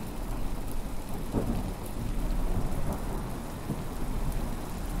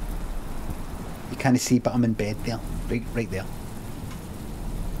 You can't see, but I'm in bed there. Right there.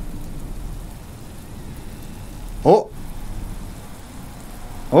 Oh.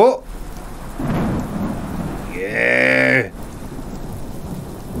 Oh. Yeah.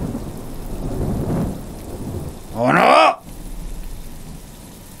 Oh no.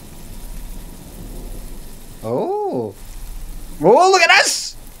 Oh. Oh, look at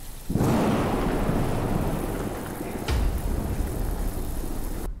this.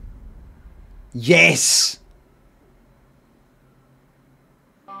 Yes.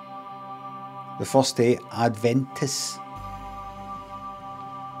 The first day Adventus.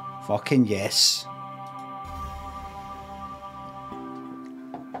 Fucking yes.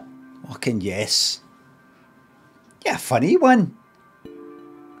 Fucking yes. Yeah, funny one.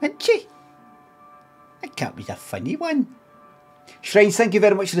 Isn't she? That can't be the funny one. Shrines, thank you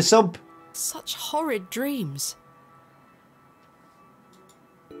very much for the sub. Such horrid dreams.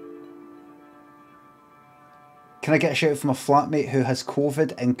 Can I get a shout out from a flatmate who has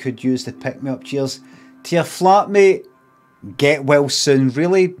COVID and could use the pick-me-up? Cheers to your flatmate. Get well soon.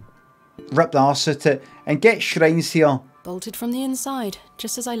 Really rip the arse out it. And get Shrines here. Bolted from the inside,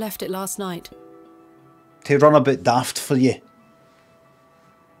 just as I left it last night. To run a bit daft for you.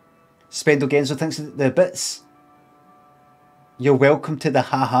 Spendle Genzo, thanks for the bits. You're welcome to the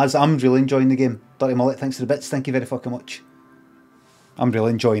ha-has. I'm really enjoying the game. Dirty Mullet, thanks for the bits. Thank you very fucking much. I'm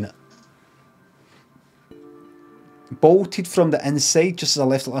really enjoying it. Bolted from the inside, just as I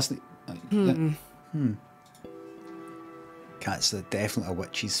left it last night. Cats are definitely a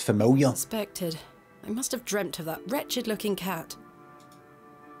witch's familiar. Suspected. I must have dreamt of that wretched-looking cat.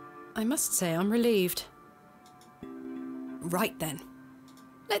 I must say I'm relieved. Right then.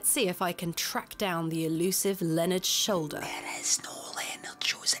 Let's see if I can track down the elusive Leonard Shoulder. There is no Leonard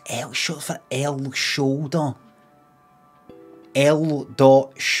Shoulder. L short for L shoulder. L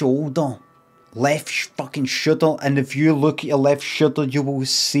dot shoulder. Left fucking shoulder. And if you look at your left shoulder, you will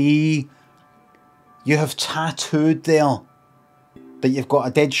see you have tattooed there that you've got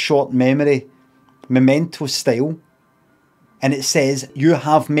a dead short memory, memento style, and it says you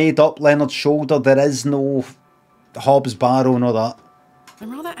have made up Leonard's Shoulder. There is no Hobbs Barrow and all that.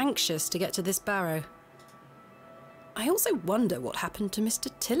 I'm rather anxious to get to this barrow. I also wonder what happened to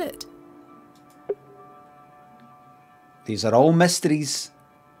Mr. Tillett. These are all mysteries.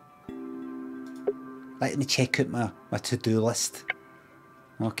 Let me check out my to-do list.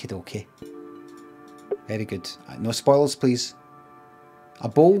 Okie dokie. Very good. No spoilers, please. A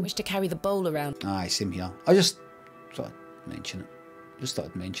bowl? I wish to carry the bowl around. Aye, same here. I just thought I'd mention it. Just thought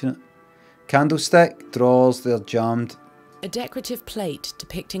I'd mention it. Candlestick, drawers, they're jammed. A decorative plate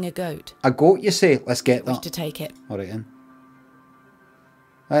depicting a goat. A goat, you say? Let's get that. Wish to take it. Alright then.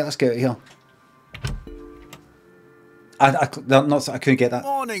 Alright, let's get out of here. I couldn't get that.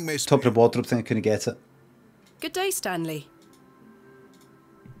 Morning, Miss. Top of the wardrobe thing, I couldn't get it. Good day, Stanley.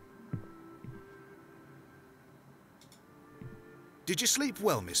 Did you sleep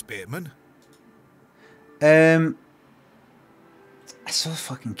well, Miss Bateman? I saw a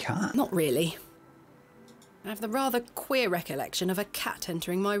fucking cat. Not really. I have the rather queer recollection of a cat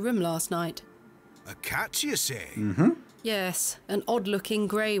entering my room last night. A cat, you say? Mm-hmm. Yes, an odd-looking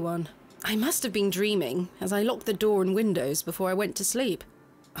grey one. I must have been dreaming, as I locked the door and windows before I went to sleep.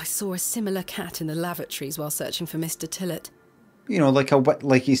 I saw a similar cat in the lavatories while searching for Mr. Tillett. You know,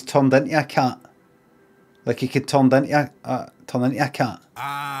 like he's turned into a cat. Like he could turn into a cat.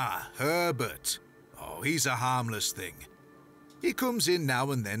 Ah, Herbert. Oh, he's a harmless thing. He comes in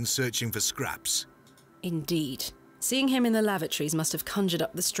now and then searching for scraps. Indeed. Seeing him in the lavatories must have conjured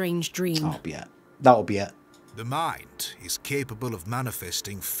up the strange dream. That'll be it. That'll be it. The mind is capable of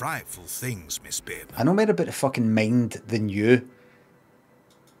manifesting frightful things, Miss Bateman. I know more about the fucking mind than you.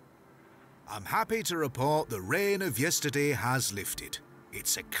 I'm happy to report the rain of yesterday has lifted.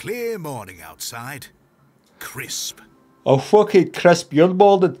 It's a clear morning outside. Crisp. Oh, fucking crisp, you're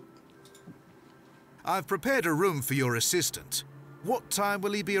morning. I've prepared a room for your assistant. What time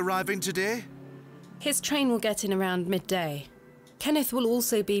will he be arriving today? His train will get in around midday. Kenneth will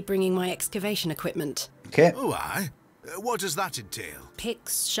also be bringing my excavation equipment. Okay. Oh, aye. What does that entail?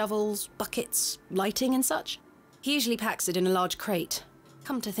 Picks, shovels, buckets, lighting and such. He usually packs it in a large crate.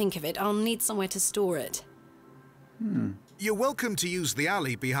 Come to think of it, I'll need somewhere to store it. You're welcome to use the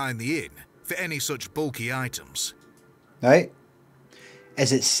alley behind the inn for any such bulky items. Right.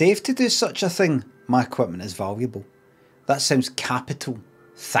 Is it safe to do such a thing? My equipment is valuable. That sounds capital.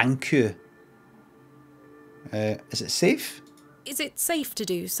 Thank you. Is it safe? Is it safe to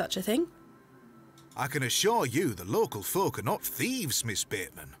do such a thing? I can assure you the local folk are not thieves, Miss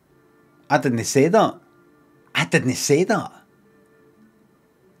Bateman. I didn't say that. I didn't say that.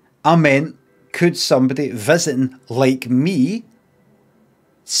 I meant, could somebody visiting like me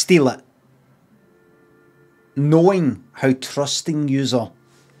steal it? knowing how trusting yous are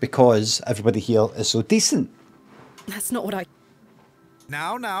because everybody here is so decent. That's not what I...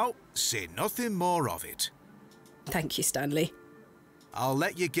 Now, say nothing more of it. Thank you, Stanley. I'll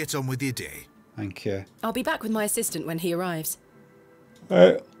let you get on with your day. Thank you. I'll be back with my assistant when he arrives.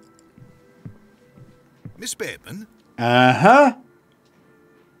 Miss Bateman? Uh-huh.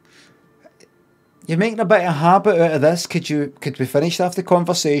 You're making a bit of a habit out of this. Could we finish after the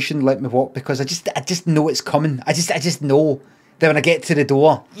conversation? Let me walk, because I just know it's coming. I just know that when I get to the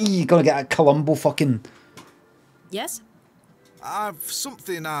door, you're gonna get a Columbo fucking... Yes? I've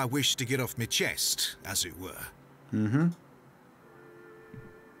something I wish to get off my chest, as it were. Mm-hmm.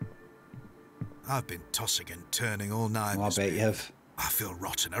 I've been tossing and turning all night. Oh, I bet you have. I feel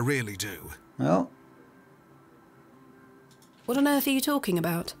rotten, I really do. Well, what on earth are you talking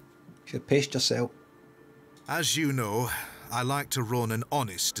about? you should pace yourself. As you know, I like to run an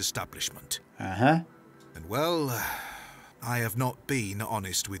honest establishment. Uh-huh. And well, I have not been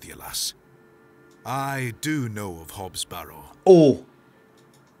honest with you, lass. I do know of Hobbs Barrow. Oh.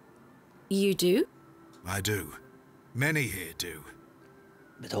 You do? I do. Many here do.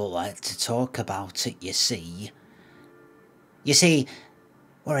 We don't like to talk about it, you see. You see,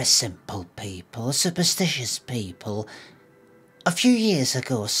 we're a simple people, a superstitious people. A few years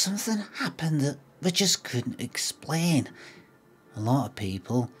ago, something happened that we just couldn't explain. A lot of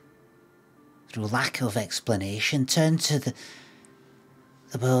people, through lack of explanation, turned to the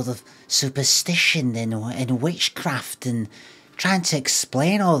world of superstition and witchcraft and trying to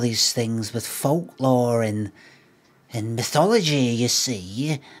explain all these things with folklore and mythology, you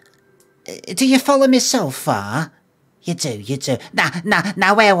see. Do you follow me so far? You do.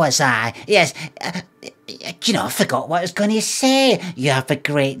 Now, where was I? Yes, I forgot what I was going to say. You have a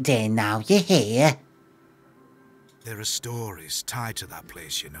great day now, you hear? There are stories tied to that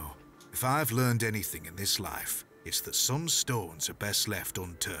place, you know. If I've learned anything in this life, it's that some stones are best left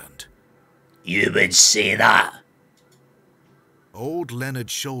unturned. You would say that? Old Leonard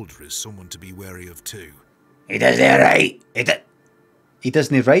Shoulder is someone to be wary of too. He doesn't right. He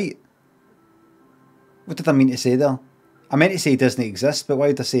doesn't right? What did I mean to say there? I meant to say he doesn't exist, but why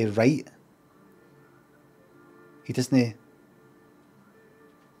would I say right? He doesn't...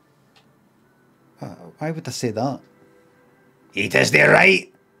 why would I say that? He doesn't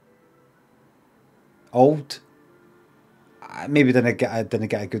right. Old? Maybe didn't get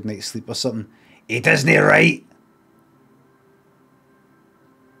a good night's sleep or something. He doesn't right.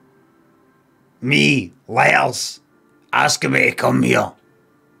 Me, letters, asking me to come here.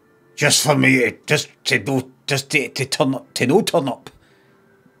 Just for me to turn up, to no turn up.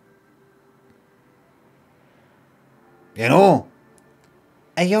 You know?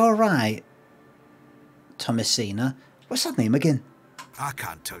 Are you alright, Thomasina? What's her name again? I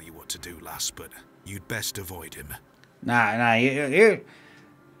can't tell you what to do, lass, but you'd best avoid him. Nah, you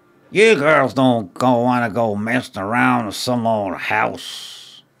girls don't want to go messing around with some old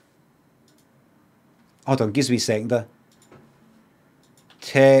house. Hold on, give me a second there.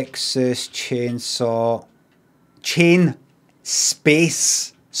 Texas Chain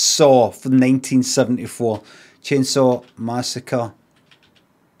Space Saw from 1974. Chainsaw Massacre.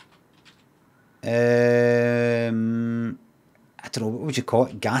 I don't know, what would you call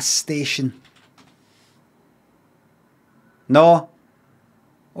it? Gas station? No.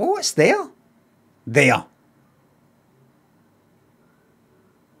 Oh, it's there. There.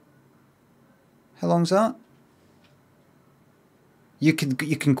 How long's that? You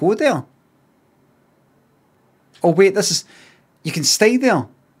can go there. Oh wait, this is... You can stay there.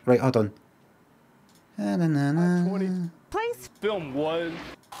 Right, hold on. Place film was...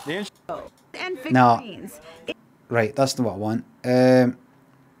 And figurines. No. Right, that's not what I want.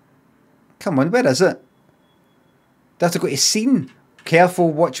 Come on, where is it? They have to go to scene. Careful,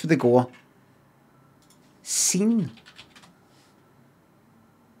 watch where they go. Scene.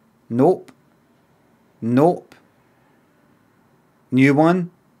 Nope. Nope. New one.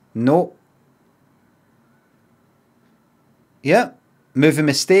 Nope. Yep. Movie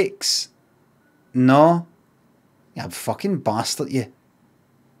mistakes. No. Yeah, fucking bastard, you.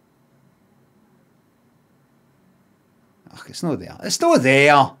 Ugh, it's not there. It's not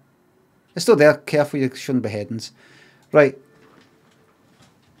there. It's not there. Careful, you shouldn't be headings. Right.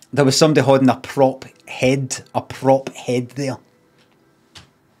 There was somebody holding a prop head there.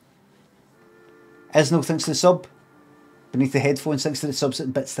 Isno, thanks to the sub. Beneath the headphones, thanks to the subs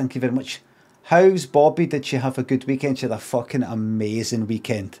and bits, thank you very much. How's Bobby? Did she have a good weekend? She had a fucking amazing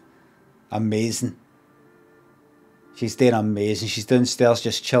weekend. Amazing. She's doing amazing. She's downstairs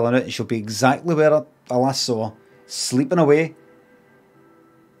just chilling out and she'll be exactly where I last saw her. Sleeping away.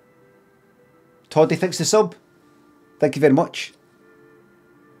 Toddy, thanks to sub. Thank you very much.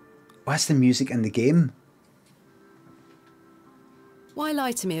 What's the music in the game? Why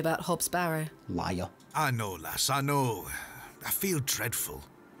lie to me about Hobbs Barrow? Liar. I know, lass, I know. I feel dreadful.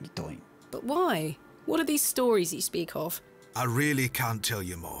 You don't. But why? What are these stories you speak of? I really can't tell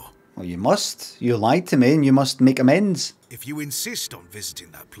you more. Well, you must. You lied to me and you must make amends. If you insist on visiting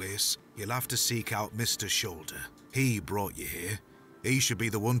that place, you'll have to seek out Mr. Shoulder. He brought you here. He should be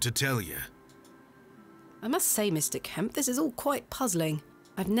the one to tell you. I must say, Mr. Kemp, this is all quite puzzling.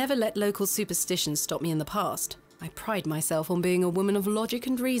 I've never let local superstitions stop me in the past. I pride myself on being a woman of logic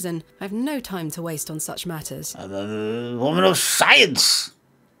and reason. I've no time to waste on such matters. A woman of science!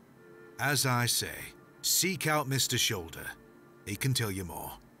 As I say, seek out Mr. Shoulder. He can tell you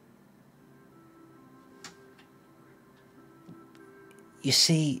more. You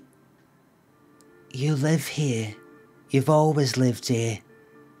see, you live here. You've always lived here.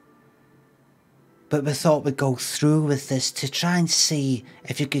 But we thought we'd go through with this to try and see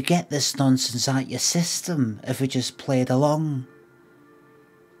if you could get this nonsense out your system if we just played along.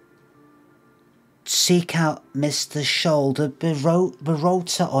 Seek out Mr. Shoulder. We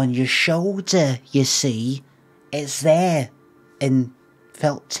wrote it on your shoulder, you see. It's there in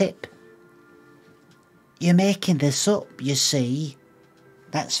felt tip. You're making this up, you see.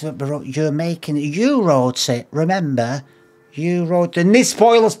 That's what we wrote. You're making it. You wrote it, remember? You wrote it. No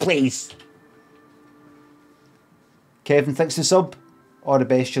spoilers, please. Kevin, thanks for the sub. All the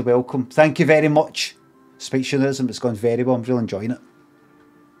best, you're welcome. Thank you very much. Spictionism, it's gone very well. I'm really enjoying it.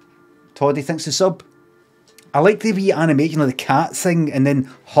 Toddy, thanks for the sub. I like the wee animation of the cat thing and then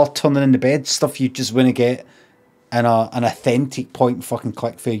her turning in the bed. Stuff you just wouldn't get in an authentic point and fucking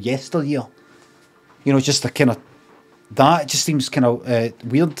click for yesteryear. You know, just the kind of... That just seems kind of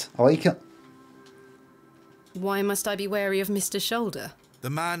weird. I like it. Why must I be wary of Mr. Shoulder? The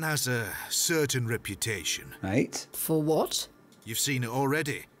man has a certain reputation. Right. For what? You've seen it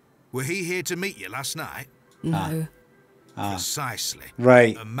already. Were he here to meet you last night? No. Precisely.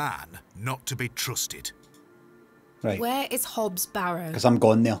 Right. A man not to be trusted. Right. Where is Hobbs Barrow? Because I'm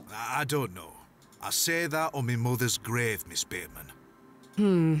gone there. I don't know. I say that on my mother's grave, Miss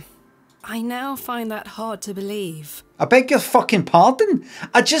Bateman. I now find that hard to believe. I beg your fucking pardon?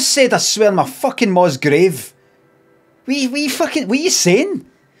 I just said I swear on my fucking ma's grave. What are you saying?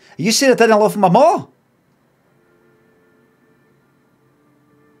 You said I didn't love my ma?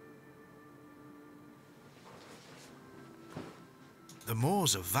 The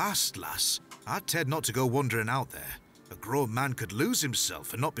moors are vast, lass. I'd tend not to go wandering out there. A grown man could lose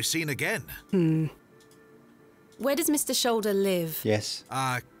himself and not be seen again. Where does Mr. Shoulder live? Yes.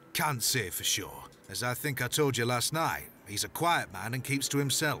 I can't say for sure. As I think I told you last night, he's a quiet man and keeps to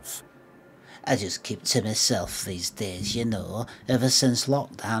himself. I just keep to myself these days, you know. Ever since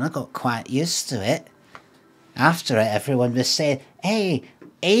lockdown, I got quite used to it. After it, everyone was saying, hey,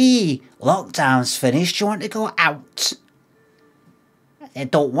 lockdown's finished, you want to go out? I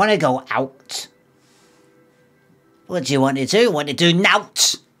don't want to go out. What do you want to do? Want to do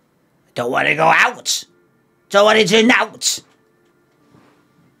nout? Don't want to go out. Don't want to do nout.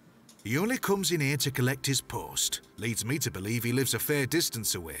 He only comes in here to collect his post. Leads me to believe he lives a fair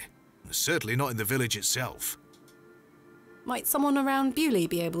distance away. Certainly not in the village itself. Might someone around Bewley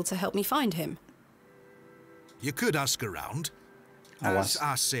be able to help me find him? You could ask around. As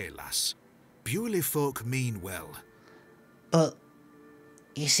I say, lass, Bewley folk mean well. But,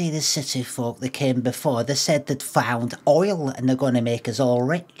 you see, the city folk that came before, they said they'd found oil and they're going to make us all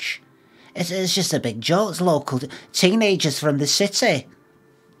rich. It's just a big joke. It's local teenagers from the city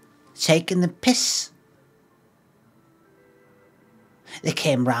taking the piss. They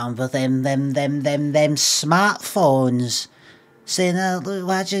came round with them smartphones, saying,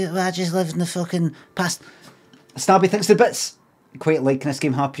 why'd you live in the fucking past? Snabby, thanks to the bits. Quite liking this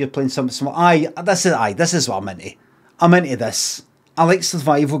game, happy you're playing something small. This is what I'm into. I'm into this. I like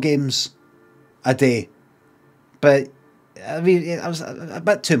survival games a day. But, I mean, it was a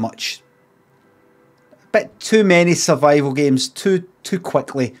bit too much. A bit too many survival games, too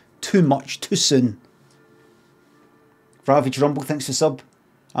quickly, too much, too soon. Ravage Rumble, thanks for sub.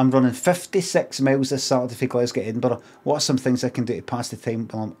 I'm running 56 miles this Saturday for Glasgow, Edinburgh. What are some things I can do to pass the time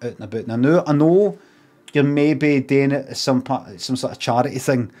while I'm out and about? And I know you're maybe doing it as some sort of charity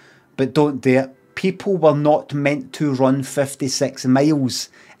thing, but don't do it. People were not meant to run 56 miles.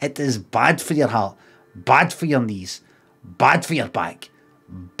 It is bad for your heart, bad for your knees, bad for your back,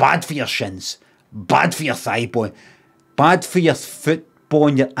 bad for your shins, bad for your thigh bone, bad for your foot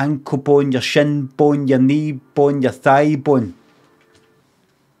bone, your ankle bone, your shin bone, your knee bone, your thigh bone.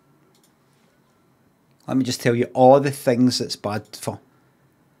 Let me just tell you all the things it's bad for.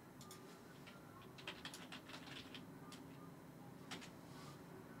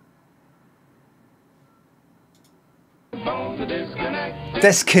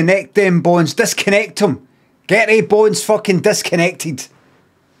 Disconnect them bones. Disconnect them. Get a bones fucking disconnected.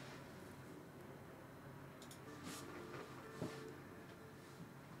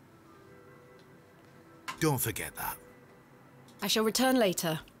 Don't forget that. I shall return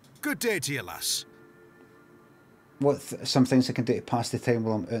later. Good day to you, lass. What some things I can do to pass the time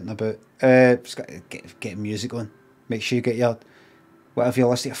while I'm out and about? Just got to get music on. Make sure you get your whatever you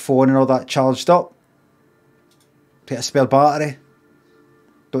listen to, your phone and all that charged up. Get a spare battery.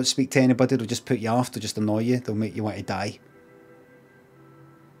 Don't speak to anybody. They'll just put you off. They'll just annoy you. They'll make you want to die.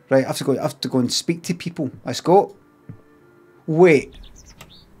 Right, I have to go and speak to people. Let's go. Wait.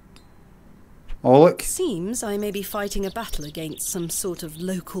 Oh look. Seems I may be fighting a battle against some sort of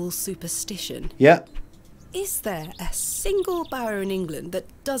local superstition. Yeah. Is there a single barrow in England that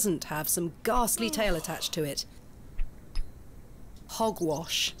doesn't have some ghastly tale attached to it?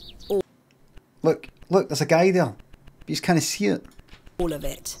 Hogwash. Or Look, there's a guy there. You just can't see it. all of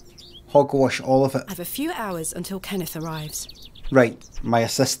it. Hogwash, all of it. I've a few hours until Kenneth arrives. Right, my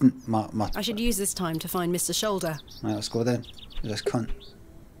assistant, my... I should use this time to find Mr. Shoulder. Right, let's go then. This cunt.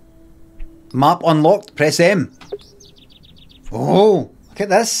 Map unlocked, press M. Oh, look at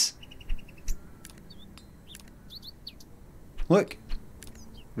this. Look.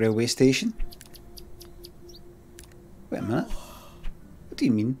 Railway station. Wait a minute. What do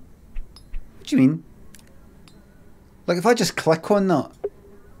you mean? What do you mean? Like if I just click on that.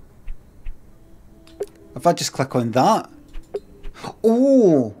 If I just click on that.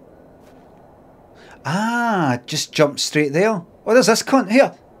 Oh. Ah, just jump straight there. Oh, there's this cunt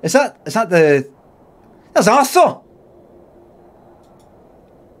here. Is that the... There's Arthur!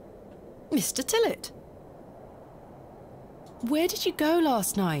 Mr. Tillett. Where did you go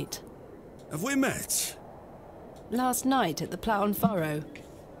last night? Have we met? Last night at the Plough and Furrow.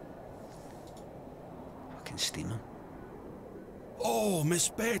 Fucking steamer. Oh, Miss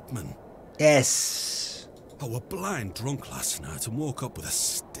Bateman. Yes. I were blind drunk last night and woke up with a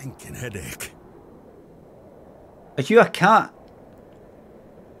stinking headache. Are you a cat?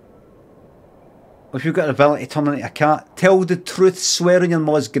 If you've got the ability to turn into a cat, tell the truth, swear on your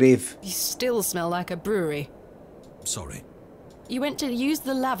ma's grave. You still smell like a brewery. Sorry. You went to use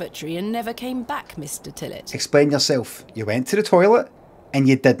the lavatory and never came back, Mr. Tillett. Explain yourself. You went to the toilet and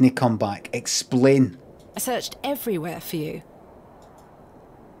you didn't come back. Explain. I searched everywhere for you.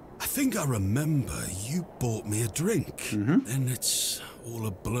 I think I remember you bought me a drink. Then it's all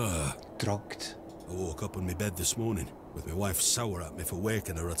a blur. Drugged. I woke up in my bed this morning with my wife sour at me for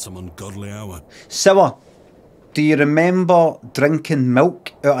waking her at some ungodly hour. Sour, do you remember drinking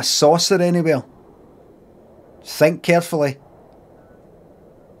milk out of a saucer anywhere? Think carefully.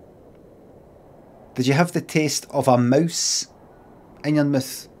 Did you have the taste of a mouse in your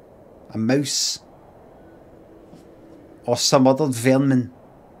mouth? A mouse? Or some other vermin?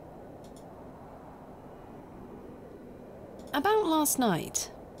 About last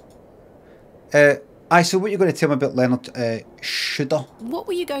night. Aye, so what are you going to tell me about Leonard Shoulder? What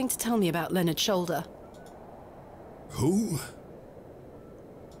were you going to tell me about Leonard Shoulder? Who?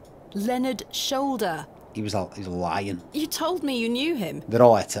 Leonard Shoulder. He was lying. You told me you knew him. They're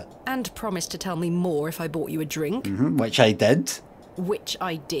all at it. And promised to tell me more if I bought you a drink. Which I did. Which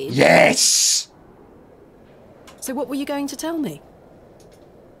I did. Yes! So what were you going to tell me?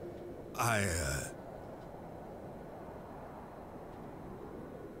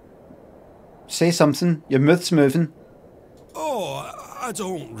 Say something. Your mouth's moving. Oh, I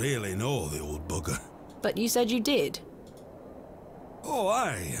don't really know the old bugger. But you said you did. Oh,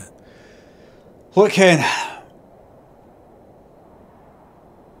 aye. Look, Ken.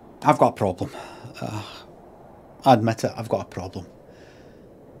 I've got a problem. I admit it, I've got a problem.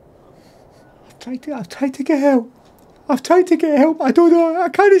 I've tried to get help. I've tried to get help. I don't know. I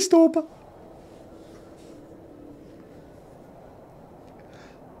can't stop it.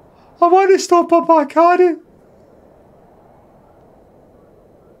 I want to stop it, but I can't.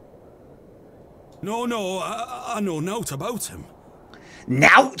 No, I know naught about him.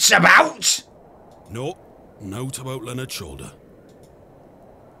 Naught about? No, naught about Leonard Shoulder.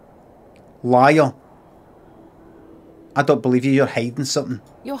 Liar. I don't believe you. You're hiding something.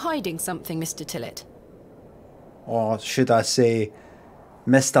 You're hiding something, Mr. Tillett. Or should I say,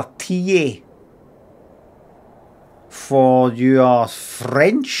 Mr. T.A. For you are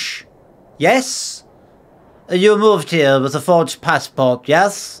French? Yes? You moved here with a forged passport,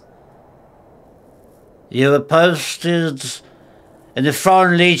 yes? You were posted in the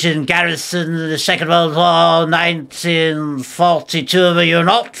Foreign Legion garrison in the Second World War, 1942, were you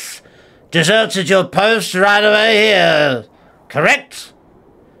not? Deserted your post right away here, correct?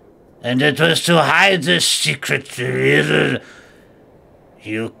 And it was to hide this secret.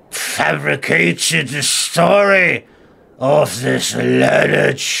 You fabricated the story of this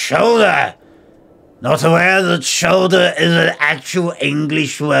leonard shoulder. Not aware that shoulder is an actual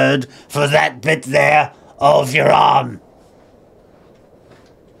English word for that bit there of your arm.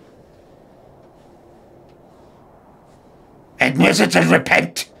 Admit it and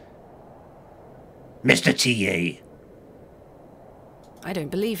repent, Mr. T.A. I don't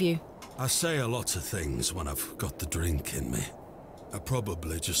believe you. I say a lot of things when I've got the drink in me. I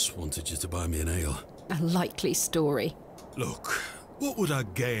probably just wanted you to buy me an ale. A likely story. Look, what would I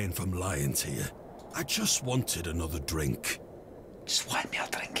gain from lying to you? I just wanted another drink. Just one more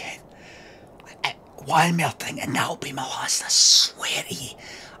drink, eh? One more drink, and that'll be my last. I swear to you.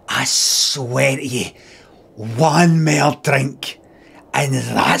 I swear to you. One more drink, and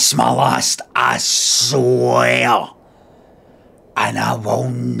that's my last. I swear. And I will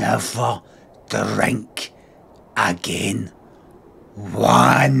never drink again.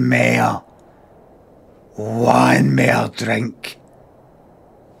 One more drink.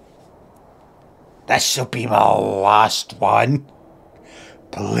 This will be my last one.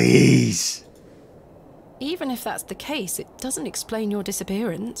 Please. Even if that's the case, it doesn't explain your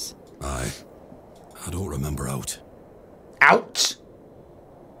disappearance. I don't remember out. Out?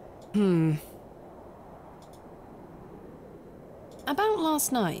 About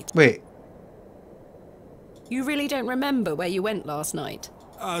last night. Wait. You really don't remember where you went last night?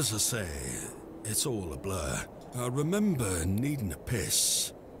 As I say, it's all a blur. I remember needing a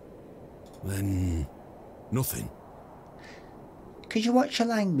piss. Then nothing. Could you watch your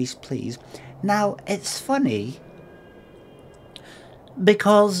language, please? Now, it's funny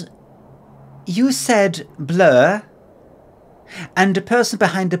because you said blur and the person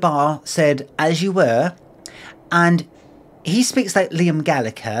behind the bar said as you were, and he speaks like Liam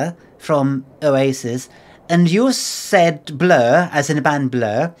Gallagher from Oasis, and you said blur as in a band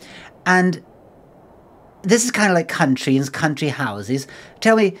Blur, and this is kind of like country and country houses.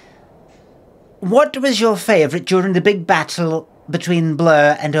 Tell me, what was your favourite during the big battle between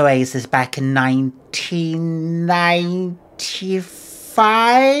Blur and Oasis back in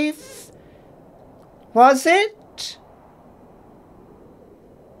 1995? Was it?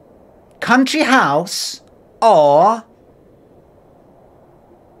 Country house or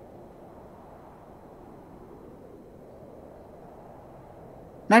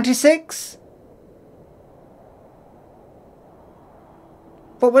 96?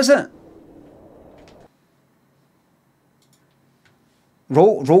 What was it?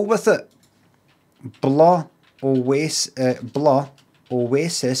 Roll with it.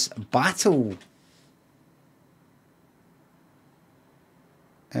 Oasis battle.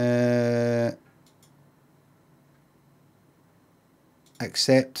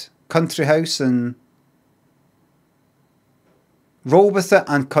 Accept country house and roll with it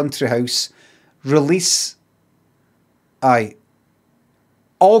and country house. Release. Aye.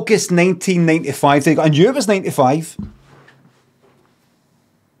 August 1995. I knew it was 95.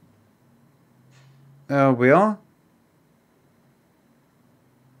 There we are.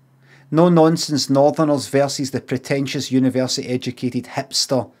 No nonsense northerners versus the pretentious university educated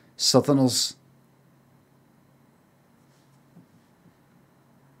hipster southerners.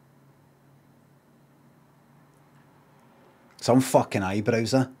 Some fucking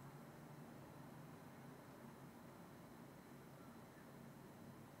eyebrows, eh?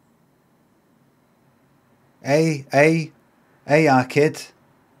 Hey, kid.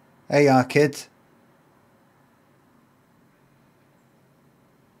 Hey, kid.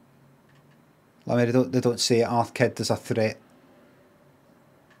 I mean, they don't say it, kid, there's a threat.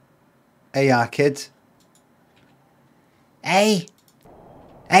 Hey, kid. Hey,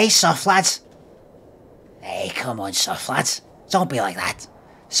 soft lads. Hey, come on, soft lads. Don't be like that.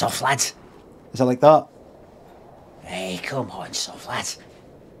 Soft lads. Is it like that? Hey, come on, soft lads.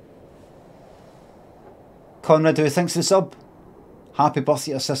 Conrad, who thinks the sub? Happy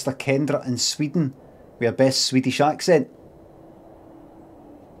birthday to sister Kendra in Sweden with her best Swedish accent.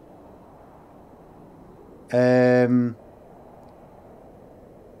 Hello,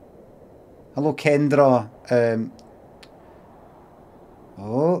 Kendra.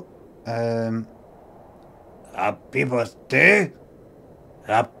 Happy birthday.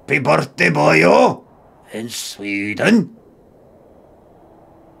 Happy birthday, boyo. In Sweden.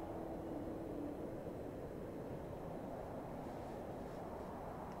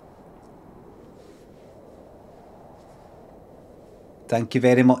 Thank you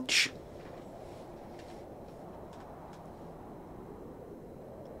very much.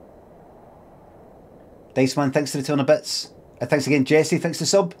 Dice Man, thanks for the 200 bits. Thanks again, Jesse. Thanks for the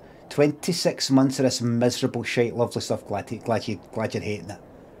sub. 26 months of this miserable shite. Lovely stuff. Glad you're hating it.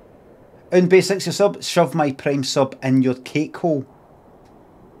 Unbase, thanks for sub. Shove my prime sub in your cake hole.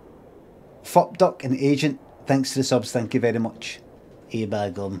 Fup Duck and Agent, thanks to the subs. Thank you very much. Hey, by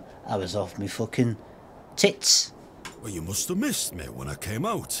gum, I was off me fucking tits. Well, you must have missed me when I came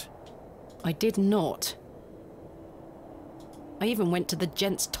out. I did not. I even went to the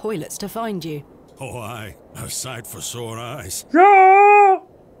gents' toilets to find you. Oh, aye. A sight for sore eyes. Yeah!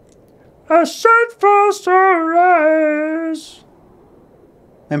 A sight for sore eyes.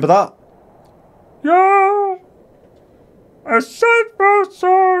 Remember that? Yeah! A sight for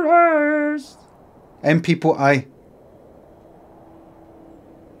sore eyes. People, aye.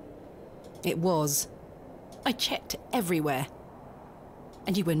 It was. I checked everywhere.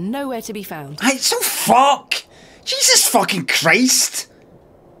 And you were nowhere to be found. Aye, so fuck! Jesus fucking Christ!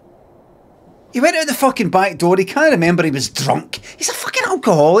 He went out the fucking back door, he can't remember he was drunk. He's a fucking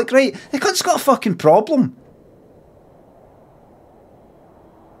alcoholic, right? The cunt's got a fucking problem.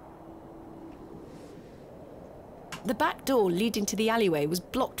 The back door leading to the alleyway was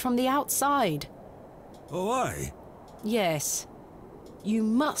blocked from the outside. Oh, aye? Yes. You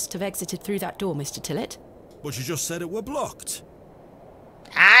must have exited through that door, Mr. Tillett. But you just said it were blocked.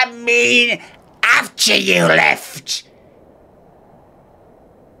 I mean, after you left.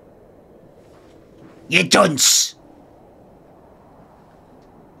 You dunce.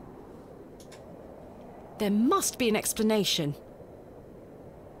 There must be an explanation.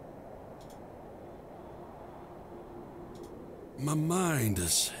 My mind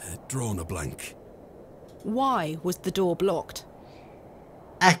has drawn a blank. Why was the door blocked?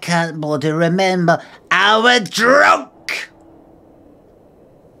 I can't bloody remember. I was drunk.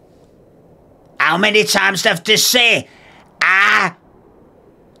 How many times do I have to say? I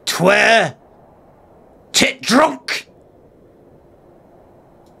twere drunk.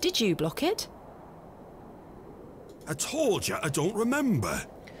 Did you block it? I told you I don't remember.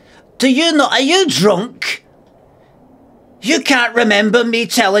 Do you not? Are you drunk? You can't remember me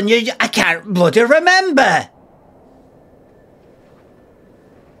telling you I can't bloody remember.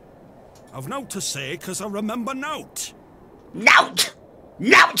 I've nought to say, 'cause I remember nought. Nought!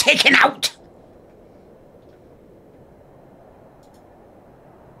 Nought taken out!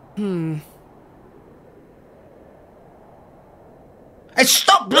 And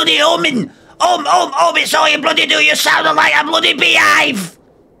stop bloody humming! It's all you bloody do. You sounded like a bloody beehive.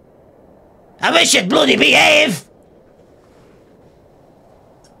 I wish you'd bloody behave.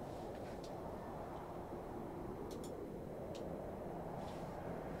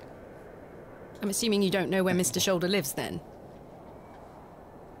 I'm assuming you don't know where Mr. Shoulder lives, then?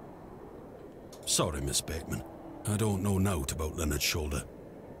 Sorry, Miss Bateman. I don't know nought about Leonard Shoulder.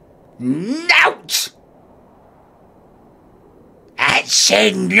 Nought! That's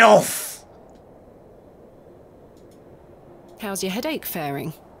enough! How's your headache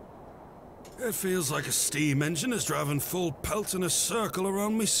faring? It feels like a steam engine is driving full pelt in a circle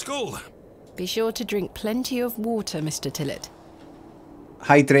around me skull. Be sure to drink plenty of water, Mr. Tillett.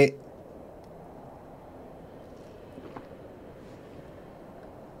 Hydrate.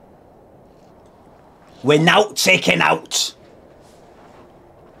 We're now taken out.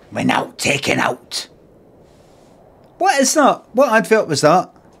 We're now taken out. What is that? What advert was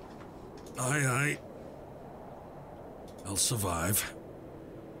that? Aye, aye. I'll survive.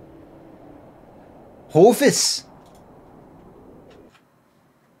 Hovis.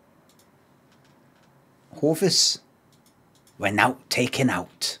 Hovis. We're now taken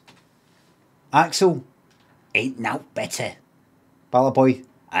out. Axel. Ain't now better. Ballaboy.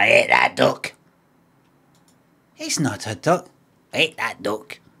 I ate that duck. He's not a duck. Ate that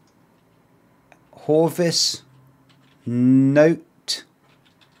duck. Hovis. Nout.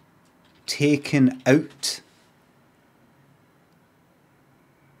 Taken out.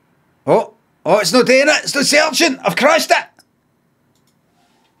 Oh, it's not doing it. It's not searching. I've crashed it.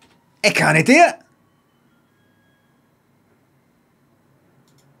 I can't do it.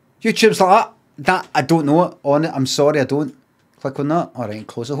 YouTube's like that. That, I don't know it on it. I'm sorry, I don't. Click on that. Alright,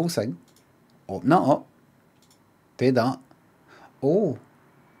 close the whole thing. Open that up. Do that. Oh.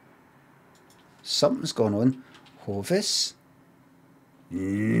 Something's going on. Hovis.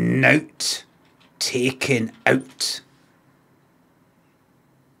 Nout. Taken out.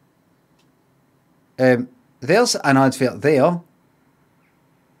 There's an advert there.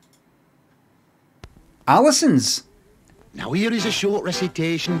 Alison's. Now here is a short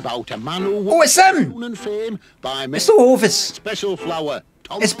recitation about a man who Oh, it's him! won fame by It's the Hovis. special flower.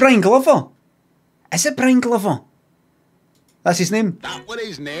 Tom It's Brian Glover. Is it Brian Glover? That's his name. That was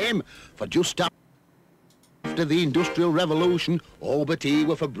his name for just after of the Industrial Revolution, all but he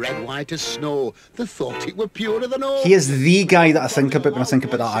were for bread white as snow. They thought it were purer than all. He is the guy that I think about when I think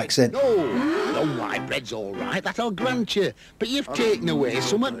about that accent. No, the white bread's all right, that I'll grant you. But you've taken away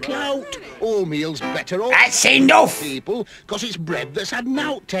some at clout. Wholemeal's better off. That's enough! People, because it's bread that's had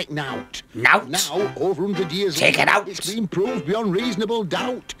nout take nout. Nout? Now, over 100 years Take it later, out. it's been proved beyond reasonable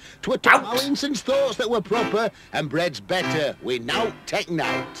doubt. 'Twere our Winston's thoughts that were proper, and bread's better. We nout take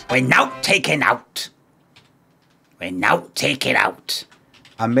nout. We're not taking out. We're not taking out.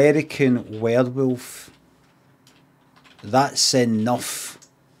 American Werewolf. That's enough.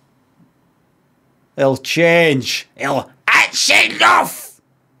 It'll change. That's enough!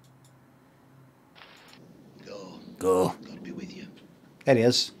 Go. God be with you. There he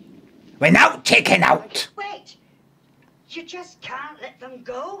is. We're not taking out. Wait! You just can't let them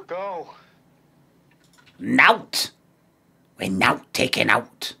go? Go. Nout. We're not taking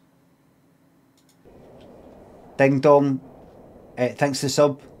out. Ding dong. Thanks to the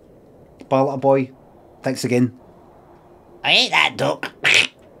sub. Barlow boy. Thanks again. I ain't that duck.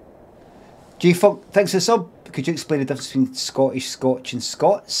 G-Funk, thanks to the sub. Could you explain the difference between Scottish, Scotch and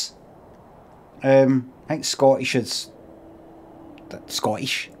Scots? I think Scottish is...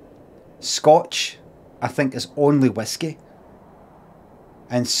 Scottish. Scotch, I think, is only whiskey.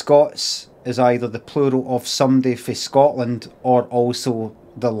 And Scots is either the plural of somebody from Scotland or also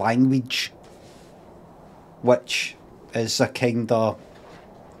the language. Which is a kind of...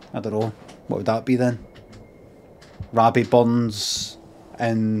 I don't know. What would that be then? Rabbi Burns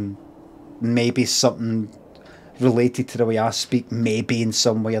and maybe something related to the way I speak. Maybe in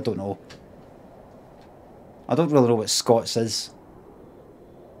some way. I don't know. I don't really know what Scots is.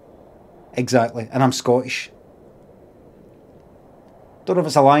 Exactly. And I'm Scottish. Don't know if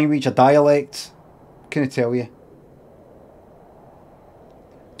it's a language, a dialect. Couldn't tell you.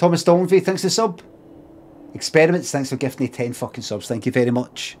 Thomas Donvey, thanks for the sub. Experiments, thanks for gifting me 10 fucking subs. Thank you very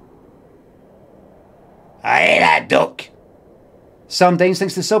much. I ain't that duck. Sam Dines,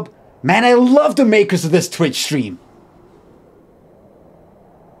 thanks for the sub. Man, I love the makers of this Twitch stream.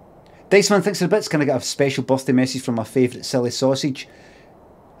 Diceman, thanks for the bits. Can I get a special birthday message from my favourite silly sausage?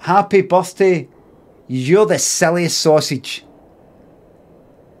 Happy birthday. You're the silliest sausage.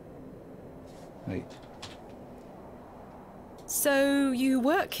 Right. So, you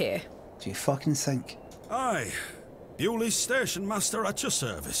work here? Do you fucking think? Aye. Bewley's station master at your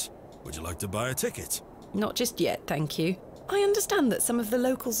service. Would you like to buy a ticket? Not just yet, thank you. I understand that some of the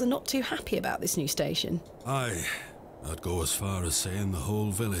locals are not too happy about this new station. Aye. I'd go as far as saying the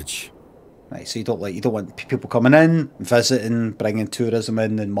whole village. Right, so you don't want people coming in, visiting, bringing tourism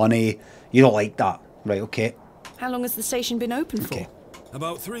in and money. You don't like that. Right, okay. How long has the station been open for?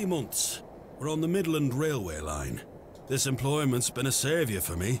 About 3 months. We're on the Midland Railway line. This employment's been a saviour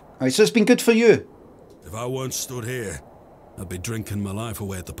for me. Right, so it's been good for you. If I weren't stood here, I'd be drinking my life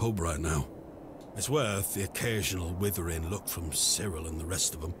away at the pub right now. It's worth the occasional withering look from Cyril and the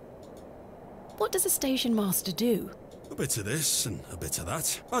rest of them. What does a station master do? A bit of this and a bit of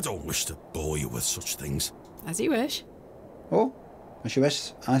that. I don't wish to bore you with such things. As you wish. Oh, as you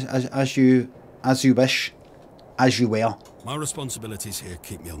wish. As you wish. As you were. My responsibilities here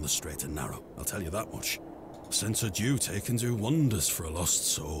keep me on the straight and narrow, I'll tell you that much. A sense of duty can do wonders for a lost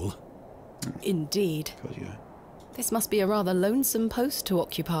soul. Indeed. This must be a rather lonesome post to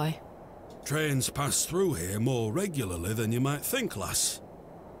occupy. Trains pass through here more regularly than you might think, lass.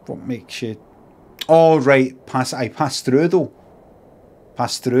 What makes you... Oh, right. I pass through, though.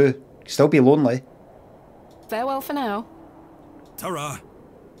 Pass through. Still be lonely. Farewell for now. Ta-ra.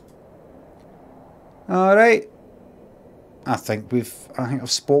 Alright. I think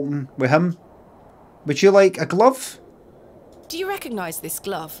I've spoken with him. Would you like a glove? Do you recognise this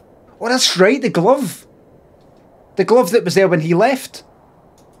glove? Oh, that's right, the glove. The glove that was there when he left.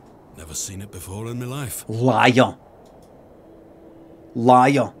 Never seen it before in my life. Liar.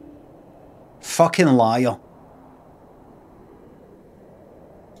 Liar. Fucking liar.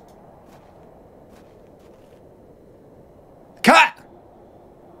 Cut!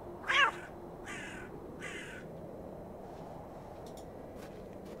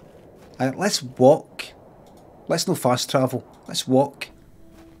 Let's walk. Let's no fast travel. Let's walk.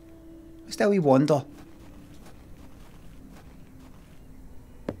 Let's do a wee wander.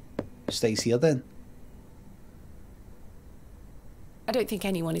 Stays here then. I don't think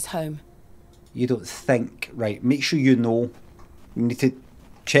anyone is home. You don't think. Right, make sure you know. You need to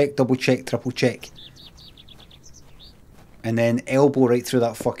check, double check, triple check. And then elbow right through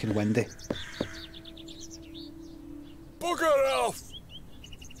that fucking window. Bugger off!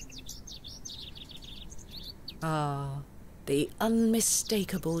 Ah, the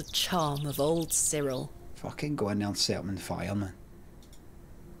unmistakable charm of old Cyril. Fucking go in there and set him on fire, man.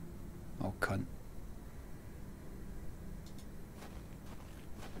 Oh, cunt.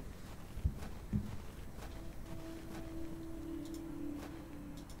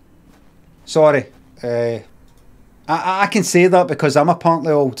 Sorry. I can say that because I'm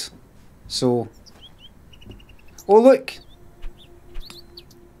apparently old. So... Oh, look.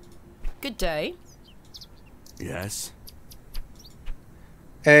 Good day. Yes.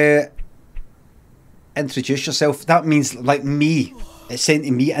 Introduce yourself. That means, like me. It's saying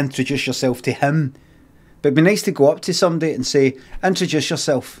to me, introduce yourself to him. But it'd be nice to go up to somebody and say, introduce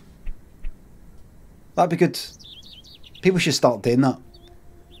yourself. That'd be good. People should start doing that.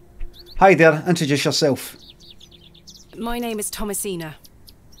 Hi there, introduce yourself. My name is Thomasina.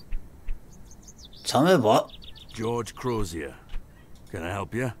 Tommy what? George Crozier. Can I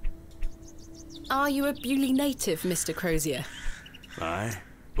help you? Are you a Bewley native, Mr. Crozier? Aye.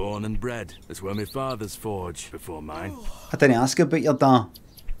 Born and bred. That's where my father's forge before mine. I didn't ask about your dad.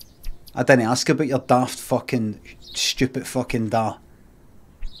 I didn't ask about your daft fucking, stupid fucking dad.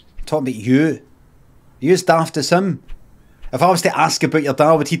 I'm talking about you. You're as daft as him. If I was to ask about your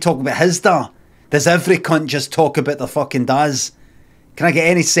dad, would he talk about his dad? Does every cunt just talk about their fucking dads? Can I get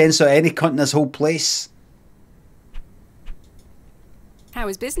any sense of any cunt in this whole place? How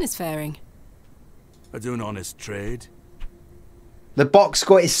is business faring? I do an honest trade. The buck's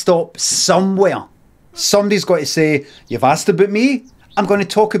got to stop somewhere. Somebody's got to say, you've asked about me, I'm going to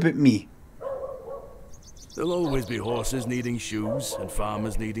talk about me. There'll always be horses needing shoes and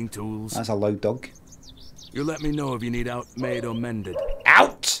farmers needing tools. That's a loud dog. You let me know if you need out made or mended.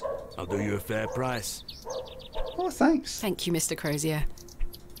 Out! I'll do you a fair price. Oh, thanks. Thank you, Mr. Crozier.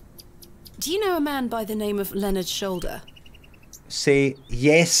 Do you know a man by the name of Leonard Shoulder? Say,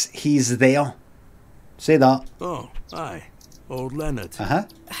 yes, he's there. Say that. Oh, aye. Old Leonard. Uh-huh.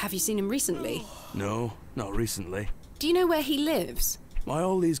 Have you seen him recently? No, not recently. Do you know where he lives? Why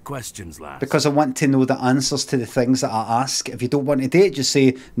all these questions, lass? Because I want to know the answers to the things that I ask. If you don't want to do it, just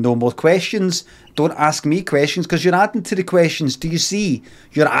say, no more questions. Don't ask me questions, because you're adding to the questions. Do you see?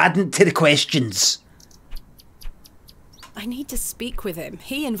 You're adding to the questions. I need to speak with him.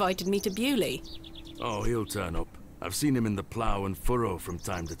 He invited me to Bewley. Oh, he'll turn up. I've seen him in the plough and furrow from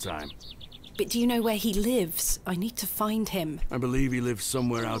time to time. But do you know where he lives? I need to find him. I believe he lives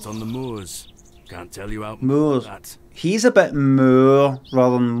somewhere out on the moors. Can't tell you out Moors. that. He's a bit moor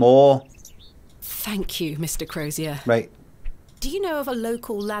rather than more. Thank you, Mr. Crozier. Right. Do you know of a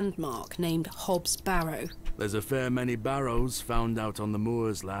local landmark named Hobbs Barrow? There's a fair many barrows found out on the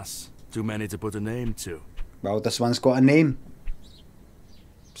moors, lass. Too many to put a name to. Well, this one's got a name.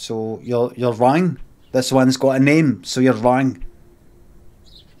 So you're wrong. This one's got a name, so you're wrong.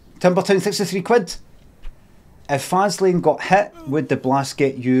 Timbertown, 63 quid. If Faslane got hit, would the blast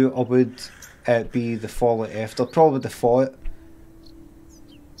get you, or would it be the fallout after? Probably the fallout.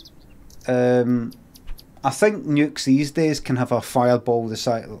 I think nukes these days can have a fireball the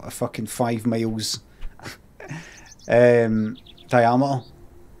size of a fucking 5 miles diameter,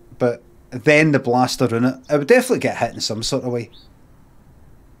 but then the blaster in it would definitely get hit in some sort of way.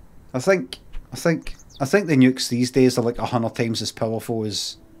 I think the nukes these days are like 100 times as powerful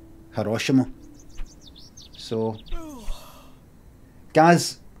as Hiroshima. So,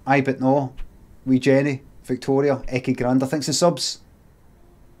 Gaz, I but no, wee Jenny, Victoria, Eki Granda, thanks for subs.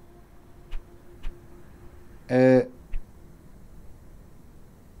 I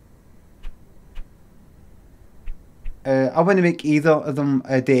wouldn't make either of them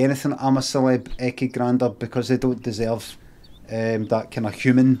do anything. I'm a celeb, Eki Granda, because they don't deserve that kind of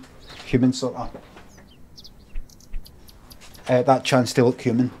human sort of that chance to look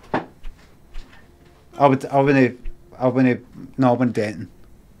human. I wouldn't do anything.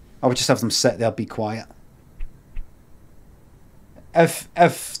 I would just have them sit there, be quiet.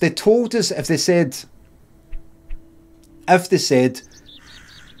 If they told us, if they said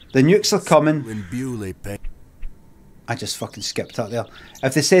the nukes are coming, I just fucking skipped that there.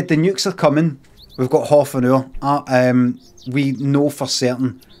 If they said the nukes are coming, we've got half an hour. We know for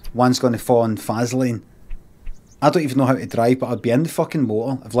certain one's going to fall on Faslane. I don't even know how to drive, but I'd be in the fucking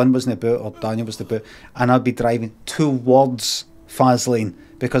motor if Lynn wasn't about or Daniel was about, and I'd be driving towards Faslane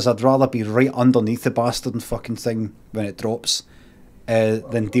because I'd rather be right underneath the bastard and fucking thing when it drops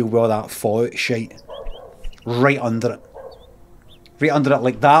than deal with all that fallout shite. Right under it. Right under it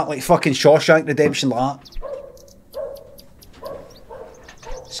like that, like fucking Shawshank Redemption like that.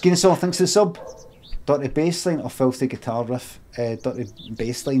 Skinsaw thinks the sub. Dirty bassline or filthy guitar riff? Dirty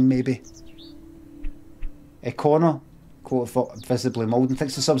bassline maybe. Connor, quote visibly Malden,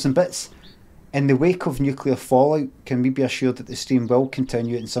 thanks to subs and bits. In the wake of nuclear fallout, can we be assured that the stream will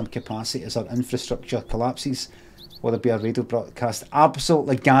continue in some capacity as our infrastructure collapses? Will there be a radio broadcast?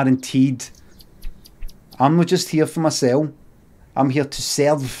 Absolutely guaranteed. I'm not just here for myself. I'm here to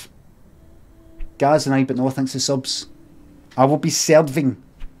serve. Gaz and I, but no thanks to subs. I will be serving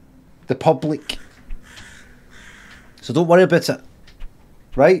the public. So don't worry about it.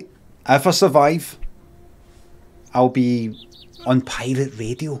 Right? If I survive, I'll be on pirate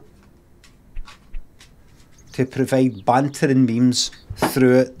radio to provide banter and memes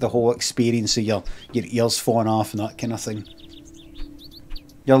throughout the whole experience of your ears falling off and that kind of thing.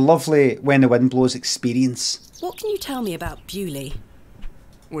 Your lovely When the Wind Blows experience. What can you tell me about Bewley?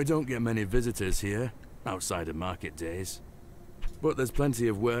 We don't get many visitors here, outside of market days. But there's plenty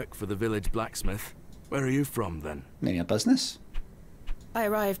of work for the village blacksmith. Where are you from, then? None of your business. I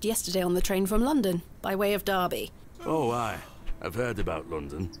arrived yesterday on the train from London, by way of Derby. Oh, aye. I've heard about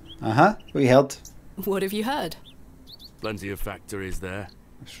London. Uh-huh, we heard. What have you heard? Plenty of factories there.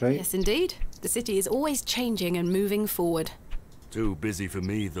 That's right. Yes, indeed. The city is always changing and moving forward. Too busy for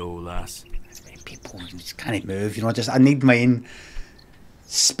me, though, lass. People just can't move, you know, I need my own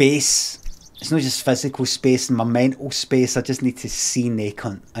space. It's not just physical space and my mental space. I just need to see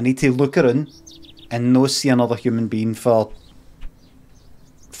Nacunt. I need to look around and not see another human being for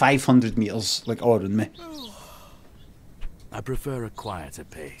 500 metres, like, all around me. I prefer a quieter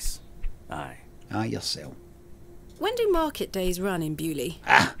pace. Aye. Ah, yourself. When do market days run in Bewley?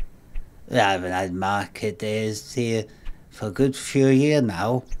 We haven't had market days here for a good few years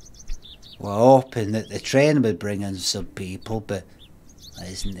now. We're hoping that the train would bring in some people, but that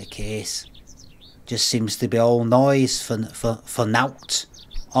isn't the case. Just seems to be all noise for nought.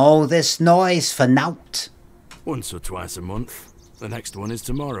 All this noise for nought. Once or twice a month. The next one is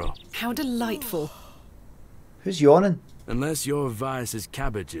tomorrow. How delightful. Who's yawning? Unless your vice is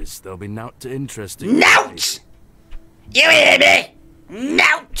cabbages, there'll be nought to interest you. Nought! You hear me?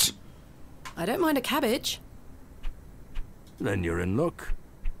 Nought! I don't mind a cabbage. Then you're in luck.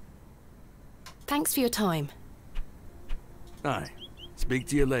 Thanks for your time. Aye. Speak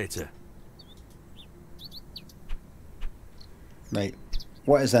to you later. Right.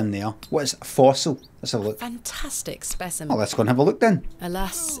 What is in there? What is a fossil? Let's have a look. Fantastic specimen. Oh, let's go and have a look then.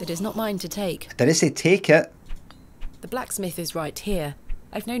 Alas, it is not mine to take. Did I say take it? The blacksmith is right here.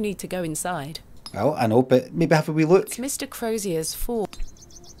 I've no need to go inside. Well, I know, but maybe have a wee look. It's Mr. Crozier's fault.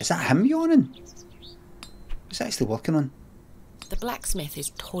 Is that him yawning? What's he actually working on? The blacksmith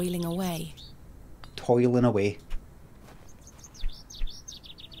is toiling away. Toiling away.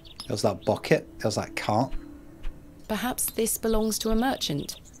 There's that bucket. There's that cart. Perhaps this belongs to a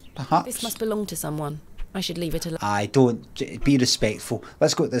merchant. Perhaps. This must belong to someone. I should leave it alone. I don't. Be respectful.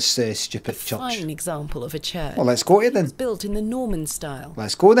 Let's go to this stupid church. Fine example of a church. Well, let's go to it then. It's built in the Norman style.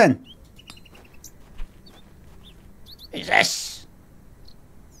 Let's go then. Who's this?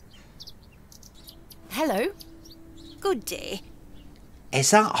 Hello. Good day.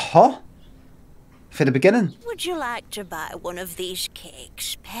 Is that her? For the beginning? Would you like to buy one of these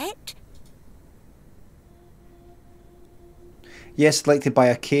cakes, pet? Yes, I'd like to buy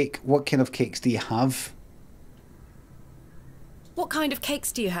a cake. What kind of cakes do you have? What kind of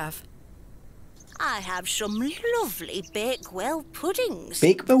cakes do you have? I have some lovely Bakewell puddings.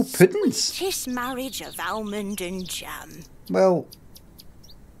 Bakewell puddings? Sweetest marriage of almond and jam. Well,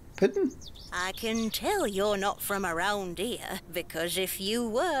 pudding? I can tell you're not from around here, because if you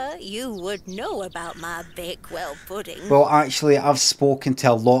were, you would know about my Bakewell pudding. Well, actually, I've spoken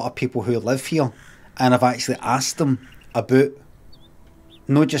to a lot of people who live here, and I've actually asked them about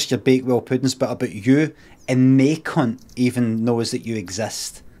not just your Bakewell puddings, but about you, and they can't even knows that you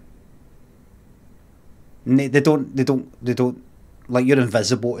exist. They don't, like, you're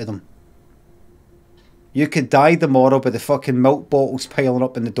invisible to them. You could die tomorrow with the fucking milk bottles piling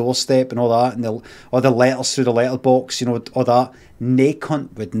up in the doorstep and all that, and or the letters through the letterbox, you know, all that. Nae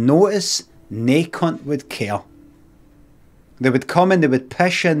cunt would notice, nae cunt would care. They would come and they would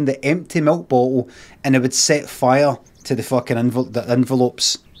pish in the empty milk bottle and they would set fire to the fucking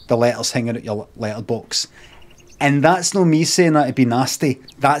envelopes, the letters hanging at your letterbox. And that's not me saying that to be nasty.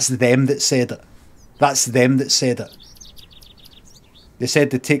 That's them that said it. That's them that said it. They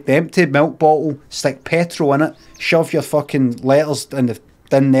said to take the empty milk bottle, stick petrol in it, shove your fucking letters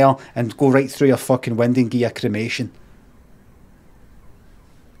in there and go right through your fucking window and give you a cremation.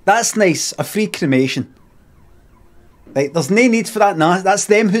 That's nice. A free cremation. Like, there's no need for that now. That's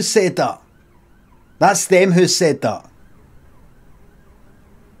them who said that. That's them who said that.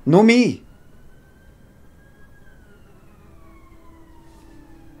 No me.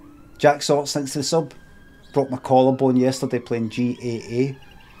 Jack Sorts, thanks to the sub. Broke my collarbone yesterday playing GAA.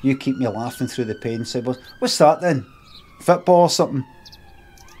 You keep me laughing through the pain. Said, what's that then? Football or something?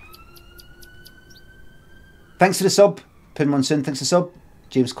 Thanks for the sub. Pin Monsoon, thanks for the sub.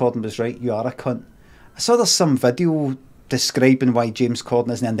 James Corden was right. You are a cunt. I saw there's some video describing why James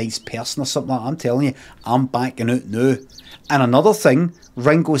Corden isn't a nice person or something like that. I'm telling you, I'm backing out now. And another thing,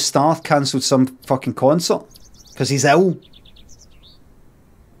 Ringo Starr cancelled some fucking concert because he's ill.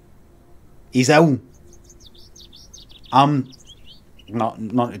 He's ill. I'm nothing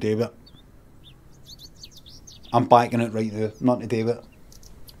to do with it. I'm backing it right now. Nothing to do with it.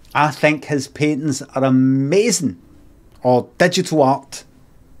 I think his paintings are amazing. Or digital art.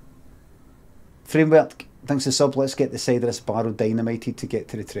 Framework, thanks to sub. Let's get the side of this barrel dynamited to get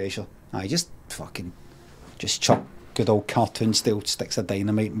to the treasure. Aye, just chuck good old cartoon style sticks of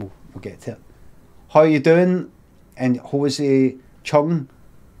dynamite and we'll get to it. How are you doing? And Jose Chung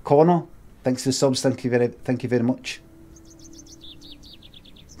Connor, thanks to the subs. Thank you very much.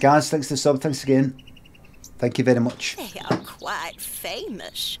 Gaz, thanks to the sub. Thanks again. Thank you very much. They are quite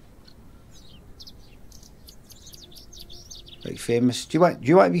famous. Right, famous. Do you want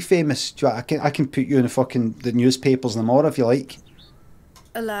to be famous? I can put you in the newspapers and more if you like.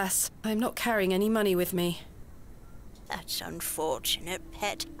 Alas, I'm not carrying any money with me. That's unfortunate,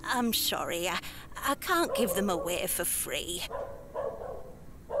 pet. I'm sorry. I can't give them away for free.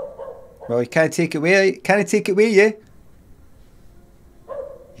 Well, you can't take it away. Can I take it away, yeah?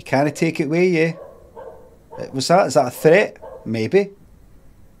 You can't take it away, yeah? What's that? Is that a threat? Maybe.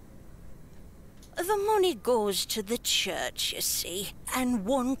 The money goes to the church, you see, and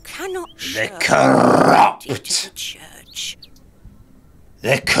one cannot show The corrupt. to the church.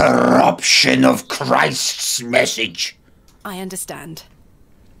 The corruption of Christ's message. I understand.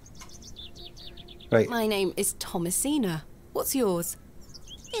 Right. My name is Thomasina. What's yours?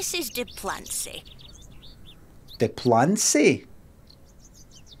 Mrs. de Plancy. De Plancy?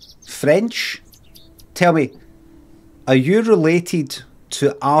 French? Tell me, are you related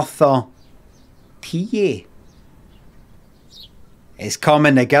to Arthur T.A.? It's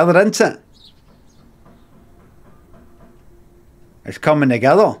coming together, isn't it? It's coming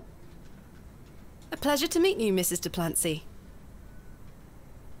together. A pleasure to meet you, Mrs. de Plancy.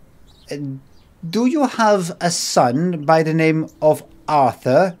 Do you have a son by the name of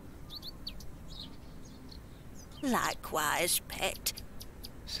Arthur? Likewise, pet.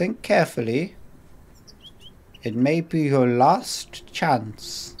 Think carefully. It may be your last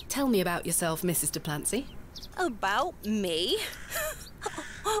chance. Tell me about yourself, Mrs. de Plancy. About me?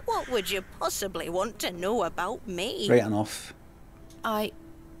 What would you possibly want to know about me? Right enough. I've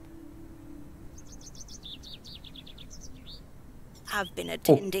been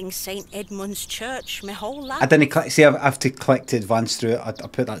attending St. Edmund's Church my whole life. I didn't click. See, I have to click to advance through it. I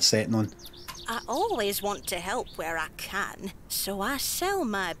put that setting on. I always want to help where I can, so I sell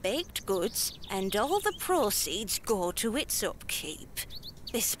my baked goods, and all the proceeds go to its upkeep.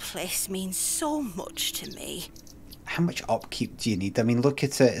 This place means so much to me. How much upkeep do you need? I mean, look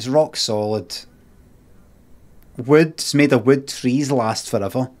at it. It's rock solid. Wood. It's made of wood. Trees last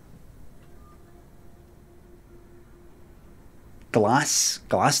forever. Glass.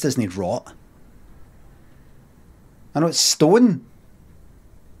 Glass doesn't need rot. I know it's stone.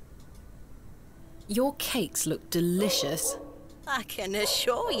 Your cakes look delicious. I can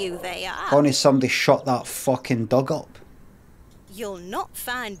assure you they are. Only somebody shot that fucking dug up. You'll not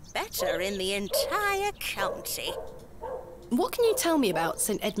find better in the entire county. What can you tell me about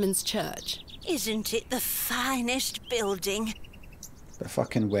St. Edmund's Church? Isn't it the finest building? The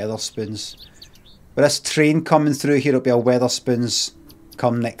fucking Weatherspoons. With this train coming through here, it'll be a Weatherspoons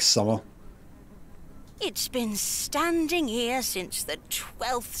come next summer. It's been standing here since the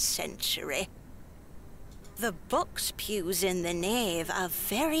 12th century. The box pews in the nave are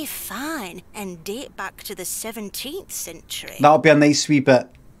very fine and date back to the 17th century. That'll be a nice wee bit.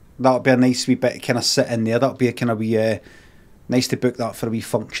 That'll be a nice wee bit to kind of sit in there. That'll be a kind of wee nice to book that for a wee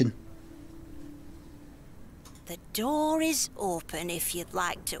function. The door is open if you'd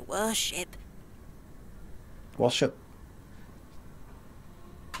like to worship. Worship.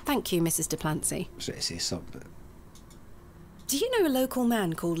 Thank you, Mrs. de Plancy. I was ready to say something. Do you know a local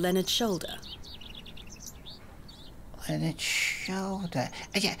man called Leonard Shoulder? Leonard Shoulder.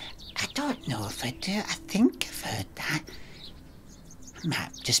 Yeah, I don't know if I do. I think I've heard that. I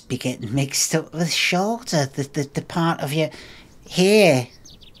might just be getting mixed up with shoulder, the part of your hair.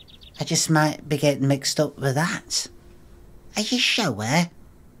 I just might be getting mixed up with that. Are you sure?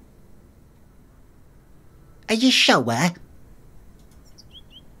 Are you sure?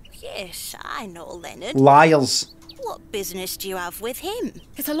 Yes, I know Leonard. Liars. What business do you have with him?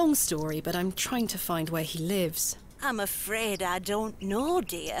 It's a long story, but I'm trying to find where he lives. I'm afraid I don't know,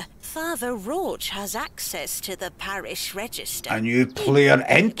 dear. Father Roach has access to the parish register. A new player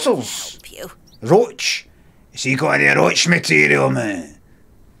enters. Roach. Has he got any Roach material, man?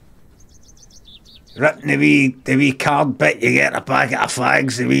 Ripping the wee card bit you get a packet of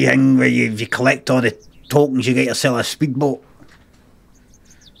fags, the wee thing where you collect all the tokens you get yourself a speedboat.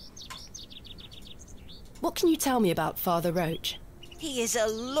 What can you tell me about Father Roach? He is a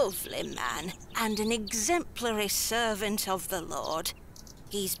lovely man and an exemplary servant of the Lord.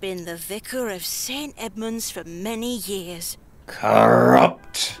 He's been the vicar of St. Edmund's for many years.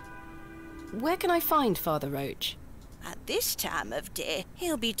 Corrupt. Where can I find Father Roach? At this time of day,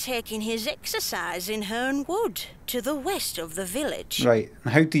 he'll be taking his exercise in Herne Wood, to the west of the village. Right,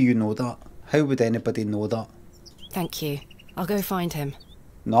 and how do you know that? How would anybody know that? Thank you. I'll go find him.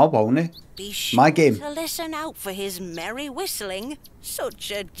 No, won't he? Be sure My game. to listen out for his merry whistling.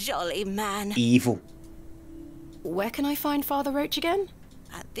 Such a jolly man. Evil. Where can I find Father Roach again?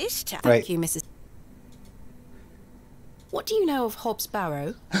 At this time... Thank you, Mrs. What do you know of Hobbs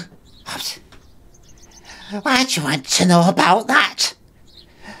Barrow? Why do you want to know about that?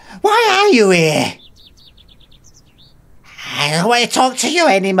 Why are you here? I don't want to talk to you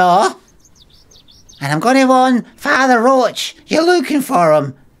anymore. And I'm going to warn Father Roach. You're looking for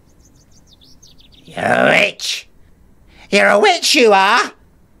him. You're a witch. You're a witch, you are.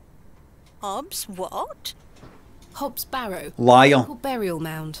 Hobbs what? Hobbs Barrow. Liar. Burial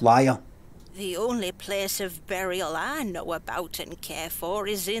mound. Liar. The only place of burial I know about and care for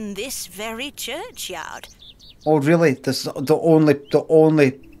is in this very churchyard. Oh, really? This the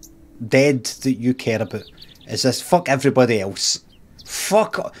only dead that you care about is this. Fuck everybody else.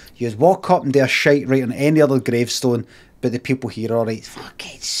 Fuck. You walk up and do a shite right on any other gravestone, but the people here are right.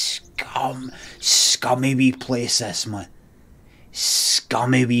 Fucking scum. Scummy wee place, this, man.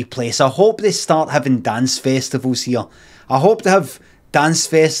 Scummy wee place. I hope they start having dance festivals here. I hope they have dance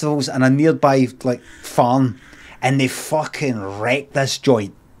festivals in a nearby, like, farm, and they fucking wreck this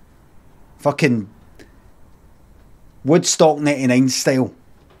joint. Fucking Woodstock 99 style.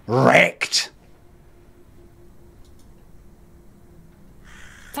 Wrecked.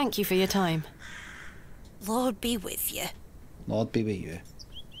 Thank you for your time. Lord be with you. Lord be with you.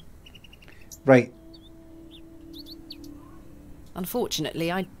 Right.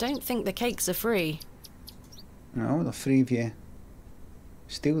 Unfortunately, I don't think the cakes are free. No, they're free if you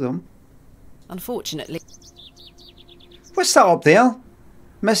steal them. Unfortunately. What's that up there?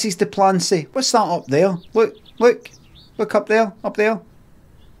 Mrs. Duplancy. What's that up there? Look, look. Look up there. Up there.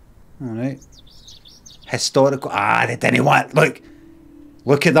 Alright. Historical. Ah, they didn't want. Look.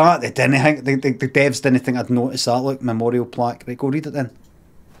 Look at that. They didn't think. The devs didn't think I'd notice that. Look, memorial plaque. Right, go read it then.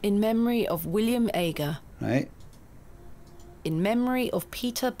 In memory of William Ager. Right. In memory of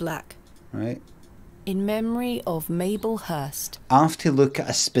Peter Black. Right. In memory of Mabel Hurst. I have to look at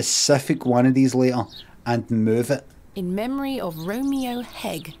a specific one of these later and move it. In memory of Romeo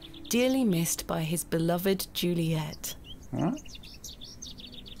Hegg, dearly missed by his beloved Juliet. Right.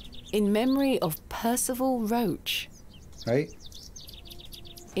 In memory of Percival Roach. Right.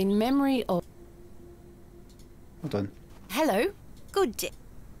 In memory of... Hold on. Hello. Good day.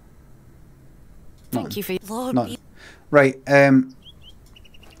 Thank you for... Lord No. Right,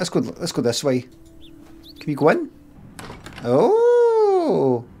 let's go this way. Can we go in?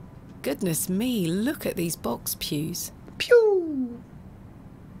 Oh! Goodness me, look at these box pews. Pew!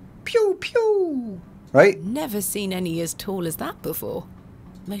 Pew, pew! Right? Never seen any as tall as that before.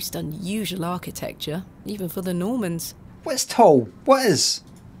 Most unusual architecture, even for the Normans. What's tall? What is?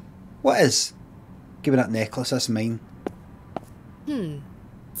 What is? Give me that necklace, that's mine.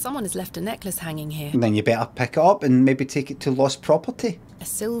 Someone has left a necklace hanging here. And then you better pick it up and maybe take it to lost property. A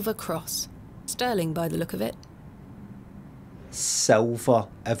silver cross. Sterling by the look of it. Silver,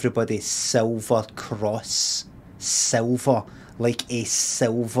 everybody, silver cross. Silver, like a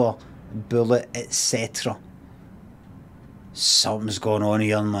silver bullet, etc. Something's going on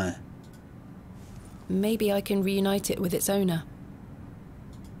here, man. Maybe I can reunite it with its owner.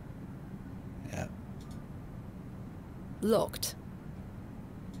 Yeah. Locked.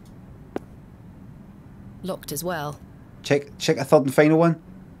 Locked as well. Check a third and final one.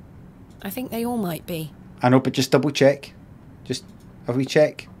 I think they all might be. I know, but just double check. Just have we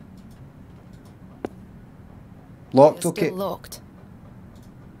check. Locked, They're okay. still locked.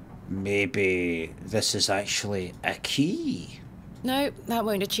 Maybe this is actually a key. No, that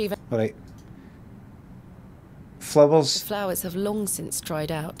won't achieve it. Alright. The Flowers. flowers have long since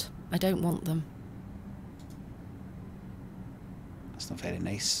dried out. I don't want them. That's not very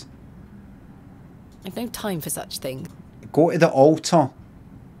nice. I've no time for such things. Go to the altar.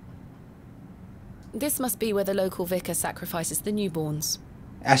 This must be where the local vicar sacrifices the newborns.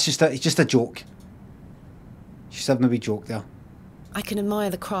 It's just a joke. She's having a wee joke there. I can admire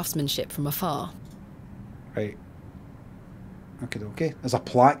the craftsmanship from afar. Right. Okay. There's a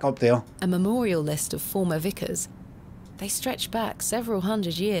plaque up there. A memorial list of former vicars. They stretch back several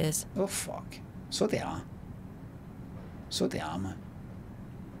hundred years. Oh, fuck. So they are. Man.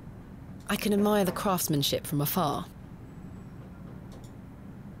 I can admire the craftsmanship from afar.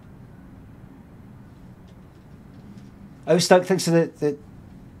 I was stuck thanks to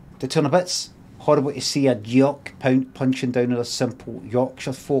the turn of bits. Horrible to see a York punching down on a simple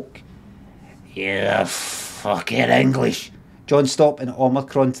Yorkshire folk. Yeah, fucking English. John Stop and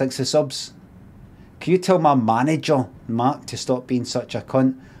Omicron thinks the subs. Can you tell my manager, Matt, to stop being such a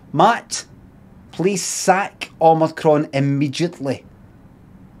cunt? Matt, please sack Omicron immediately.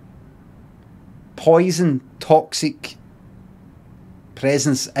 Poison, toxic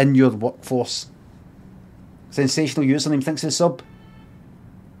presence in your workforce. Sensational username thinks the sub.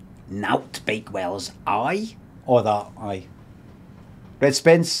 Nout Bakewell's aye. Or that, aye. Red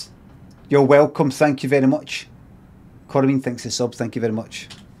Spence, you're welcome, thank you very much. Corwin thinks the sub, thank you very much.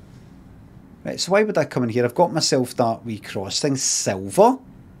 Right, so why would I come in here? I've got myself that wee cross thing. Silver.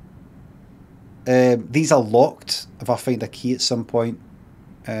 These are locked if I find a key at some point.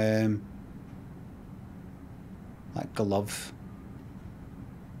 That glove.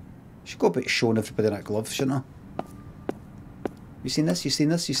 Should go about showing everybody that glove, shouldn't I? You seen this? You seen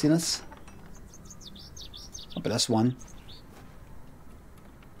this? You seen this? What about this one?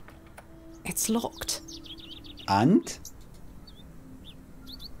 It's locked. And?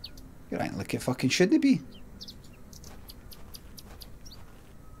 You're right, look, it fucking shouldn't be.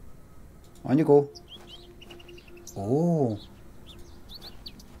 On you go. Oh.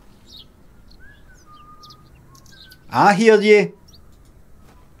 I hear you.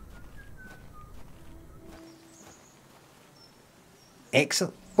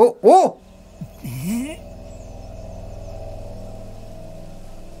 Excellent. Oh, oh!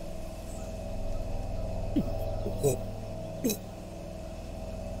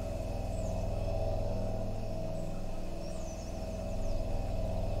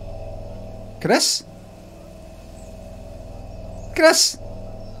 Chris? Chris?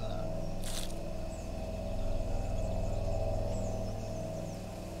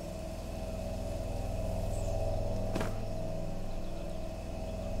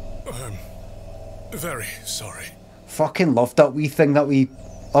 Very sorry. Fucking loved that wee thing that we...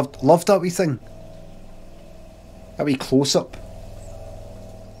 Loved that wee thing. That wee close-up.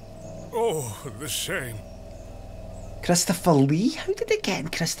 Oh, the shame. Christopher Lee? How did it get in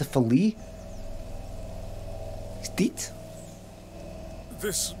Christopher Lee? He's dead.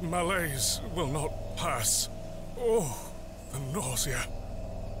 This malaise will not pass. Oh, the nausea.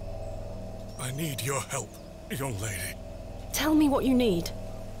 I need your help, young lady. Tell me what you need.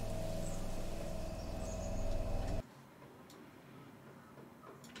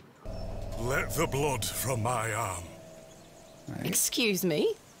 Let the blood from my arm. Right. Excuse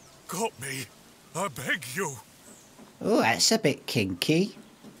me? Got me. I beg you. Oh, that's a bit kinky.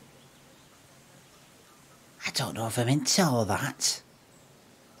 I don't know if I'm into all that.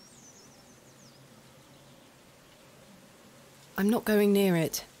 I'm not going near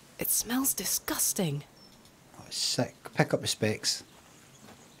it. It smells disgusting. Oh, it's sick. Pick up the specs.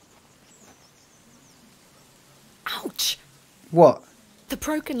 Ouch! What? The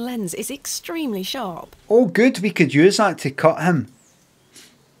broken lens is extremely sharp. Oh, good. We could use that to cut him.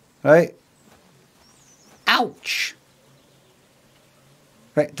 Right. Ouch.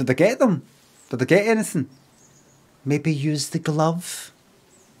 Right, did I get them? Did I get anything? Maybe use the glove?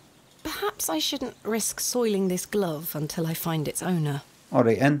 Perhaps I shouldn't risk soiling this glove until I find its owner.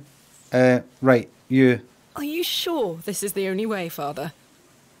 Alright, in. Right, you... Are you sure this is the only way, Father?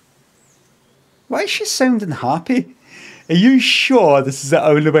 Why is she sounding happy? Are you sure this is the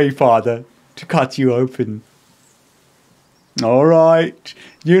only way, Father, to cut you open? Alright,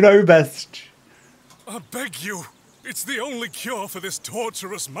 you know best. I beg you. It's the only cure for this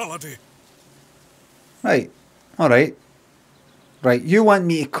torturous malady. Right, alright. Right, you want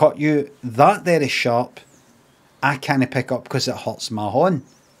me to cut you that very sharp. I can't pick up because it hurts my horn.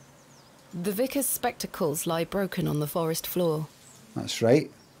 The vicar's spectacles lie broken on the forest floor. That's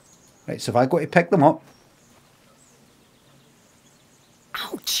right. Right, so if I go to pick them up...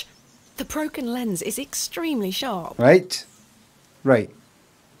 Ouch! The broken lens is extremely sharp. Right. Right.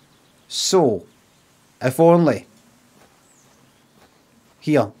 So, if only...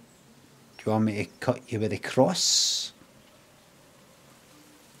 Here. Do you want me to cut you with a cross?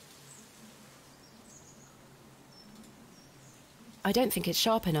 I don't think it's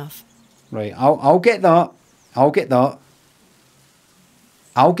sharp enough. Right, I'll get that. I'll get that.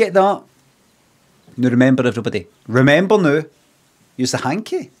 I'll get that. Now remember, everybody. Remember now. Use the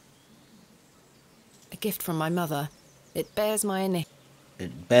hanky. A gift from my mother. It bears my initials.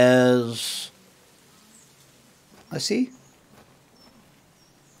 It bears... I see.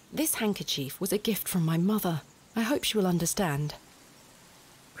 This handkerchief was a gift from my mother. I hope she will understand.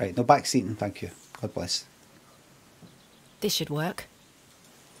 Right, no back seating, thank you. God bless. This should work.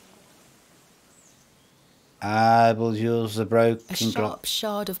 I will use the broken A sharp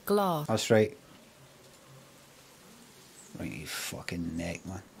shard of glass. That's right. Right, you fucking neck,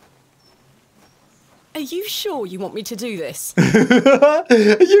 man. Are you sure you want me to do this? Are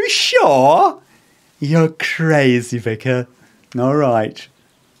you sure? You're crazy, Vicar. All right.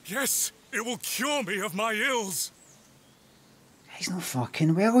 Yes, it will cure me of my ills. He's not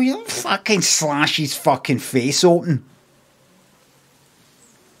fucking well. You don't fucking slash his fucking face open.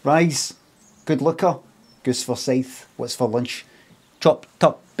 Rise. Good looker. Goose for scythe. What's for lunch? Chopped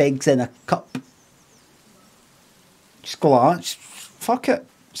up eggs in a cup. Just go like that. Just fuck it.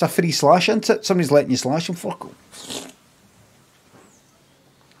 It's a free slash, isn't it? Somebody's letting you slash him. Fuck it.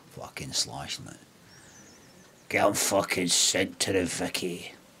 Fucking slash, man. Get him fucking sent to the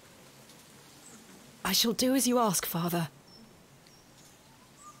Vicky. I shall do as you ask, Father.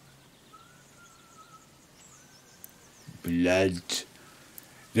 Blood.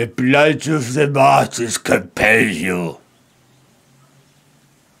 The blood of the martyrs compels you.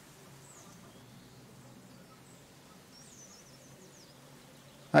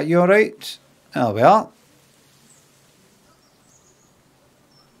 Are you alright? There we are.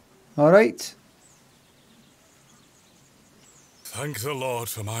 Alright. Thank the Lord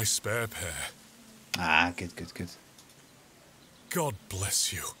for my spare pair. Ah, good, good, good. God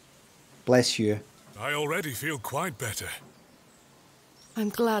bless you. Bless you. I already feel quite better. I'm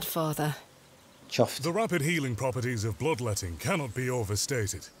glad, Father. Chuffed. The rapid healing properties of bloodletting cannot be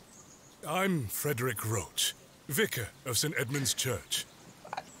overstated. I'm Frederick Roach, vicar of St. Edmund's Church.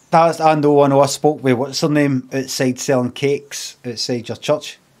 I know I spoke with, what's her name, outside selling cakes outside your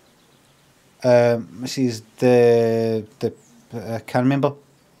church. This is I can't remember.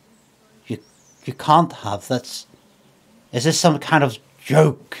 You can't have this. Is this some kind of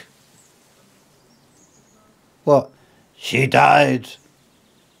joke? What? She died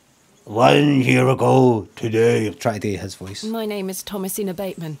 1 year ago today. I'll try to do his voice. My name is Thomasina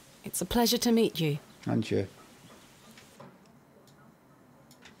Bateman. It's a pleasure to meet you. And you.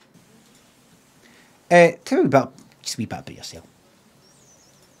 Tell me about, just a wee bit about yourself.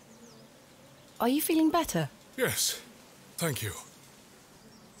 Are you feeling better? Yes, thank you.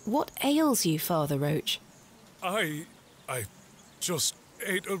 What ails you, Father Roach? I just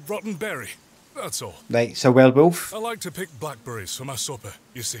ate a rotten berry, that's all. Right, so werewolf. I like to pick blackberries for my supper,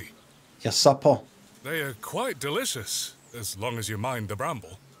 you see. Your supper. They are quite delicious, as long as you mind the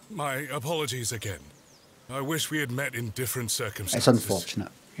bramble. My apologies again. I wish we had met in different circumstances. It's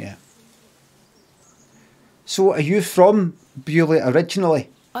unfortunate, yeah. So, are you from Bewley originally?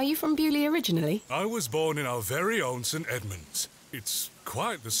 Are you from Bewley originally? I was born in our very own St. Edmunds. It's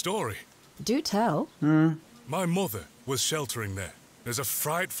quite the story. Do tell. My mother was sheltering there as a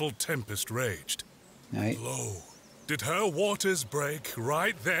frightful tempest raged. Right. Lo, did her waters break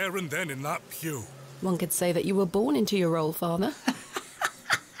right there and then in that pew. One could say that you were born into your role, Father.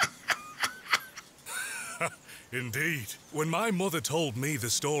 Indeed. When my mother told me the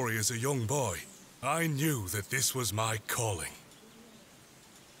story as a young boy, I knew that this was my calling.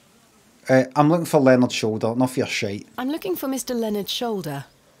 I'm looking for Leonard Shoulder, not for your shite. I'm looking for Mr. Leonard Shoulder.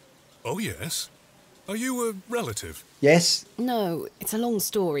 Oh, yes? Are you a relative? Yes? No, it's a long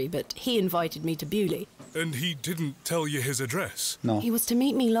story, but he invited me to Bewley. And he didn't tell you his address? No. He was to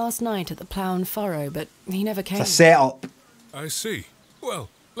meet me last night at the Plough and Furrow, but he never came. It's a set-up. I see. Well,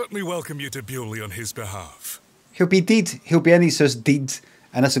 let me welcome you to Bewley on his behalf. He'll be deed. He'll be in his house deed,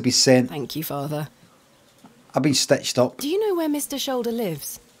 and this will be sent. Thank you, Father. I've been stitched up. Do you know where Mr. Shoulder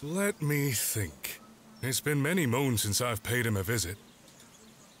lives? Let me think. It's been many moons since I've paid him a visit.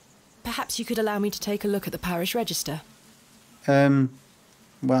 Perhaps you could allow me to take a look at the parish register. Well,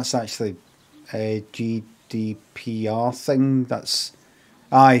 that's actually a GDPR thing. That's...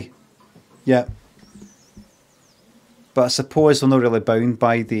 Aye. Yeah. But I suppose we're not really bound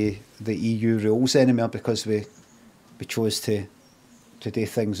by the EU rules anymore because we chose to do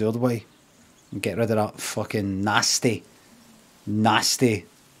things the other way and get rid of that fucking nasty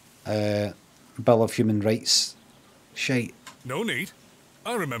Bill of Human Rights shite. No need.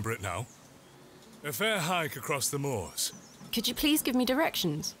 I remember it now. A fair hike across the moors. Could you please give me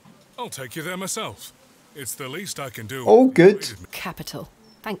directions? I'll take you there myself. It's the least I can do. Oh, good. Capital.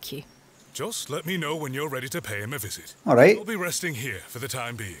 Thank you. Just let me know when you're ready to pay him a visit. All right. I'll be resting here for the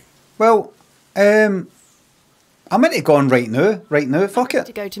time being. Well, I'm into going right now. Right now, fuck it.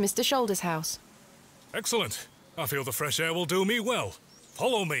 To go to Mr. Shoulder's house. Excellent. I feel the fresh air will do me well.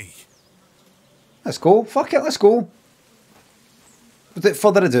 Follow me. Let's go. Fuck it, let's go. Without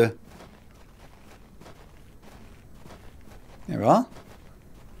further ado. There we are.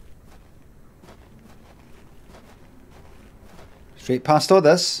 Straight past all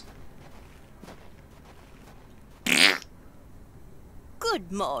this.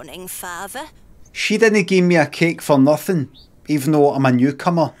 Good morning, Father. She didn't give me a cake for nothing, even though I'm a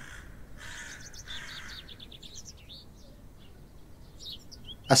newcomer.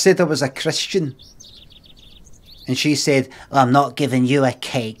 I said I was a Christian. And she said, well, I'm not giving you a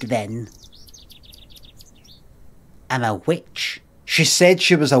cake then. I'm a witch. She said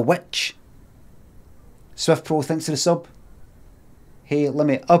she was a witch. Swift Pro, thanks for the sub. Hey,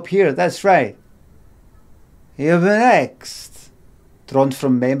 Limmy, up here, that's right. You'll be next. Drawn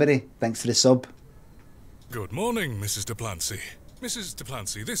from memory, thanks for the sub. Good morning, Mrs. Duplancy. Mrs.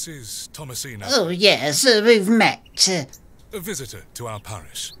 Duplancy, this is Thomasina. Oh, yes, we've met. A visitor to our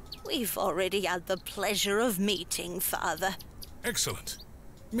parish. We've already had the pleasure of meeting, Father. Excellent.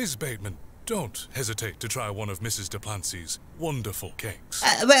 Miss Bateman, don't hesitate to try one of Mrs. Duplancy's wonderful cakes.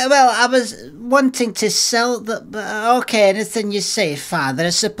 Well, I was wanting to sell the... Okay, anything you say, Father.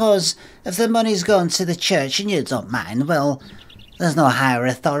 I suppose if the money's gone to the church and you don't mind, well, there's no higher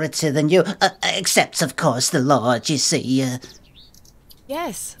authority than you. Except, of course, the Lord, you see.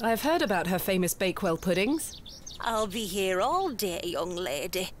 Yes, I've heard about her famous Bakewell puddings. I'll be here all day, young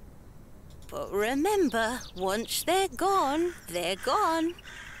lady. But remember, once they're gone, they're gone.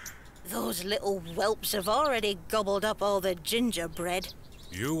 Those little whelps have already gobbled up all the gingerbread.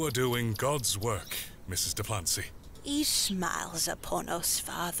 You are doing God's work, Mrs. Duplancy. He smiles upon us,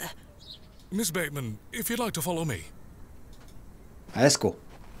 Father. Miss Bateman, if you'd like to follow me. Let's go.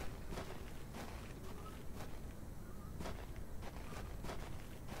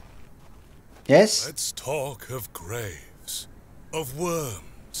 Yes? Let's talk of graves, of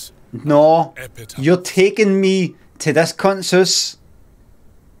worms. No. Epitaphs. You're taking me to this cunt's house.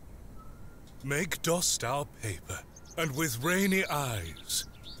 Make dust our paper, and with rainy eyes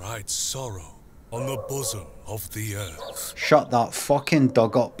write sorrow on the bosom of the earth. Shut that fucking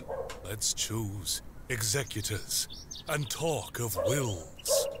dog up. Let's choose executors and talk of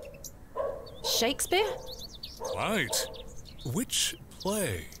wills. Shakespeare? Right. Which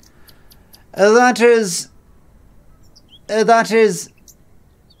play? That is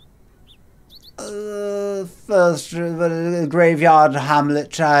first graveyard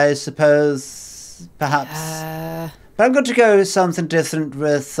Hamlet, I suppose, perhaps. But I'm going to go with something different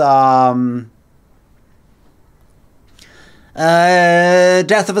with Death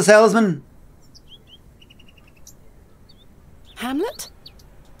of a Salesman. Hamlet?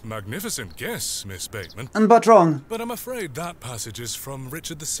 Magnificent guess, Miss Bateman. But wrong. But I'm afraid that passage is from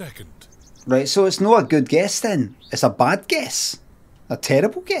Richard II. Right, so it's not a good guess then. It's a bad guess. A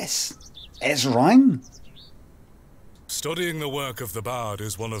terrible guess. It's wrong. Studying the work of the bard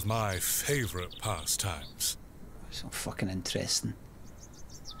is one of my favourite pastimes. So fucking interesting.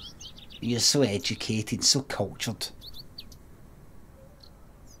 You're so educated, so cultured.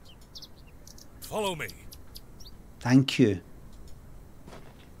 Follow me. Thank you.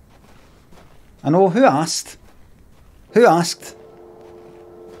 I know, who asked? Who asked?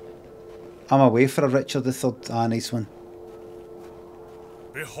 I'm away for a Richard III. Ah, nice one.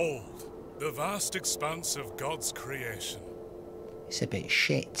 Behold, the vast expanse of God's creation. It's a bit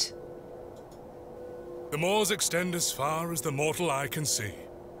shit. The moors extend as far as the mortal eye can see.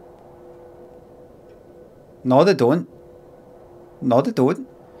 No, they don't. No, they don't.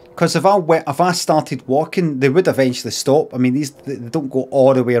 Because if I started walking, they would eventually stop. I mean, they don't go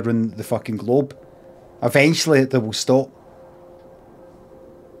all the way around the fucking globe. Eventually, they will stop.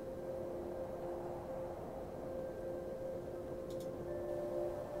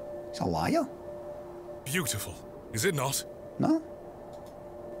 He's a liar. Beautiful, is it not? No.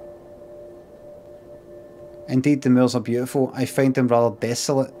 Indeed, the moors are beautiful. I find them rather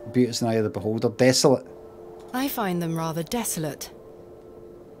desolate. Beauty is an eye of the beholder. Desolate. I find them rather desolate.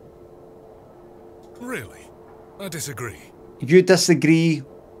 Really? I disagree. You disagree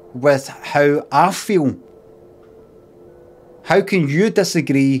with how I feel. How can you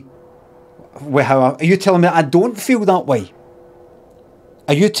disagree with how are you telling me I don't feel that way?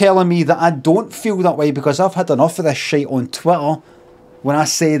 Are you telling me that I don't feel that way because I've had enough of this shit on Twitter when I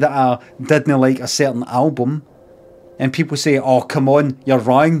say that I didn't like a certain album and people say, oh come on, you're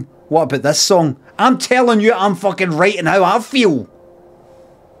wrong. What about this song? I'm telling you I'm fucking writing how I feel.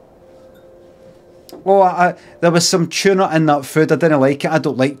 Oh, there was some tuna in that food. I didn't like it. I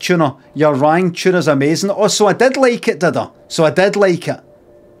don't like tuna. You're wrong. Tuna's amazing. Oh, so I did like it, did I? So I did like it.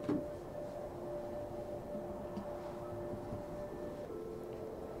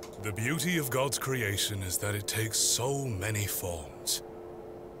 The beauty of God's creation is that it takes so many forms.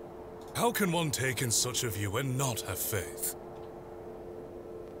 How can one take in such a view and not have faith?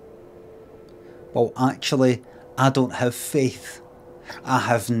 Well, actually, I don't have faith. I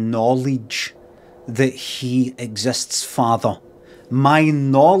have knowledge that he exists, Father. My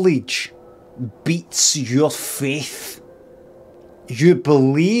knowledge beats your faith. You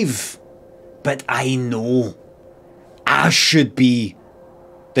believe, but I know. I should be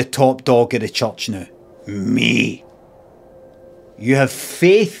the top dog of the church now. Me. You have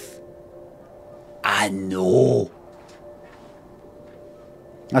faith. I know.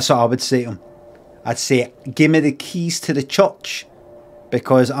 That's what I would say to him. I'd say, give me the keys to the church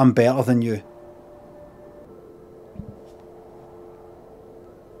because I'm better than you.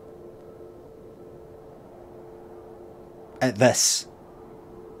 At this.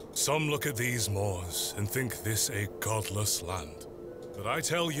 Some look at these moors and think this a godless land. But I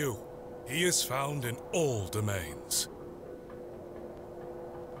tell you, he is found in all domains.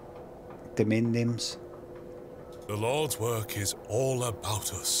 Domain names. The Lord's work is all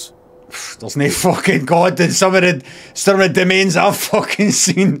about us. There's no fucking God in some of the domains I've fucking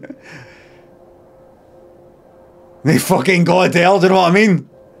seen. No fucking God hell, do you know what I mean?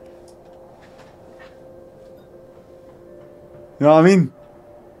 You know what I mean?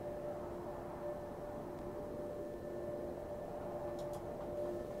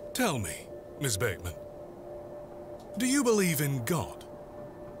 Tell me, Miss Bateman, do you believe in God?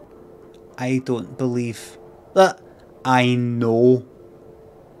 I don't believe that. I know.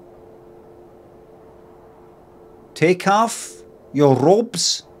 Take off your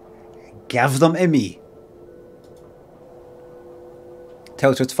robes, give them to me.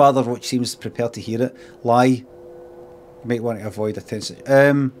 Tells its father, which seems prepared to hear it. Lie. You might want to avoid attention.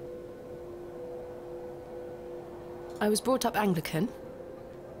 I was brought up Anglican.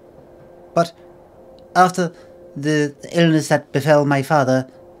 But after the illness that befell my father,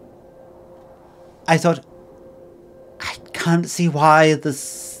 I thought, I can't see why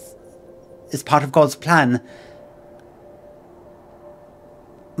this is part of God's plan.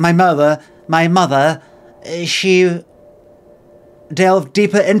 My mother, she delved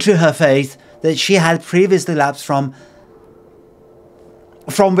deeper into her faith that she had previously lapsed from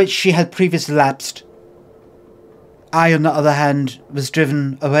which she had previously lapsed. I, on the other hand, was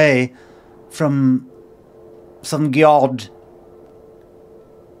driven away from some god.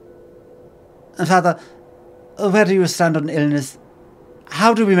 And Father, where do you stand on illness?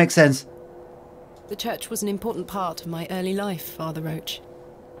 How do we make sense? The church was an important part of my early life, Father Roach.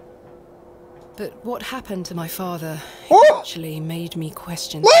 But what happened to my father actually made me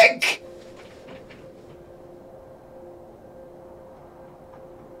question... Link!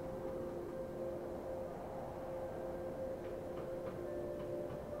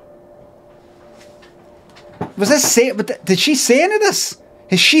 Was this say? Did she say any of this?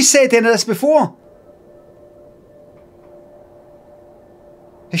 Has she said any of this before?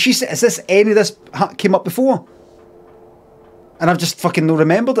 Has she said? Is this any of this came up before? And I've just fucking no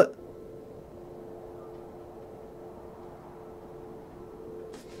remembered it.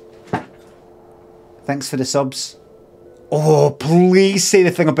 Thanks for the subs. Oh, please say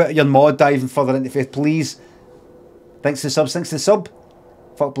the thing about your mod diving further into faith, please. Thanks for the subs. Thanks for the sub.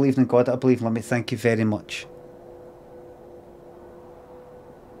 Fuck believing in God. I believe in Limmy. Thank you very much.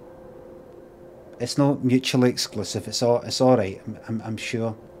 It's not mutually exclusive. It's all right. I'm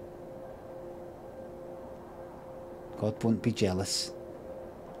sure. God won't be jealous.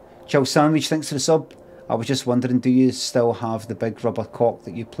 Chill Sandwich, thanks for the sub. I was just wondering, do you still have the big rubber cock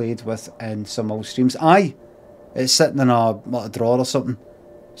that you played with in some old streams? Aye! It's sitting in a drawer or something.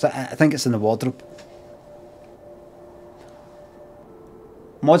 So I think it's in the wardrobe.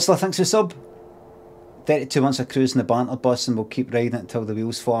 Modsler, thanks for the sub. 32 months of cruising the banter bus and we'll keep riding it until the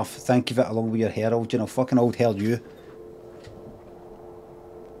wheels fall off. Thank you for it along with your herald, you know, fucking old hell you.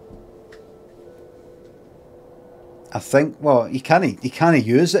 I think, well, you can't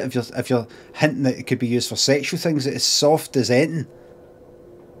use it if you're hinting that it could be used for sexual things. It's soft as anything.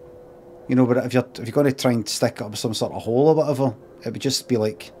 You know, but if you're going to try and stick it up some sort of hole or whatever, it would just be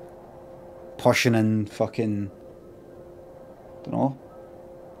like pushing in fucking, don't know.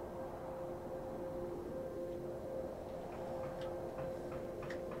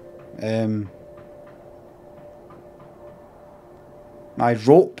 My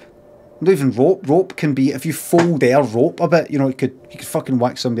rope. Not even rope. Rope can be, if you fold air rope a bit, you know, you could fucking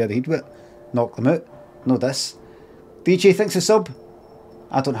whack somebody on the head with it, knock them out. No this. DJ thinks a sub.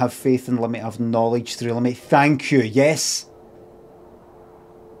 I don't have faith in Limmy, I have knowledge through Limmy. Thank you, yes.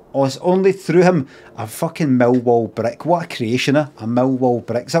 Oh, it's only through him. A fucking Millwall brick. What a creation, eh? A Millwall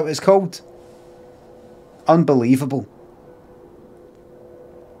brick. Is that what it's called? Unbelievable.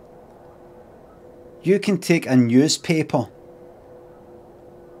 You can take a newspaper,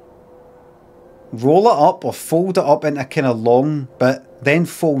 roll it up or fold it up into a kind of long bit, then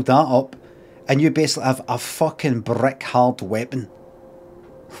fold that up, and you basically have a fucking brick hard weapon.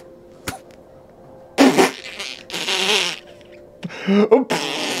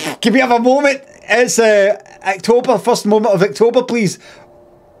 Can we have a moment? It's October, first moment of October, please.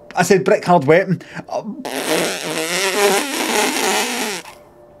 I said brick hard weapon.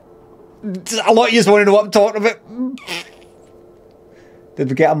 A lot of you just want to know what I'm talking about. Did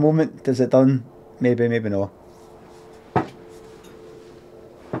we get a moment? Is it done? Maybe, maybe no.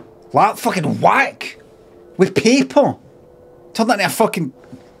 What? Fucking whack! With paper! Turn that into a fucking...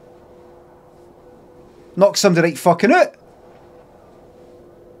 Knock somebody right fucking out!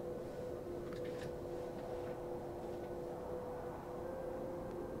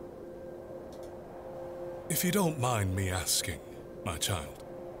 If you don't mind me asking, my child,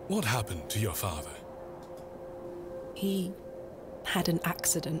 what happened to your father? He had an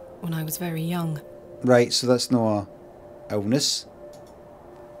accident when I was very young. Right, so that's no illness.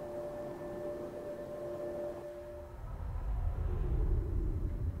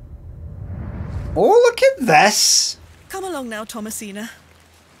 Oh, look at this! Come along now, Thomasina.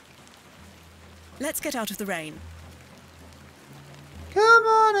 Let's get out of the rain. Come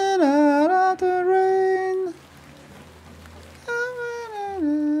on in out of the rain.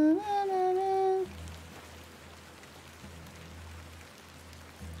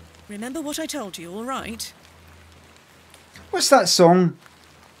 Remember what I told you, all right? What's that song?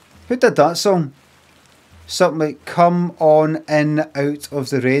 Who did that song? Something like "Come on in out of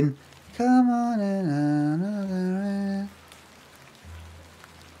the rain." Come on in out of the rain.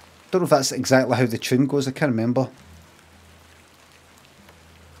 Don't know if that's exactly how the tune goes. I can't remember.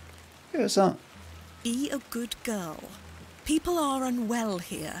 Who's that? Be a good girl. People are unwell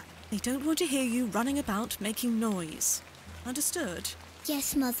here. They don't want to hear you running about making noise. Understood?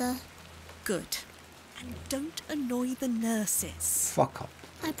 Yes, Mother. Good. And don't annoy the nurses. Fuck up.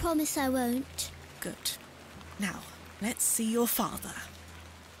 I promise I won't. Good. Now, let's see your father.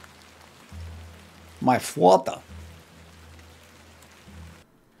 My father.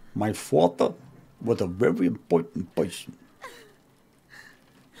 My father was a very important person.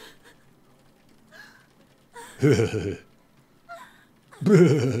 Daddy,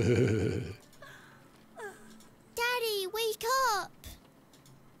 wake up!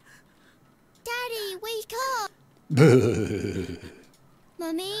 Daddy, wake up!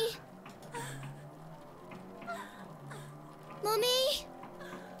 Mummy? Mummy?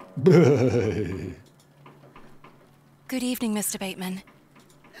 Good evening, Mr. Bateman.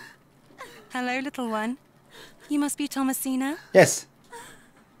 Hello, little one. You must be Thomasina? Yes.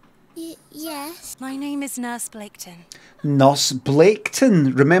 Yes. My name is Nurse Blaketon. Nurse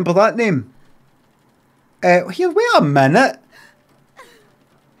Blaketon. Remember that name? Here, wait a minute.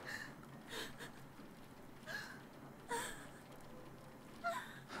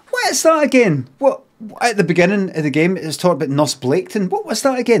 What is that again? What at the beginning of the game it was talking about Nurse Blaketon. What was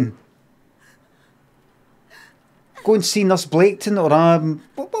that again? Go and see Nurse Blaketon or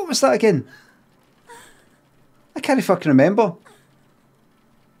what was that again? I can't fucking remember.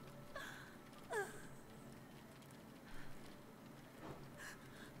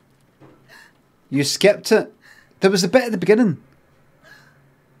 You skipped it. There was a bit at the beginning.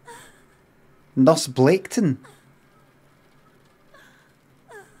 Nurse Blaketon.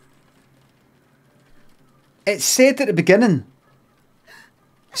 It said at the beginning.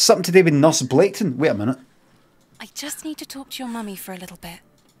 Something to do with Nurse Blaketon. Wait a minute. I just need to talk to your mummy for a little bit.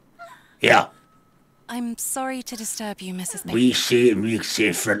 Yeah. I'm sorry to disturb you, Mrs. Bateman. We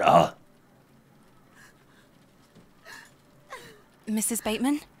say for her. Mrs.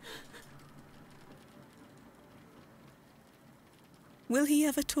 Bateman? Will he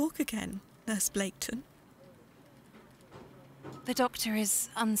ever talk again, Nurse Blaketon? The doctor is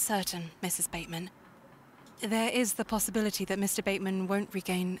uncertain, Mrs. Bateman. There is the possibility that Mr. Bateman won't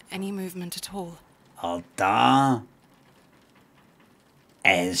regain any movement at all. Og der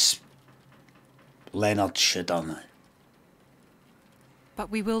as Leonard should on it. But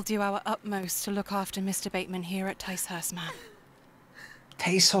we will do our utmost to look after Mr. Bateman here at Ticehurst Manor.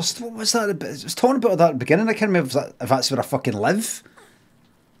 Ticehurst? What was that? It was talking about that at the beginning. I can't remember if that's where I fucking live.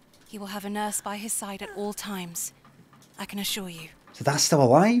 He will have a nurse by his side at all times. I can assure you. So that's still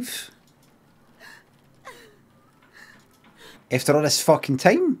alive? After all this fucking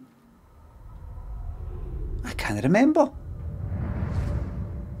time? I can't remember.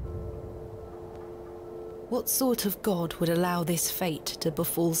 What sort of god would allow this fate to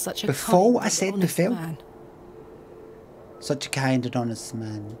befall such a Befall? kind I said and honest befell. man? Such a kind and honest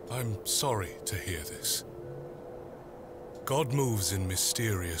man. I'm sorry to hear this. God moves in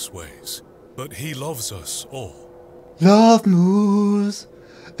mysterious ways, but he loves us all. Love moves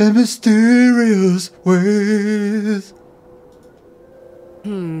in mysterious ways.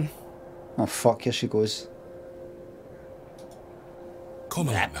 Oh fuck, here she goes. Come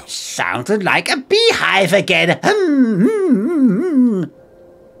on now. Sounded like a beehive again.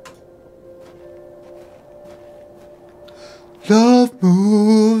 Love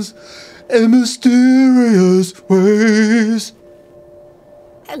moves in mysterious ways.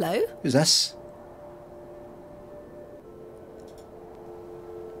 Hello? Who's this?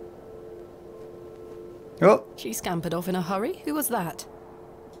 Oh, She scampered off in a hurry. Who was that?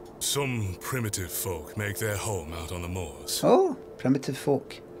 Some primitive folk make their home out on the moors. oh, primitive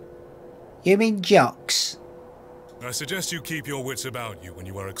folk. You mean jocks? I suggest you keep your wits about you when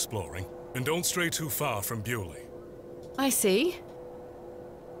you are exploring, and don't stray too far from Bewley. I see.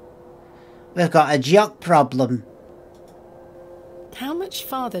 We've got a jock problem. How much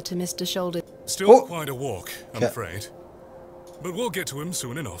farther to Mr. Shoulder? Still quite a walk, I'm Yeah. afraid. But we'll get to him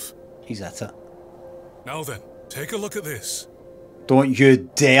soon enough. He's at it. Now then, take a look at this. Don't you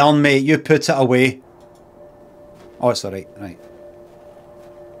dare, mate. You put it away. Oh, it's alright. Right.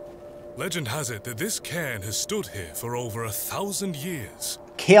 Legend has it that this cairn has stood here for over 1,000 years.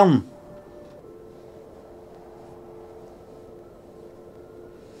 Cairn.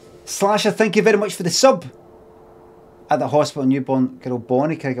 Slasher, thank you very much for the sub. At the hospital, newborn girl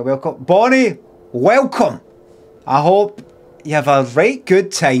Bonnie, can I get welcome? Bonnie, welcome. I hope you have a right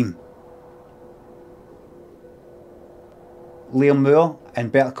good time. Liam Moore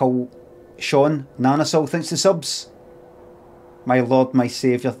and Better Call Sean Nanasol, thanks for the subs. My lord, my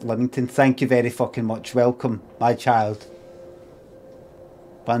saviour, Limington, thank you very fucking much. Welcome, my child.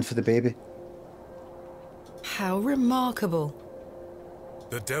 Band for the baby. How remarkable.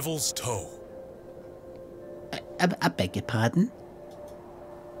 The Devil's Toe. I beg your pardon?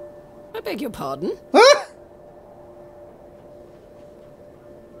 I beg your pardon? Huh?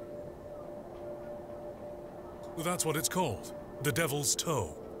 Well, that's what it's called. The Devil's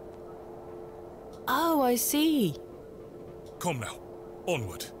Toe. Oh, I see. Come now,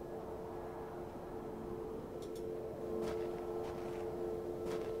 onward.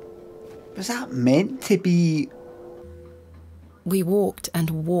 Was that meant to be? We walked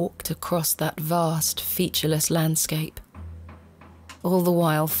and walked across that vast, featureless landscape. All the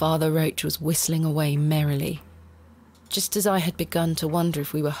while, Father Roach was whistling away merrily. Just as I had begun to wonder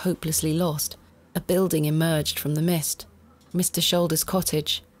if we were hopelessly lost, a building emerged from the mist. Mr. Shoulder's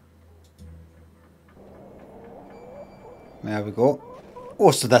cottage. There we go.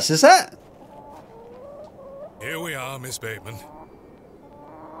 Oh, so this is it? Here we are, Miss Bateman.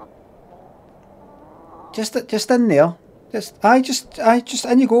 Just in there. Just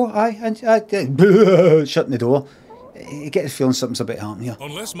in you go. Shutting the door. You get the feeling something's a bit happening here.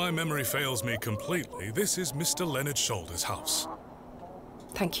 Unless my memory fails me completely, this is Mr. Leonard Shoulder's house.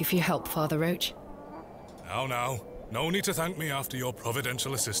 Thank you for your help, Father Roach. Now, no need to thank me after your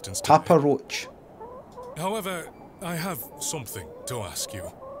providential assistance today. Papa Roach. However, I have something to ask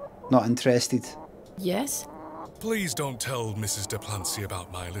you. Not interested. Yes? Please don't tell Mrs. de Plancy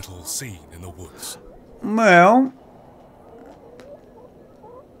about my little scene in the woods. Well,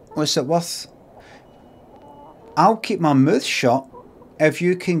 what's it worth? I'll keep my mouth shut if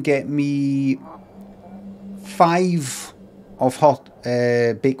you can get me 5 of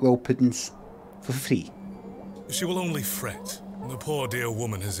her Bakewell puddings for free. She will only fret. The poor dear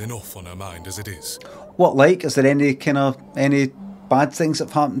woman has enough on her mind as it is. What like? Is there any bad things that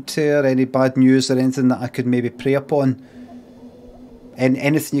have happened to her? Any bad news or anything that I could maybe prey upon? And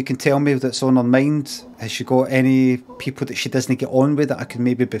anything you can tell me that's on her mind? Has she got any people that she doesn't get on with that I can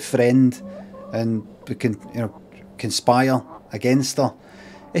maybe befriend and we can, conspire against her?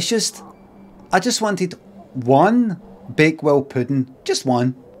 It's just, I just wanted one Bakewell pudding, just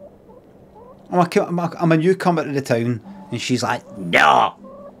one. I'm a newcomer to the town, and she's like, no.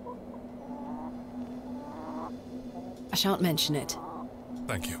 I shan't mention it.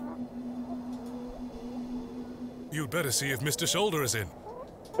 Thank you. You'd better see if Mr. Shoulder is in.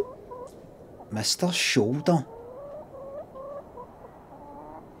 Mr. Shoulder?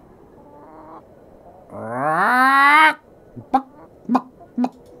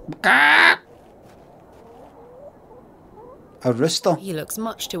 A rooster? He looks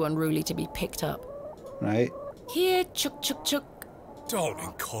much too unruly to be picked up. Right. Here, chuk chuk chuk. Don't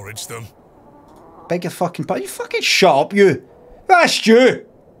encourage them. Beg your fucking pardon. You fucking shut up, you. That's you.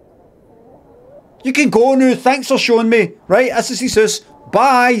 You can go now. Thanks for showing me. Right, this is this.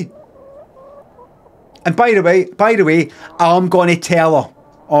 Bye. And by the way, I'm gonna tell her.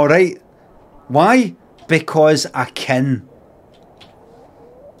 Alright? Why? Because I can.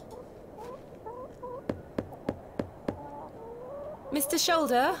 Mr.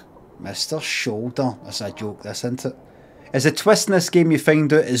 Shoulder? Mr. Shoulder. That's a joke, this, isn't it? As a twist in this game, you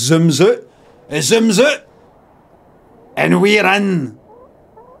find out it zooms out. It zooms out. And we're in.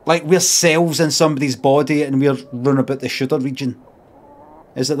 Like we're cells in somebody's body and we're running about the shoulder region.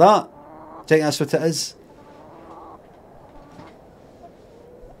 Is it that? Do you think that's what it is?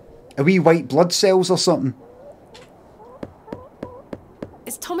 Are we white blood cells or something?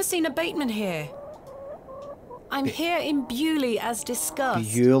 Is Thomasina Bateman here? I'm here in Bewley as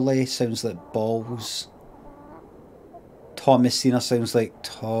discussed. Bewley sounds like balls. Thomasina sounds like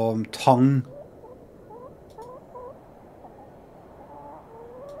tongue.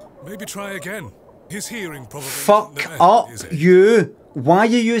 Maybe try again. His hearing probably Fuck isn't the best, up, is it? you. Why are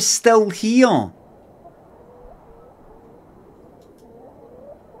you still here?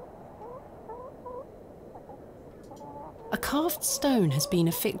 A carved stone has been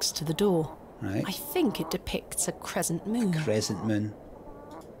affixed to the door. Right. I think it depicts a crescent moon. Crescent moon.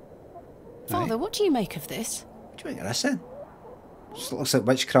 Father, what do you make of this? What do you make of this then? Just looks like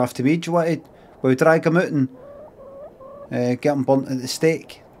witchcraft to me. Do you want to... We'll drag him out and get him burnt at the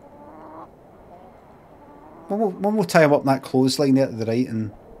stake. We'll tie him up in that clothesline there to the right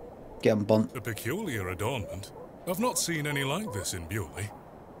and get him burnt. A peculiar adornment. I've not seen any like this in Bewley.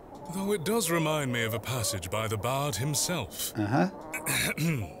 Though it does remind me of a passage by the bard himself. Uh-huh.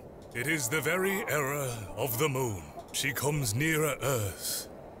 It is the very error of the moon. She comes nearer earth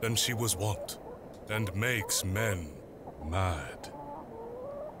than she was wont, and makes men mad.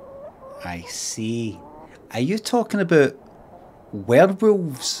 I see. Are you talking about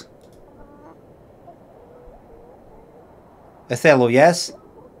werewolves? Othello, yes?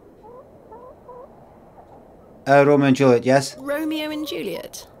 Romeo and Juliet, yes? Romeo and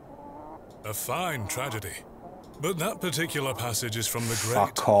Juliet? A fine tragedy. But that particular passage is from the great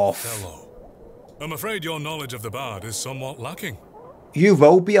Fuck off. Othello. I'm afraid your knowledge of the bard is somewhat lacking. You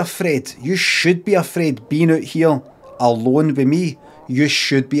will be afraid. You should be afraid being out here alone with me. You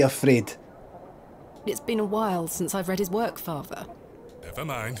should be afraid. It's been a while since I've read his work, Father. Never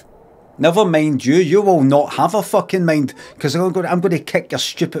mind. Never mind you. You will not have a fucking mind. Because I'm going to kick your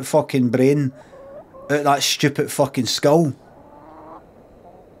stupid fucking brain out that stupid fucking skull.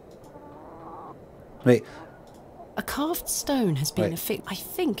 Right. A carved stone has been affixed. I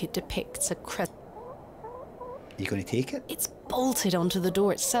think it depicts a crescent. You going to take it? It's bolted onto the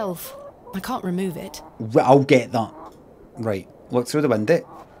door itself. I can't remove it. I'll get that. Right. Look through the window.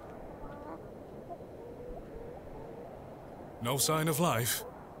 No sign of life?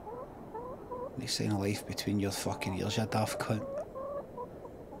 No sign of life between your fucking ears, you daft cunt.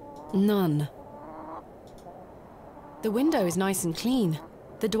 None. The window is nice and clean.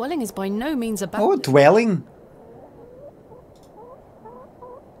 The dwelling is by no means abandoned. Oh, dwelling.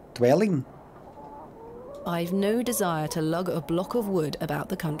 Dwelling. I've no desire to lug a block of wood about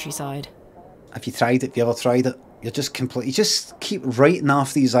the countryside. Have you tried it? Have you ever tried it? You're just completely... You just keep writing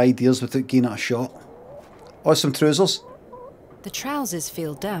off these ideas without giving it a shot. Oh, some trousers. The trousers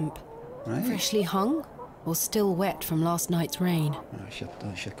feel damp. Right. Freshly hung or still wet from last night's rain?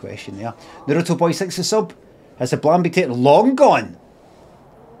 That's your question there. Naruto Boy 6 a sub. Has the Blamby tape long gone?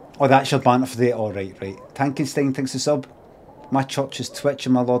 Oh, that's your banter for the day. Oh, right. Tankenstein thinks a sub. My church is Twitch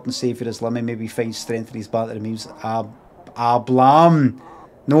and my Lord and Saviour is Limmy. Maybe find strength in his battle memes. Blam.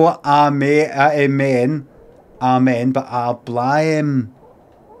 No, amen. Amen, but blam.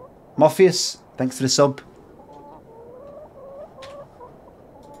 Morpheus, thanks for the sub.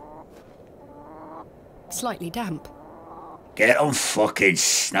 Slightly damp. Get him fucking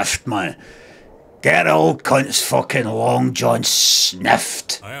sniffed, man. Get old cunt's fucking long john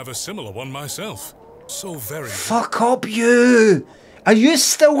sniffed. I have a similar one myself. So very... Fuck up, you! Are you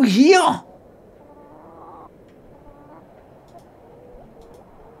still here?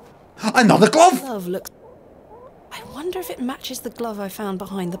 Another glove! Glove looks... I wonder if it matches the glove I found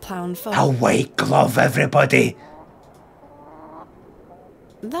behind the plough and foam. A white glove, everybody!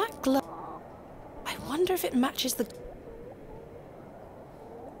 That glove... I wonder if it matches the...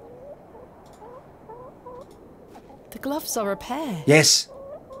 The gloves are a pair. Yes.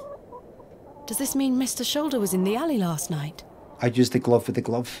 Does this mean Mr. Shoulder was in the alley last night? I used the glove with the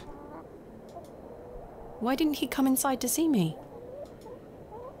glove. Why didn't he come inside to see me?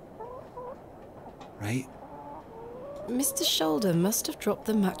 Right. Mr. Shoulder must have dropped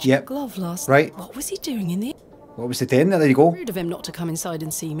the matching glove last Right. night. What was he doing in the... What was it then? There you go. Rude of him not to come inside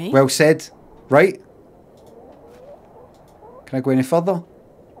and see me. Well said. Right. Can I go any further?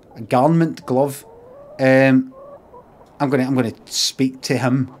 A garment glove. I'm gonna speak to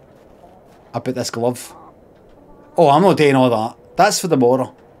him about this glove. Oh, I'm not doing all that. That's for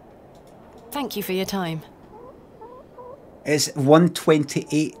tomorrow. Thank you for your time. It's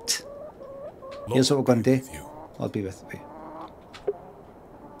 1:28. Here's what we're gonna do. I'll be with you.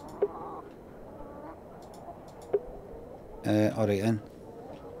 Alright then.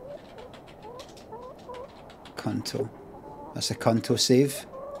 Conto. That's a Conto save.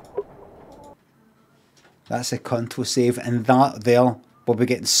 That's a Conto save, and that there will be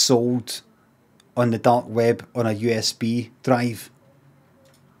getting sold on the dark web on a USB drive.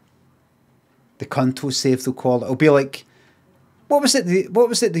 The Conto save, they'll call it. It'll be like, what was it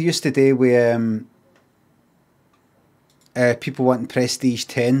they used to do with people wanting Prestige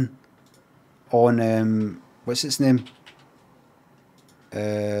 10 on what's its name?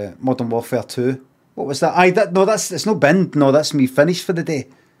 Modern Warfare 2. What was that? It's no binned. No, that's me finished for the day.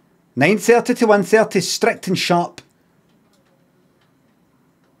 9:30 to 1:30, strict and sharp.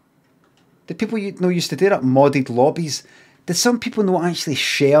 Did people used to do that? Modded lobbies. Did some people not actually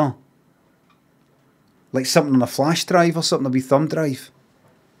share like something on a flash drive or something, a wee thumb drive?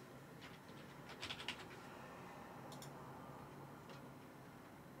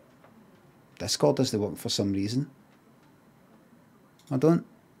 Discord doesn't work for some reason. I don't.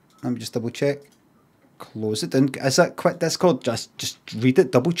 Let me just double check. Close it down. Is that quit Discord? Just read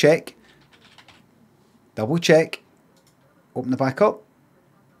it. Double check. Double check. Open it back up.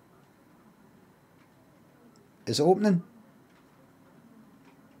 Is it opening?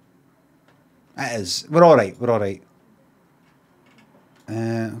 It is. We're alright. We're alright.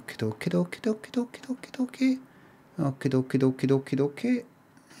 Okie dokie dokie dokie dokie dokie dokie. Okie dokie dokie dokie dokie.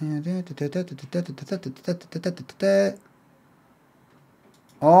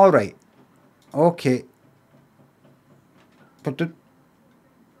 Alright. Okay.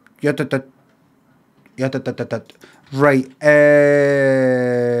 Right.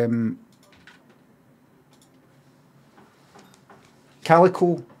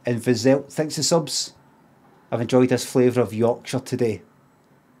 Calico and Vizel, thanks to subs. I've enjoyed this flavour of Yorkshire today.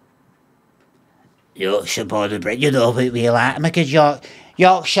 Yorkshire boy, the bread, you know what we like. I'm a good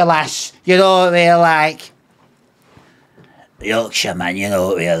Yorkshire lass, you know what we like. Yorkshire man, you know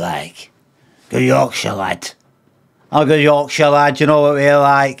what we like. Good Yorkshire lad. I'm a good Yorkshire lad, you know what we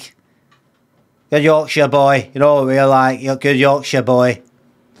like. Good Yorkshire boy, you know what we like. You're a good Yorkshire boy.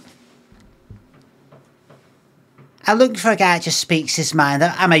 I'm looking for a guy that just speaks his mind.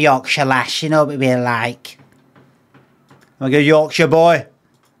 I'm a Yorkshire lass, you know what we like. I'm a good Yorkshire boy.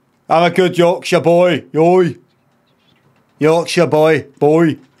 I'm a good Yorkshire boy. Yoy. Yorkshire boy.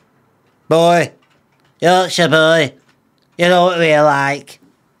 Boy. Boy. Yorkshire boy. You know what we like.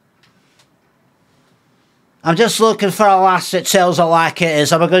 I'm just looking for a lass that tells it like it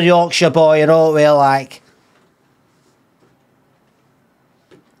is. I'm a good Yorkshire boy, you know what we like.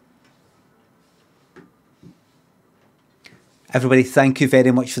 Everybody, thank you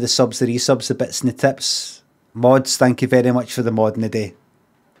very much for the subs, the resubs, the bits and the tips. Mods, thank you very much for the mod in the day.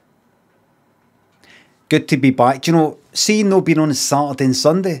 Good to be back. Do you know, seeing no being on Saturday and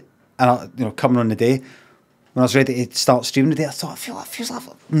Sunday, and coming on the day, when I was ready to start streaming today, I thought, it feels like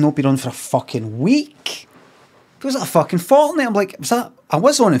I've not been on for a fucking week. It feels like a fucking fortnight. I'm like, I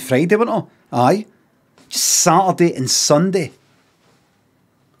was on Friday, wasn't I? Aye. Just Saturday and Sunday.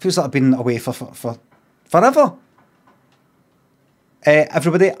 Feels like I've been away for forever.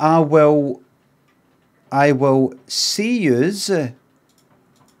 Everybody, I will see yous.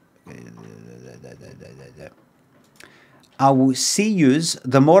 I will see yous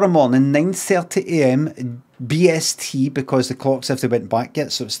tomorrow morning, 9:30 AM BST, because the clocks have went back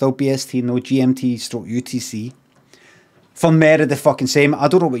yet, so it's still BST, no GMT/UTC. For Mary the fucking same. I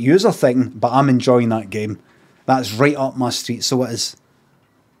don't know what yous are thinking, but I'm enjoying that game. That's right up my street, so it is.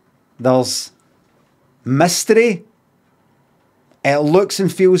 There's mystery. It looks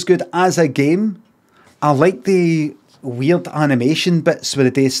and feels good as a game. I like the weird animation bits with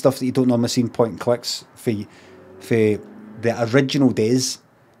the day stuff that you don't normally see in point and clicks for the original days.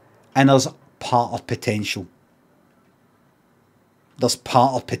 And there's part of potential. There's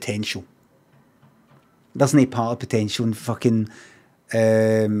part of potential. There's no part of potential in fucking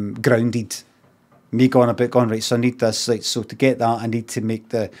Grounded. Me going right, so I need this, right, so to get that I need to make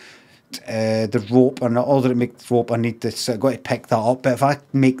the rope, and in order to make the rope I need to, so I've got to pick that up, but if I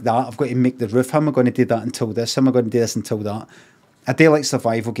make that I've got to make the roof. How am I going to do that until this? How am I going to do this until that? I do like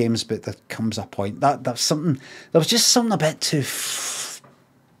survival games, but there comes a point that's something. There was just something a bit too.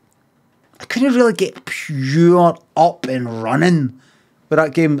 I couldn't really get pure up and running with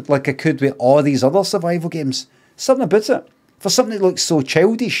that game like I could with all these other survival games. Something about it. For something that looks so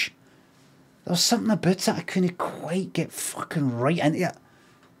childish, there was something about it I couldn't quite get fucking right into it.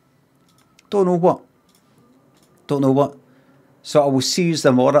 Don't know what. Don't know what. So I will see you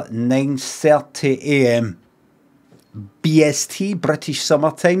tomorrow at 9:30 AM. BST, British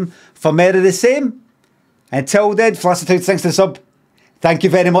Summertime, for more of the same. Until then, Flaccitude, thanks to the sub. Thank you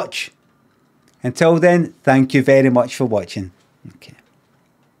very much. Until then, thank you very much for watching. Okay.